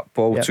see that,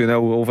 Paul. 2-0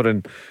 over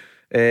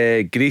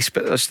in Greece.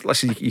 But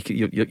listen,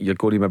 you're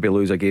going to maybe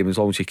lose a game as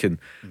long as you can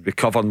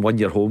recover and win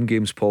your home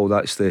games, Paul.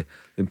 That's the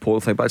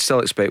important thing. But I'd still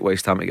expect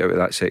West Ham to get out of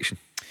that section.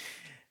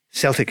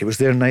 Celtic, it was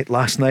their night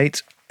last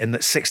night, and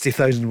that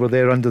 60,000 were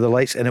there under the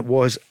lights, and it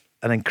was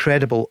an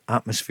incredible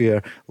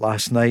atmosphere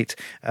last night.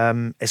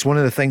 It's one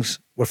of the things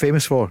we're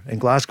famous for in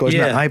Glasgow, isn't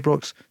it?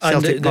 Ibrox,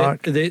 Celtic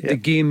Park. The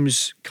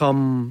games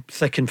come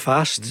thick and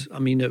fast. I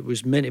mean, it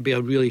was meant to be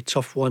a really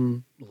tough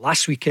one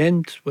last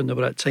weekend when they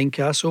were at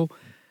Tynecastle,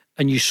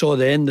 and you saw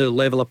then the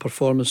level of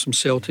performance from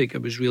Celtic.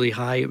 It was really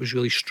high, it was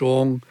really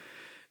strong.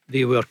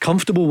 They were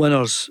comfortable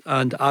winners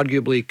and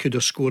arguably could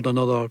have scored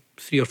another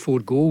 3 or 4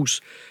 goals.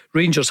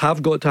 Rangers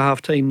have got to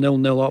half time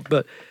 0-0 up,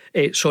 but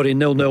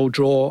 0-0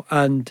 draw.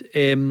 And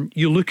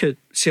you look at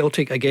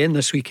Celtic again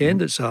this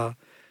weekend.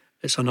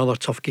 It's another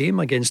tough game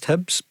against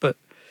Hibs, but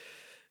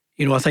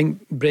I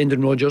think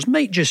Brendan Rodgers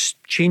might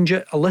just change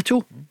it a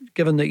little,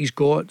 given that he's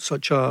got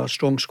such a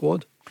strong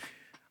squad.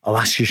 I'll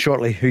ask you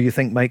shortly who you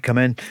think might come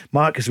in,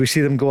 Mark, as we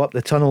see them go up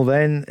the tunnel.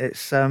 Then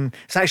it's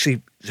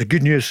actually a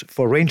good news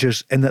for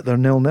Rangers in that they're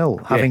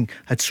 0-0, having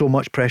had so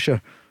much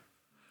pressure.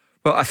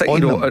 Well, I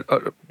think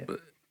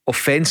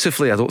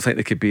offensively, I don't think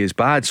they could be as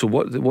bad. So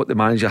what the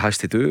manager has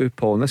to do,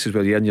 Paul, and this is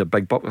where you earn your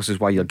big buck, this is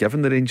why you're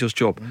given the Rangers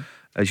job,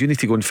 is you need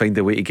to go and find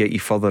a way to get you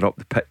further up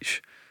the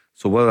pitch.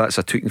 So whether that's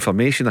a tweaking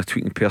formation, a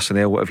tweaking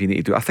personnel, whatever you need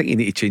to do, I think you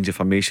need to change the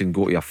formation,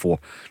 go to a 4.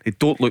 They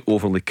don't look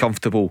overly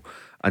comfortable,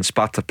 and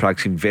Sparta Prague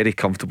seem very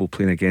comfortable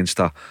playing against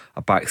a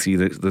back 3.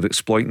 They're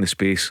exploiting the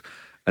space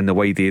in the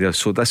wide area.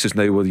 So this is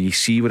now where you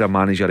see where a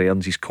manager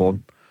earns his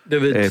con,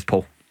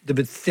 Paul. They've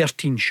had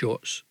 13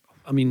 shots.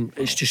 I mean,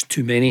 it's just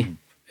too many.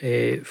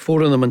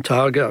 4 of them on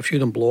target, a few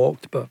of them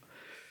blocked, but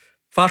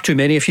Far too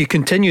many. If you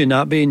continue in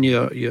that vein,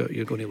 you're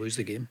going to lose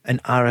the game. And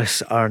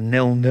Aris are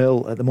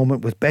 0-0 at the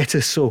moment with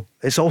Betis, so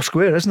it's all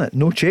square, isn't it?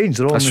 No change.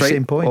 They're all on the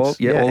same points.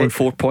 All in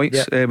 4 points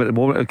at the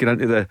moment. We'll get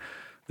into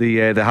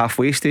the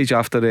halfway stage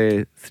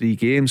after 3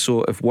 games.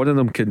 So if one of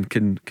them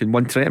can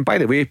win tonight, and by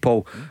the way,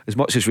 Paul, as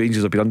much as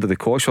Rangers have been under the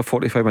cosh for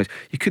 45 minutes,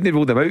 you couldn't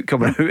roll them out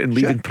coming out and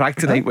leaving Prague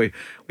tonight with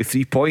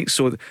 3 points.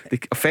 So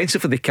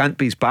offensively they can't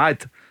be as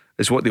bad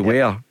as what they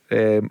were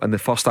in the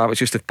first half. It's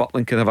just if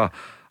Butland can have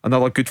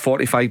another good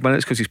 45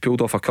 minutes because he's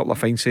pulled off a couple of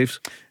fine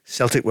saves.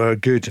 Celtic were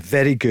good,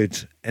 very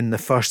good in the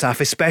first half,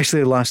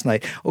 especially last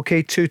night.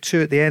 Okay,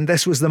 2-2 at the end.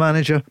 This was the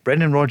manager,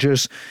 Brendan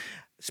Rodgers,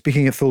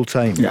 speaking at full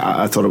time.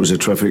 Yeah, I thought it was a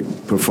terrific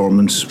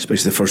performance,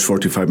 especially the first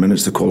 45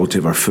 minutes. The quality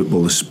of our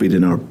football, the speed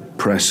in our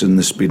pressing,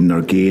 the speed in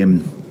our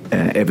game,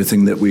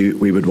 everything that we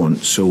would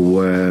want. So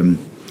we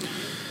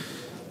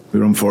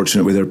were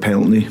unfortunate with their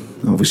penalty.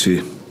 Obviously,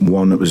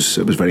 one, it was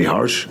very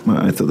harsh,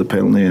 I thought, the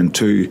penalty, and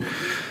two,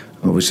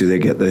 obviously they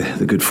get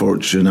the good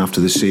fortune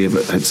after the save,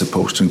 it hits the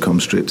post and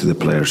comes straight to the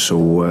player.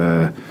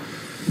 So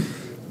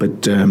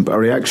but our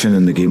reaction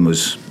in the game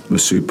was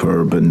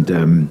superb, and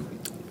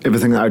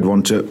everything that I'd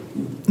wanted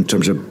in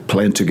terms of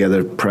playing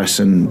together,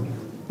 pressing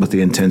with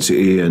the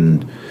intensity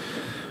and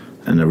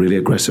a really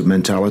aggressive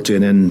mentality,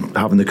 and then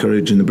having the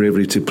courage and the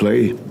bravery to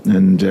play.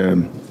 And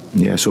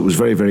so it was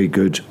very, very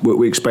good.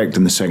 We expect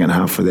in the second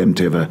half for them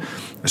to have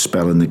a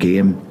spell in the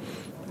game,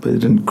 but they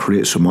didn't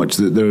create so much.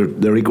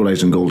 Their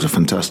equalising goals are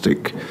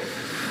fantastic.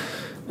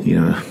 You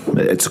know,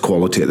 it's a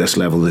quality at this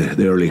level,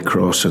 the early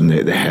cross and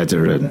the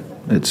header, and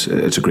it's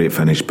a great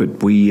finish.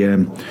 But we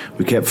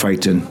kept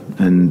fighting,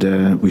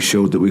 and we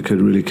showed that we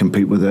could really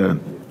compete with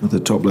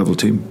a top level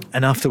team.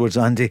 And afterwards,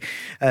 Andy,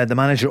 the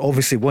manager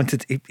obviously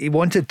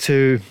wanted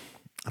to,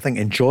 I think,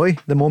 enjoy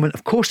the moment.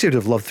 Of course he would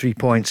have loved 3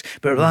 points,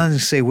 but rather than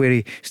say where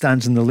he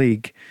stands in the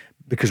league,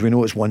 because we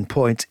know it's 1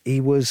 point, he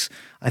was,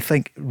 I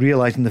think,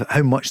 realising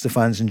how much the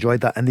fans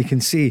enjoyed that, and they can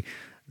see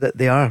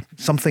that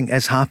something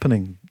is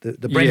happening.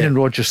 The Brendan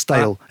Rodgers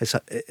style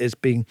is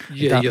being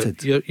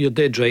adapted. You're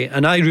dead right,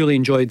 and I really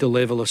enjoyed the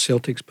level of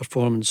Celtic's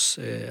performance.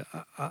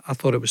 I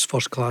thought it was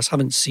first class.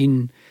 Haven't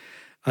seen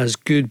as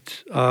good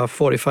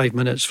 45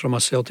 minutes from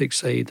a Celtic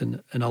side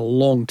in a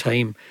long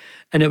time,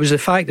 and it was the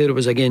fact that it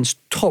was against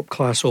top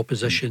class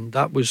opposition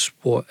that was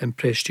what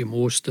impressed you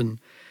most, and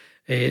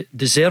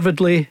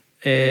deservedly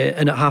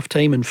in at half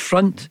time in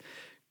front,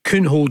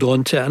 couldn't hold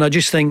on to it. And I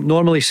just think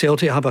normally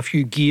Celtic have a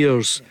few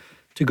gears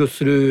to go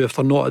through if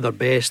they're not at their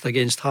best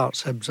against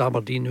Hearts, Hibs,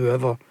 Aberdeen,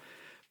 whoever.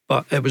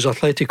 But it was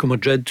Atletico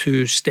Madrid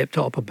who stepped it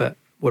up a bit,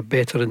 were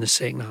better in the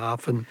second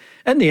half, and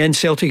in the end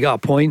Celtic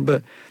got a point.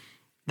 But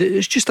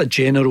it's just a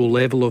general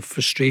level of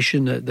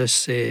frustration at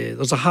this.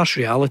 There's a harsh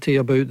reality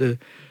about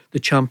the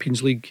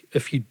Champions League.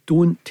 If you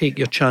don't take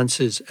your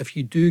chances, if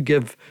you do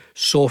give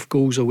soft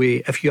goals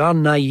away, if you are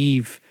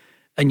naive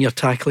in your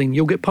tackling,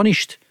 you'll get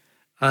punished.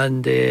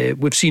 And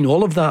we've seen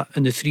all of that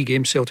in the 3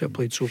 games Celtic have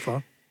played so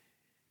far.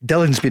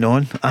 Dylan's been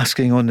on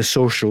asking on the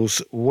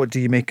socials, what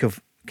do you make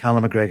of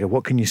Callum McGregor?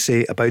 What can you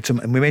say about him?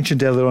 And we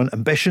mentioned earlier on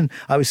ambition.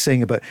 I was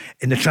saying about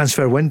in the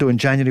transfer window in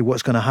January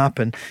what's going to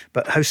happen,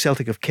 but how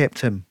Celtic have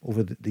kept him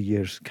over the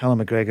years. Callum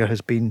McGregor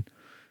has been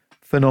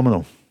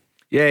phenomenal.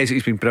 Yeah,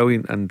 he's been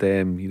brilliant, and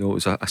it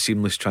was a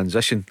seamless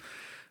transition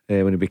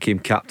when he became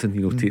captain.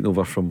 Taking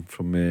over from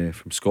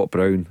Scott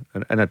Brown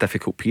in a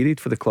difficult period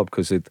for the club,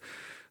 because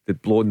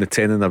they'd blown the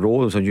 10 in a row.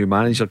 There was a new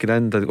manager get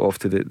in, did it off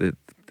to the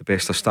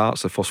best of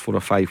starts the first 4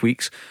 or 5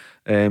 weeks.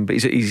 But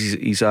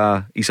he's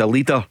a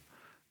leader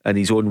in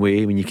his own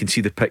way. I mean, you can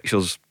see the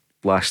pictures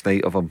last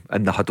night of him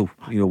in the huddle.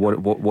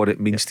 What it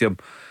means to him.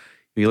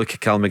 When you look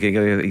at Callum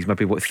McGregor, he's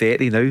maybe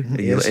 30 now,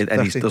 yes, and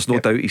there's no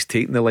doubt he's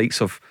taking the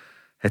likes of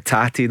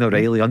Hatate and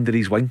O'Reilly under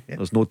his wing.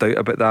 There's no doubt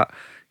about that.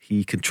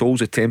 He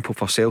controls the tempo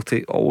for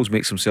Celtic, always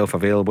makes himself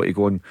available to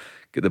go and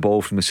get the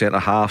ball from the centre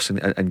halves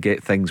and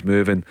get things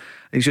moving. And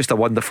he's just a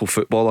wonderful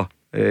footballer,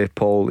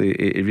 Paul.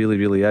 He really,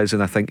 really is.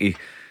 And I think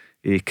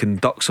he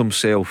conducts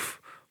himself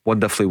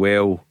wonderfully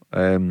well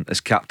as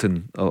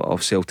captain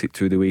of Celtic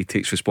too, the way he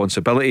takes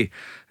responsibility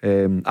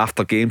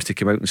after games to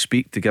come out and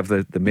speak, to give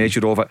the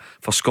measure of it.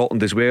 For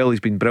Scotland as well, he's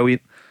been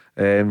brilliant.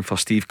 For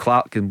Steve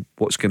Clark and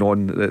what's going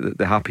on,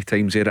 the happy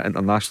times there at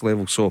international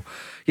level. So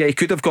yeah, he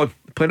could have gone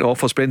plenty of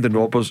offers. Brendan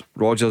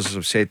Rodgers, as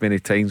I've said many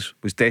times,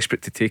 was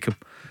desperate to take him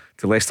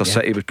to Leicester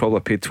City. Would probably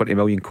have paid 20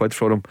 million quid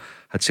for him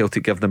had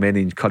Celtic given him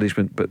any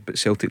encouragement, but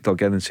Celtic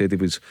dug in and said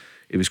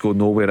he was going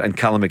nowhere. And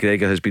Callum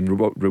McGregor has been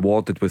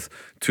rewarded with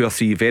 2 or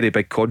 3 very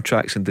big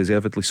contracts, and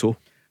deservedly so.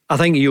 I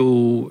think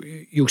you'll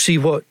see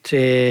what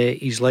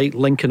he's like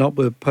linking up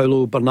with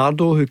Paulo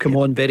Bernardo, who came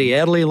on very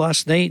early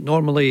last night.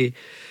 Normally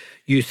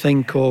you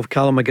think of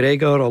Callum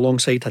McGregor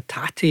alongside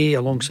Hatate,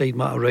 alongside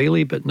Matt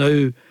O'Reilly, but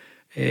now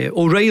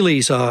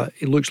O'Reilly's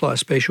he looks like a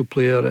special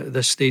player at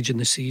this stage in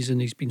the season.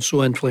 He's been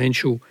so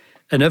influential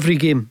in every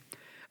game,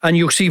 and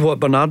you'll see what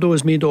Bernardo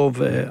is made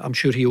of. I'm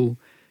sure he'll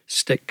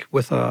stick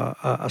with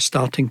a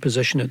starting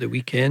position at the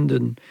weekend,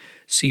 and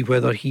see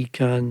whether he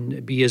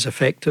can be as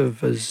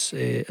effective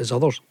as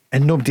others.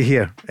 And nobody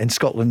here in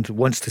Scotland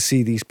wants to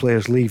see these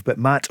players leave, but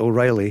Matt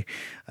O'Reilly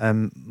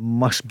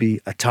must be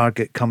a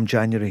target come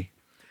January.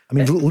 I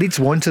mean, Leeds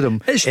wanted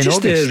him. It's in just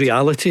August. the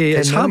reality.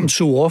 It's happened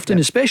so often,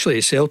 Yeah. especially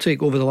at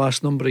Celtic over the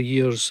last number of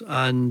years.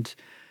 And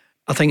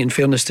I think, in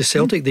fairness to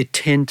Celtic, they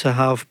tend to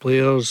have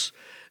players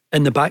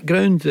in the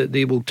background that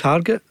they will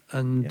target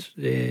and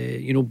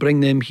bring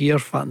them here,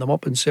 fatten them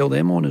up, and sell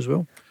them on as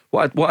well.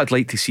 What I'd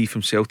like to see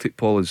from Celtic,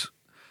 Paul, is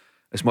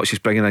as much as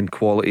bringing in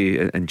quality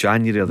in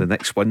January or the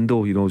next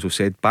window, as we've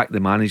said, back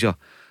the manager.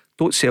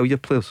 Don't sell your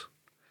players.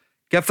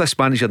 Give this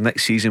manager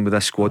next season with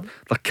this squad.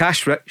 They're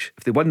cash rich.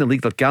 If they win the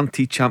league, they're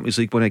guaranteed Champions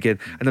League win again.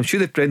 And I'm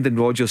sure if Brendan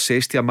Rodgers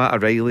says to a Matt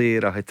O'Reilly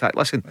or a Hatat,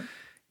 listen,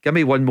 give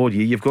me one more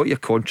year. You've got your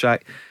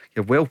contract.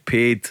 You're well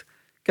paid.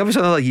 Give us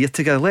another year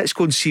together. Let's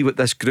go and see what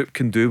this group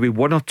can do with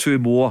one or two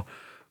more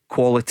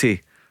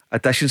quality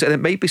additions. And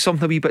it might be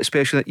something a wee bit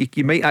special that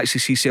you might actually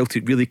see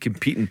Celtic really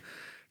competing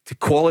to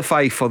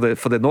qualify for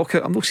the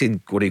knockout. I'm not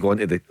saying going to go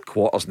into the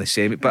quarters and the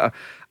semi, but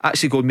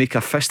actually go and make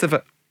a fist of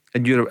it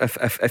in Europe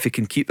if he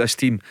can keep this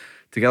team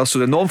together. So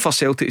the norm for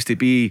Celtic is to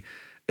be,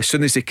 as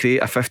soon as they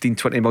create a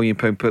 15-20 million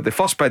pound player, the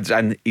first bid's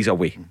in, he's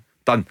away,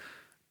 done.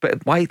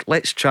 But why?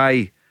 Let's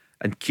try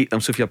and keep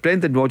them. So if you're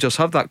Brendan Rodgers,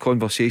 have that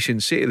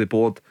conversation, say to the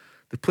board,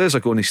 the players are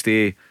going to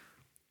stay,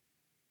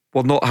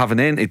 we're not having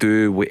anything to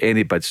do with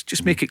any bids,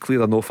 just make it clear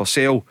they're not for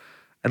sale,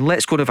 and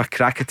let's go and have a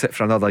crack at it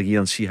for another year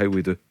and see how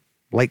we do.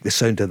 Like the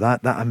sound of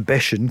that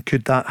ambition.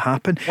 Could that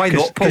happen? Why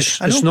not, Paul?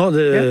 It's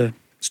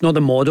not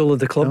the model of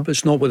the club. No.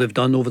 It's not what they've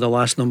done over the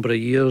last number of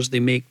years.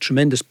 They make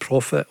tremendous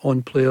profit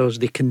on players.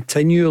 They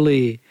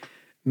continually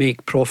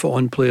make profit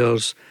on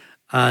players,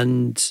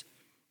 and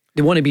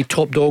they want to be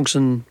top dogs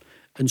in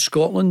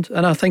Scotland.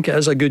 And I think it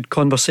is a good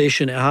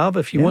conversation to have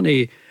if you want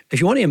to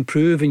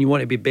improve and you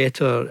want to be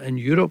better in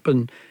Europe.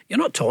 And you're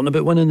not talking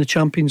about winning the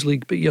Champions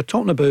League, but you're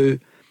talking about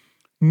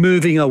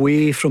moving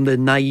away from the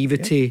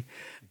naivety.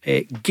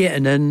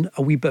 Getting in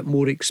a wee bit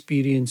more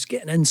experience,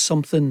 getting in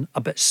something a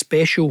bit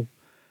special.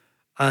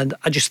 And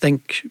I just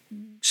think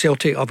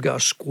Celtic have got a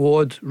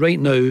squad right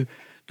now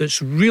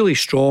that's really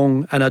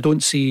strong, and I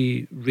don't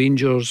see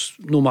Rangers,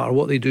 no matter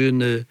what they do in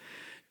the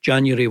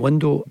January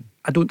window,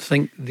 I don't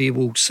think they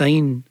will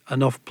sign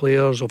enough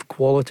players of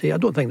quality. I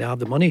don't think they have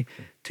the money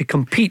to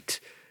compete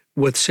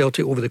with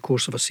Celtic over the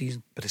course of a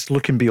season. But it's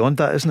looking beyond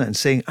that, isn't it? And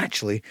saying,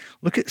 actually,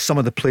 look at some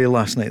of the play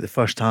last night, the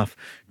first half.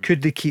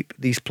 Could they keep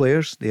these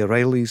players, the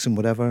O'Reillys and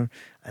whatever,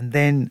 and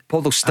then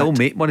Paul, they'll still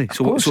make money.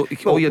 So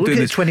all you're doing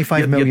is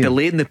 25 million. You're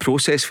delaying the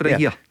process for a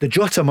year. The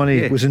Jota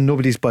money was in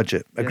nobody's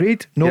budget.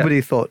 Agreed?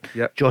 Nobody thought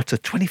Jota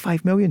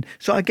 25 million.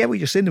 So I get what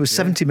you're saying. There was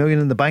 70 million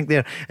in the bank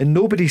there, and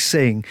nobody's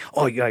saying,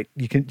 oh yeah,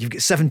 you've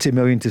got 70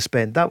 million to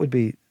spend. That would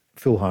be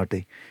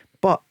foolhardy.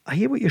 But I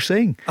hear what you're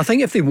saying. I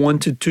think if they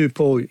wanted to,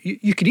 Paul,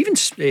 you could even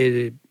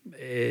send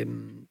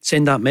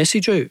that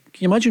message out.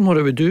 Can you imagine what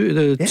it would do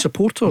to the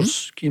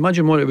supporters? Can you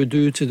imagine what it would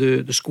do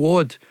to the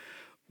squad?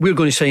 We're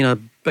going to sign a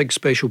big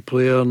special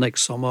player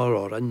next summer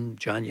or in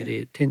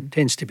January. It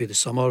tends to be the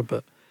summer,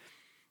 but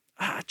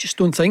I just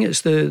don't think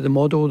it's the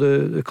model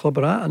the club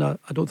are at, and I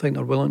don't think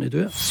they're willing to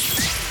do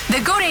it. The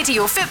Go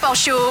Radio Football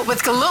Show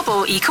with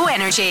Global Eco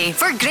Energy.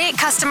 For great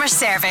customer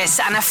service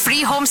and a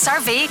free home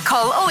survey,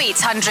 call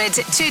 0800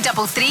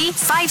 233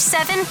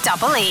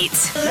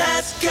 5788.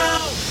 Let's go!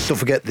 Don't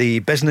forget the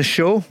business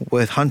show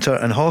with Hunter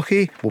and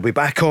Hockey. We'll be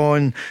back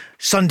on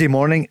Sunday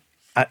morning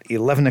at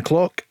 11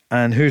 o'clock.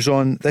 And who's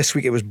on this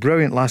week? It was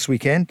brilliant last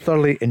weekend.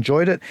 Thoroughly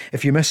enjoyed it.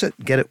 If you miss it,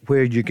 get it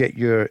where you get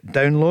your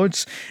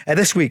downloads.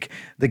 This week,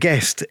 the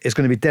guest is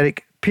going to be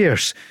Derek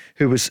Pearce,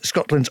 who was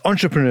Scotland's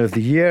Entrepreneur of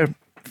the Year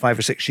 5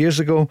 or 6 years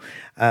ago.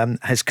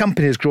 His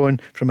company has grown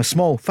from a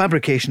small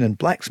fabrication and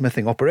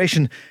blacksmithing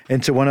operation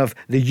into one of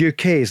the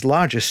UK's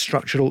largest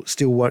structural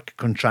steelwork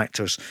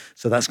contractors.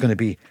 So that's going to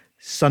be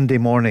Sunday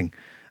morning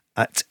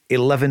at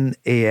 11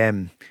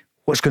 a.m.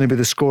 What's going to be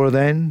the score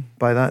then?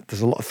 By that,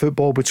 there's a lot of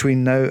football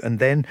between now and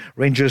then.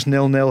 Rangers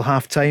 0-0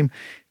 half-time.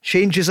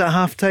 Changes at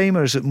half-time,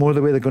 or is it more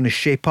the way they're going to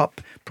shape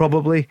up,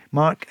 probably,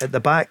 Mark, at the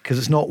back? Because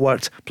it's not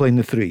worth playing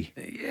the three.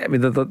 Yeah, I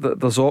mean,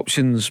 there's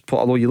options.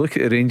 Although you look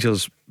at the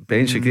Rangers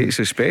bench, with greatest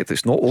respect,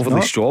 it's not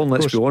overly strong,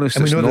 let's be honest.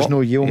 And we know there's no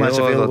Yilmaz Yilmaz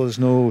available, there's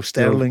no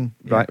Sterling.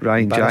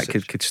 Ryan Jack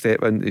could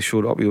step in to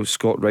show up.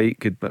 Scott Wright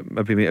could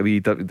maybe make a wee.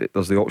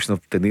 There's the option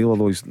of Daniil,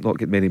 although he's not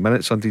getting many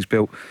minutes under his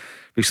belt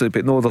recently.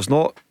 But no, there's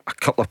not a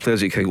couple of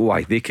players that you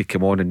think, they could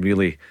come on and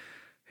really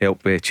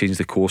help change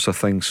the course of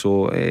things.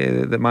 So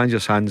the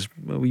manager's hands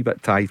a wee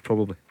bit tied,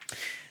 probably.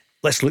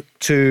 Let's look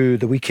to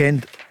the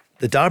weekend.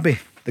 The derby,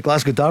 the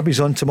Glasgow derby's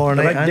on tomorrow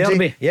night, Andy.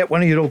 Derby. Yeah,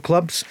 one of your old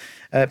clubs.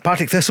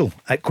 Partick Thistle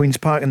at Queen's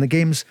Park, and the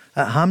game's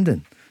at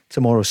Hampden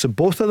tomorrow. So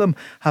both of them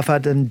have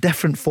had in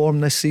different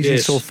form this season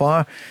so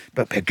far,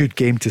 but a good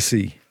game to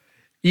see.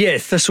 Yeah,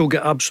 Thistle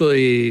got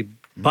absolutely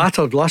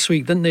battered last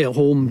week, didn't they, at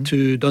home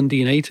to Dundee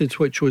United,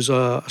 which was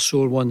a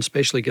sore one,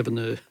 especially given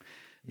the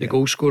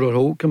goal scorer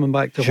Holt coming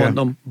back to haunt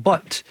them.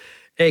 But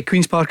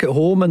Queen's Park at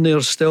home, and they're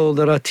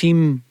a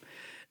team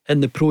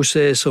in the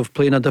process of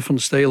playing a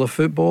different style of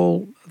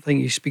football. I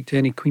think you speak to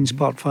any Queen's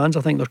Park fans,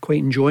 I think they're quite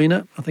enjoying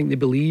it. I think they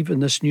believe in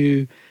this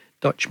new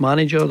Dutch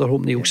manager. They're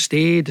hoping he'll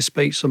stay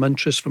despite some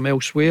interest from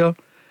elsewhere.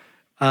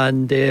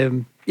 And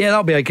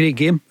that'll be a great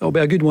game. It'll be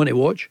a good one to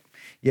watch.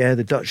 Yeah,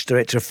 the Dutch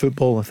director of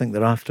football, I think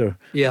they're after,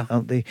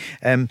 aren't they?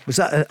 Was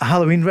that a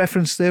Halloween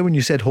reference there when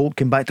you said Holt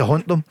came back to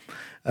haunt them?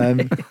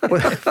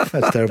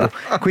 That's terrible.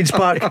 Queen's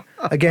Park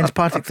against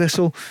Partick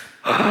Thistle.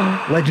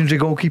 Legendary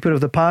goalkeeper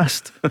of the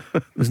past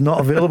was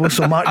not available,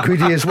 so Mark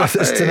Guidi is with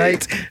us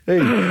tonight. Hey,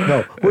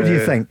 no, what do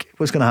you think?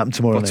 What's going to happen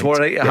tomorrow night? Tomorrow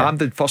night at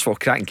Hampden, first of all,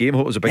 cracking game. I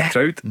hope it was a big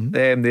crowd.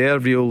 There,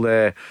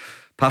 real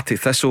Partick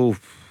Thistle.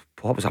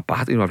 What was a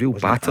real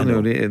batter,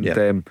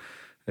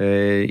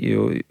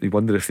 you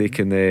wonder if they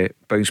can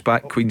bounce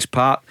back. Queen's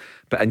Park,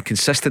 but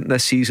inconsistent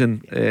this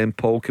season,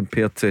 Paul,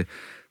 compared to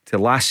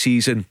last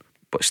season,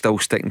 but still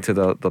sticking to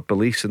their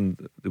beliefs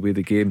and the way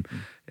the game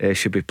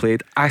should be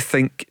played. I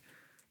think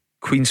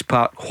Queen's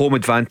Park home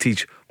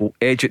advantage will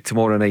edge it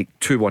tomorrow night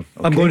 2-1. Okay.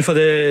 I'm going for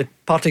the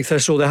Partick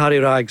Thistle, the Harry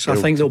Rags. I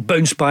think they'll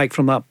bounce back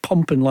from that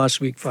pumping last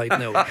week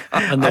 5-0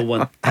 and they'll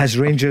win. As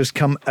Rangers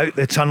come out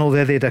the tunnel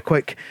there, they had a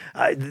quick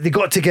they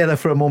got together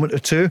for a moment or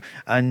two,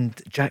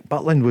 and Jack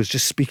Butland was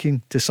just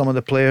speaking to some of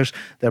the players.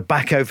 They're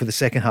back out for the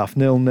second half,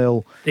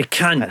 0-0. He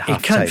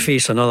can't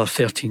face another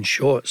 13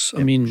 shots.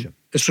 I mean,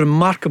 it's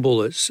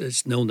remarkable. It's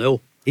 0-0.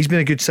 He's been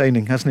a good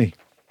signing, hasn't he?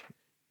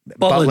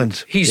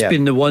 Butland, he's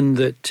been the one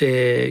that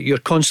you're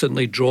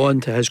constantly drawn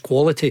to his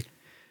quality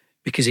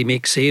because he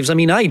makes saves. I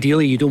mean,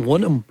 ideally you don't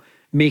want him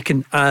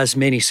making as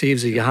many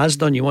saves as he has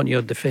done. You want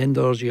your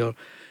defenders, your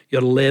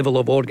level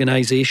of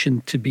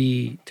organisation to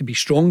be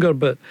stronger.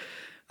 But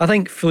I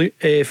think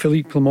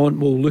Philippe Clement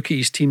will look at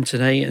his team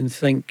tonight and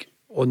think,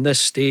 on this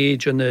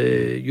stage in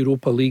the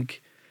Europa League,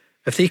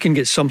 if they can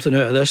get something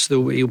out of this,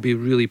 he'll be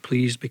really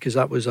pleased, because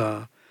that was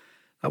a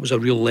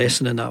real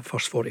lesson in that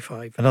first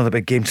 45. Another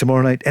big game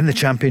tomorrow night in the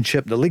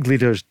Championship. The league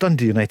leaders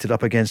Dundee United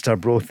up against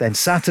Arbroath. Then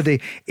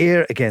Saturday,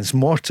 Ayr against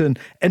Morton,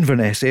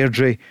 Inverness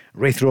Airdrie,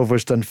 Wraith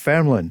Rovers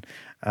Dunfermline.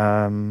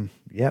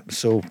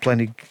 So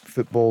plenty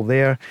football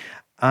there.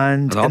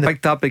 And a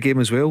big derby game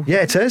as well.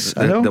 Yeah, it is.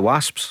 I know. The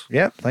Wasps.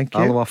 Yeah, thank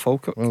you. Alloa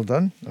Falkirk. Well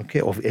done.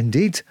 Okay,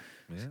 indeed.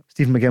 Yeah.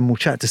 Stephen McGinn, we'll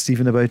chat to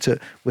Stephen about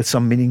it with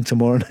some meaning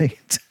tomorrow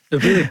night.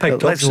 They've really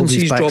picked up since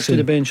he's dropped to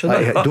the bench.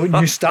 Don't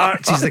you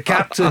start? He's the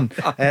captain.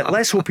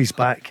 Let's hope he's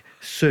back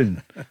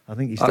soon. I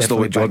think he's That's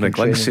definitely not what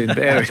John McGlinn's saying.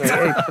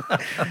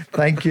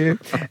 Thank you.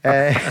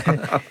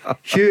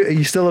 Hugh, are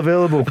you still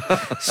available?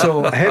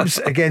 So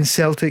Hibs against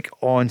Celtic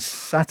on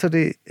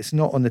Saturday. It's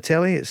not on the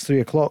telly. It's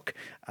 3:00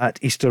 at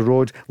Easter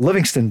Road.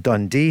 Livingston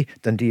Dundee.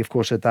 Dundee, of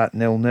course, had that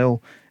 0-0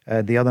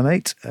 the other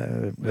night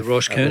with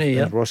Ross County.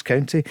 Ross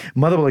County.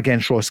 Motherwell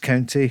against Ross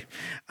County,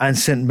 and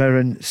St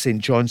Mirren St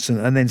Johnstone.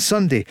 And then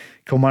Sunday,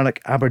 Kilmarnock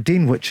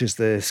Aberdeen, which is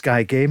the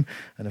Sky game,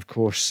 and of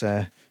course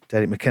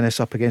Derek McInnes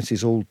up against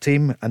his old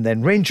team, and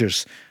then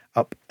Rangers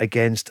up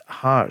against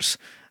Hearts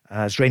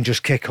as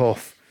Rangers kick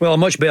off. Well, a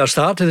much better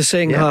start to the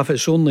second half.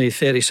 It's only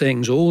 30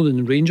 seconds old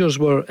and Rangers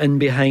were in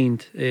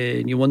behind,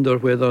 and you wonder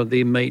whether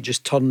they might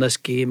just turn this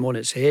game on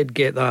its head,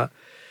 get that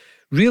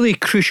really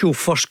crucial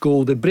first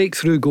goal, the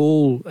breakthrough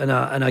goal in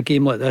a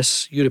game like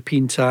this,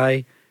 European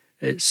tie.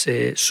 It's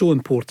so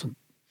important.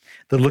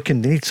 They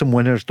need some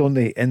winners, don't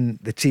they, in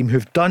the team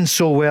who've done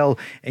so well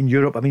in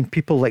Europe. I mean,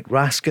 people like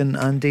Raskin,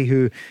 Andy,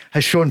 who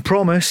has shown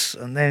promise,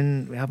 and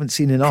then we haven't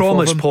seen enough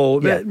of him.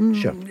 Paul. Yeah,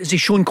 sure. Has he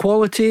shown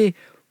quality?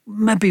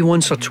 Maybe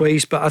once or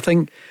twice, but I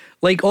think,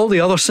 like all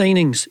the other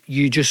signings,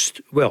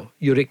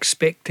 you're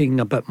expecting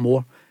a bit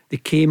more. They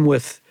came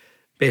with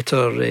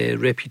better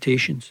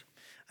reputations.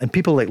 And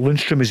people like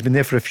Lundstrom, who's been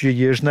there for a few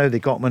years now, they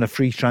got him on a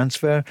free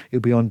transfer. He'll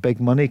be on big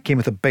money, came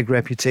with a big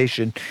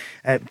reputation.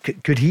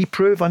 Could he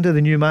prove under the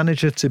new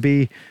manager to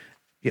be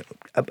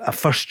a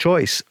first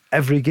choice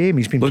every game?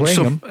 He's been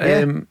playing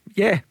him.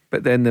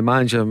 But then the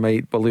manager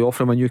might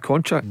offer him a new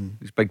contract.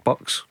 These big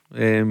bucks.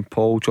 John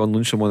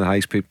Lundstrom, one of the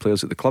highest paid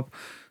players at the club.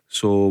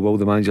 So will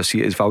the manager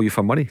see it as value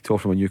for money to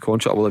offer him a new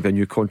contract? Or will it be a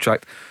new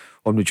contract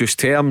on reduced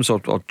terms? Or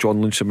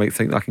John Lundstrom might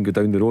think that can go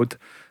down the road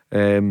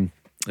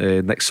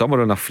next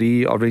summer on a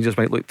free, or Rangers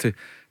might look to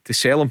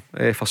sell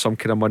him for some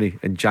kind of money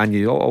in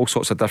January. All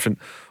sorts of different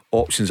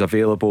options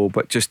available,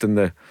 but just in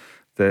the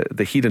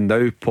here and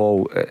now,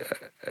 Paul,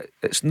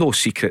 it's no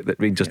secret that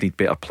Rangers need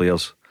better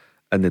players,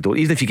 and they don't.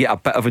 Even if you get a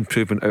bit of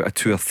improvement out of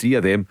 2 or 3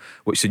 of them,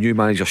 which the new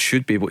manager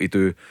should be able to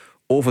do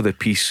over the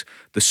piece,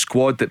 the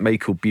squad that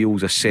Michael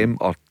Beale's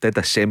did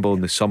assemble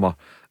in the summer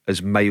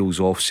is miles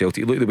off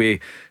Celtic. Look at the way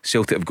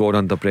Celtic have gone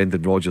under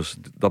Brendan Rodgers.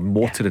 They're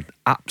motoring,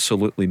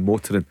 absolutely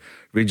motoring.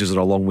 Rangers are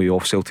a long way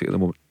off Celtic at the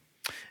moment.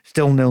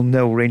 Still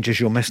 0-0 Rangers.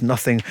 You'll miss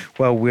nothing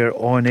while we're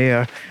on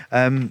air.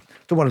 Don't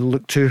want to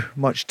look too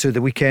much to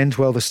the weekend.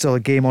 Well, there's still a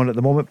game on at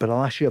the moment, but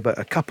I'll ask you about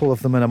a couple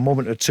of them in a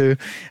moment or two.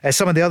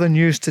 Some of the other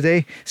news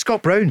today: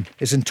 Scott Brown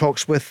is in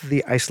talks with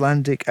the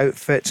Icelandic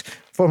outfit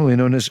formerly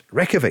known as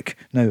Reykjavik,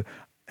 now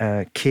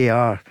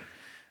KR.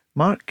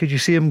 Mark, could you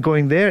see him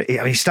going there?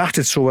 He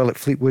started so well at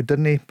Fleetwood,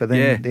 didn't he? But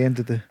then they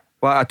ended the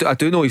Well, I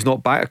do know he's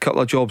not back a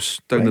couple of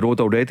jobs down the road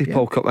already. Yeah.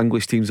 Paul, a couple of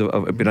English teams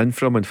have been in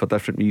for him, and for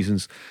different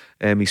reasons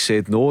he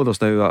said no.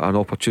 There's now an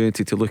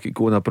opportunity to look at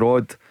going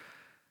abroad.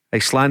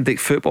 Icelandic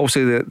football,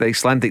 say the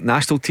Icelandic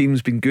national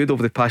team's been good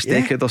over the past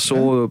decade or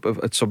so.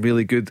 Had some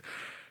really good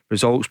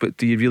results, but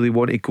do you really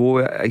want to go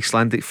at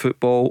Icelandic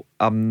football?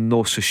 I'm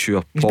not so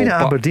sure, He's Paul, been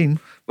at Aberdeen.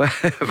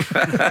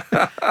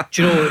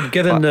 Do you know,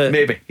 given that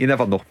maybe, you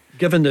never know.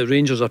 Given that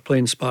Rangers are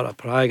playing Sparta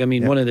Prague, I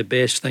mean, one of the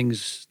best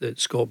things that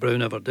Scott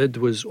Brown ever did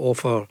was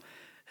offer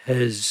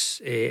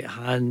his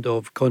hand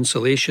of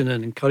consolation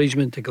and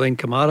encouragement to Glenn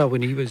Kamara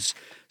when he was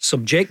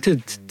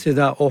subjected to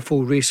that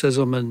awful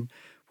racism. And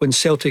when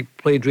Celtic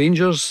played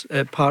Rangers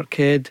at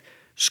Parkhead,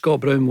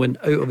 Scott Brown went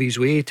out of his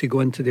way to go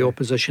into the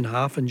opposition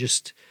half and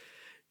just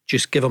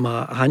give him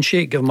a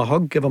handshake, give him a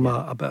hug, give him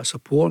a bit of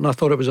support. And I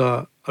thought it was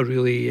a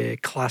really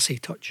classy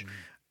touch.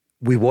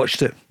 We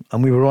watched it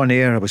and we were on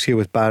air. I was here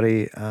with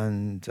Barry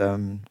and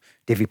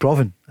Davy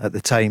Provan at the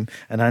time,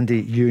 and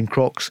Andy, you and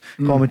Crocs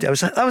commented.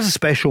 That was a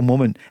special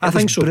moment. I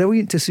think so.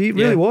 Brilliant to see. It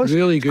really was.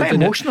 Really good. Quite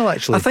emotional,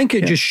 actually. I think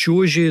it just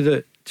shows you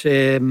that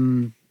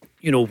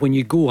you know, when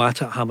you go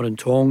at it hammer and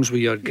tongs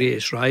with your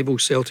greatest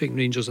rivals, Celtic and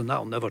Rangers, and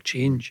that'll never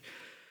change.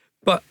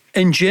 But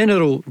in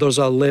general, there's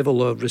a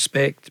level of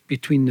respect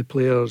between the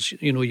players.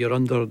 You know, you're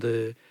under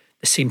the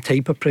same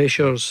type of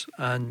pressures,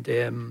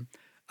 and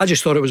I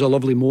just thought it was a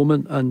lovely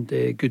moment, and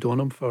good on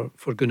him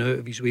for going out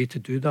of his way to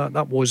do that.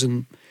 That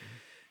wasn't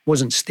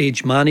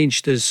stage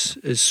managed as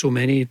so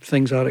many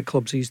things are at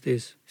clubs these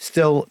days.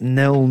 Still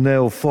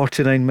 0-0,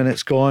 49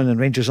 minutes gone, and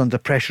Rangers under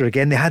pressure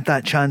again. They had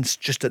that chance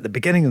just at the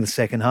beginning of the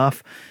second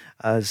half,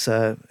 as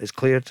is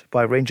cleared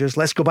by Rangers.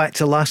 Let's go back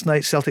to last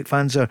night. Celtic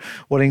fans are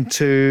wanting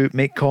to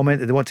make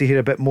comment. They want to hear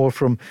a bit more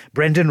from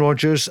Brendan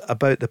Rodgers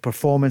about the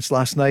performance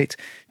last night.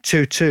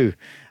 2-2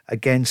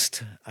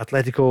 against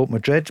Atletico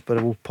Madrid. But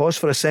I will pause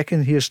for a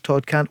second. Here's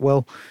Todd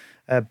Cantwell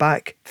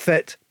back,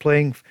 fit,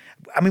 playing.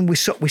 I mean, we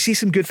see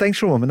some good things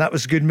from him, and that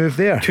was a good move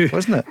there,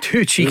 wasn't it?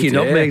 Two cheeky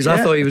nutmegs.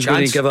 I thought he was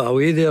going to give it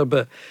away there,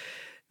 but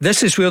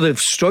this is where they've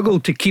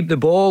struggled to keep the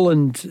ball,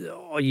 and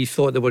you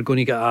thought they were going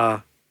to get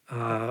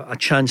a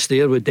chance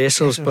there with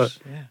Dessers, but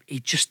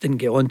he just didn't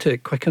get onto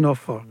it quick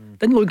enough, or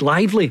didn't look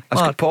lively.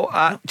 Paul,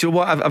 do you know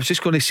what? I was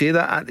just going to say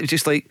that. It was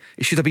just like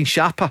he should have been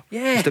sharper.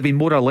 Yeah, should have been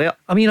more alert.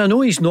 I mean, I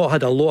know he's not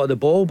had a lot of the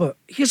ball, but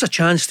here's a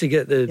chance to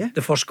get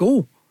the first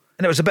goal.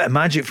 And it was a bit of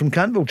magic from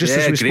Cantwell, just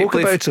as we spoke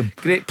about him.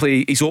 Great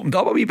play. He's opened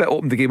up a wee bit,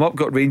 opened the game up,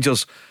 got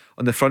Rangers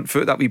on the front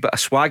foot, that wee bit of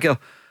swagger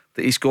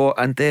that he's got.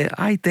 And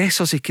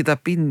Dessers, he could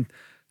have been,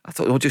 I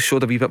thought he just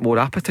showed a wee bit more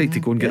appetite to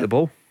go and get the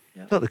ball.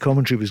 I thought the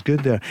commentary was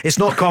good there. It's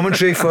not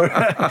commentary for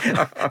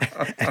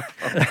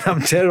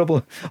I'm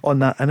terrible on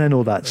that, and I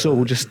know that, so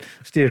we'll just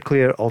steer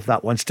clear of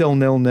that one. Still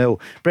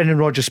 0-0. Brendan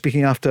Rodgers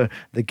speaking after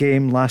the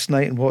game last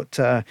night, and what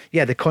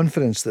the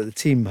confidence that the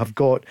team have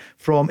got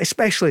from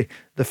especially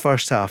the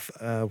first half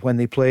when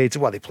they played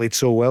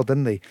so well,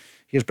 didn't they?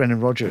 Here's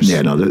Brendan Rodgers.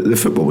 Yeah, no, the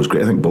football was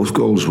great. I think both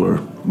goals were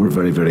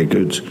very, very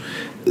good.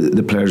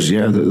 The players,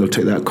 they'll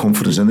take that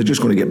confidence, and they're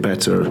just going to get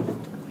better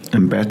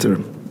and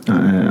better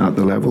at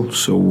the level.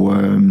 So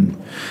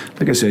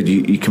like I said,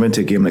 you come into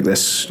a game like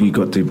this, you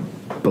got to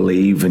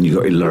believe and you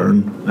got to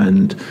learn,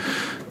 and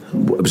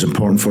it was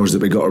important for us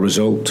that we got a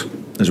result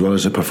as well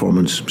as a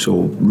performance.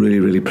 So really,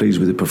 really pleased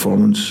with the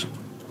performance.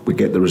 We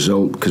get the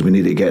result because we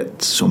need to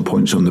get some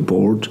points on the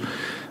board.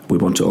 We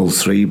want all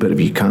three, but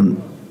if you can't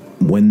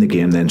win the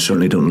game, then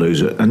certainly don't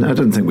lose it. And I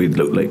didn't think we'd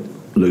look like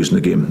losing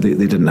the game. They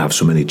didn't have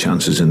so many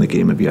chances in the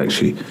game if you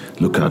actually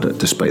look at it,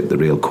 despite the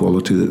real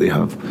quality that they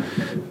have.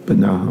 But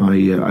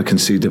no, I can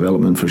see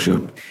development for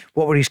sure.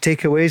 What were his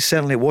takeaways?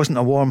 Certainly it wasn't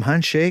a warm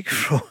handshake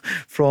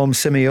from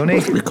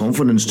Simeone. The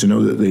confidence to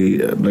know that they,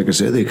 like I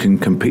said, they can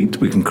compete,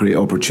 we can create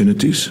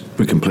opportunities,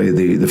 we can play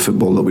the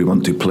football that we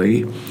want to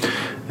play.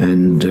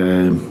 And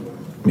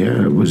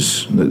it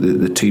was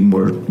the team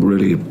were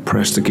really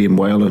pressed the game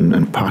well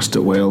and passed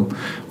it well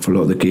for a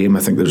lot of the game. I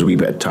think there's a wee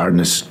bit of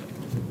tiredness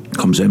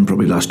comes in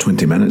probably last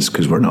 20 minutes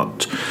because we're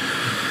not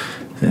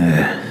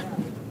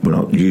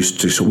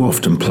used to so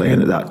often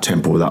playing at that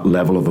tempo, that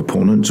level of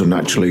opponent. So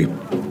naturally,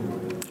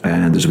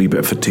 there's a wee bit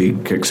of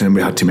fatigue kicks in.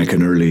 We had to make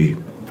an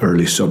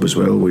early sub as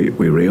well. We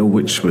Rio,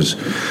 which was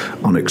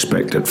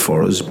unexpected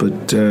for us.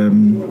 But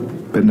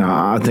no,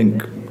 I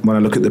think when I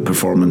look at the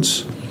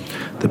performance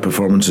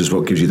is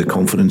what gives you the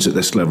confidence at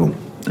this level,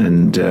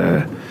 and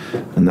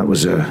that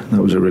was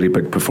a really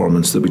big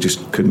performance that we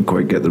just couldn't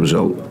quite get the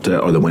result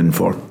or the win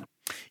for.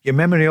 Your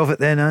memory of it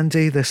then,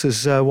 Andy? This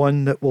is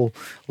one that will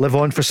live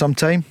on for some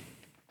time.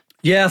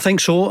 Yeah, I think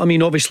so. I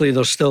mean, obviously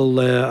there's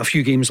still a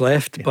few games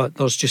left, but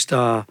there's just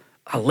a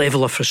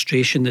level of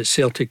frustration that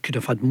Celtic could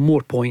have had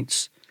more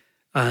points,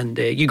 and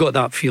you got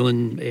that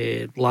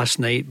feeling last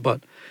night.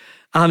 But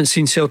I haven't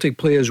seen Celtic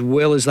play as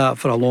well as that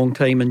for a long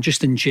time, and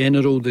just in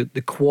general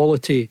the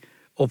quality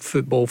of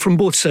football from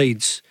both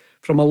sides,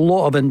 from a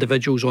lot of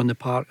individuals on the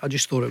park. I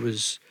just thought it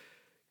was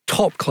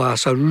top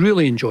class. I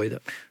really enjoyed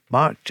it.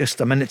 Mark, just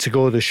a minute to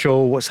go of the show.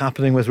 What's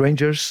happening with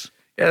Rangers?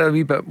 Yeah, a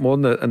wee bit more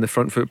in the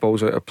front foot,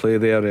 balls out of play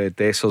there.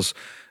 Dessers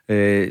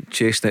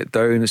chasing it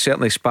down.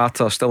 Certainly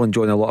Sparta are still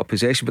enjoying a lot of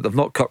possession, but they've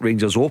not cut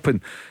Rangers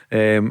open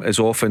as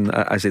often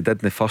as they did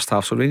in the first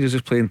half. So Rangers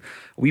is playing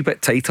a wee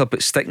bit tighter,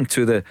 but sticking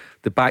to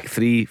the back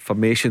three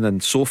formation,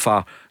 and so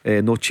far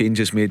no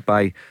changes made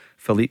by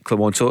Philippe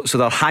Clement. So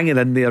they're hanging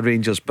in there,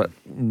 Rangers, but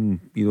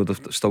they've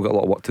still got a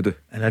lot of work to do.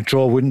 And a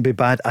draw wouldn't be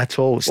bad at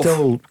all.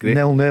 Still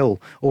 0-0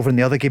 over in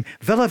the other game.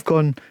 Villa have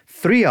gone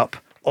 3 up.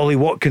 Ollie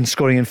Watkins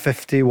scoring in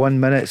 51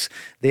 minutes.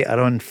 They are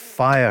on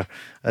fire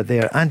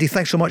there. Andy,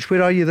 thanks so much.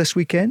 Where are you this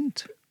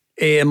weekend?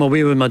 I'm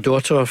away with my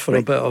daughter for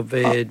a bit of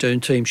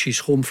downtime. She's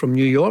home from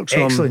New York,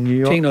 so Excellent, I'm New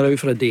York. taking her out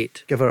for a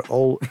date. Give her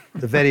all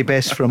the very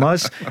best from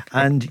us.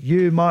 And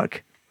you,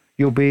 Mark,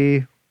 you'll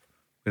be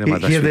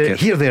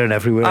here, there and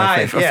everywhere.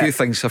 I think. A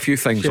few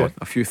things Sure. on.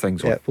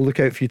 Yeah, we'll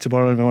look out for you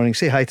tomorrow morning.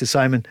 Say hi to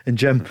Simon and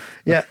Jim.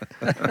 Yeah,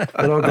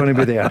 they're all going to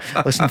be there.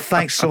 Listen,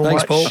 thanks so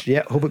much. Paul.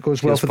 Yeah, hope it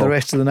goes well for the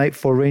rest of the night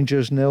for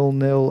Rangers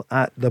 0-0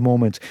 at the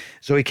moment.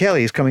 Zoe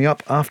Kelly is coming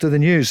up after the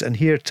news, and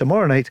here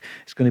tomorrow night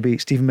it's going to be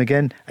Stephen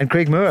McGinn and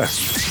Craig Moore.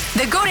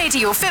 The Go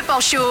Radio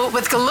Football Show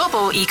with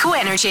Global Eco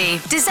Energy.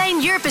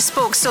 Design your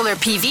bespoke solar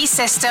PV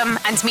system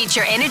and meet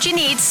your energy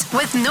needs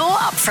with no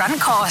upfront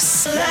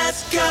costs.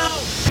 Let's go!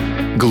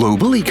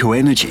 Global Eco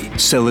Energy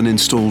sell and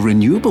install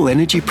renewable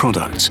energy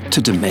products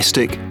to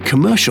domestic,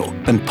 commercial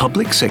and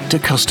public sector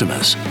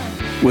customers.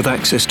 With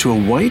access to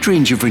a wide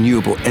range of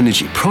renewable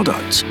energy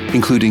products,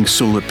 including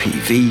solar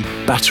PV,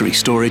 battery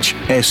storage,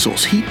 air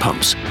source heat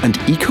pumps and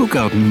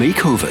eco-garden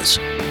makeovers,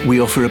 we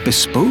offer a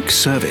bespoke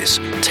service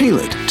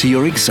tailored to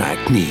your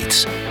exact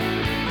needs.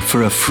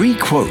 For a free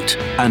quote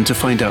and to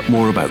find out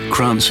more about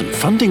grants and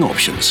funding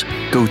options,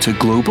 go to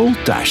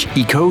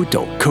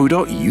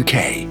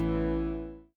global-eco.co.uk.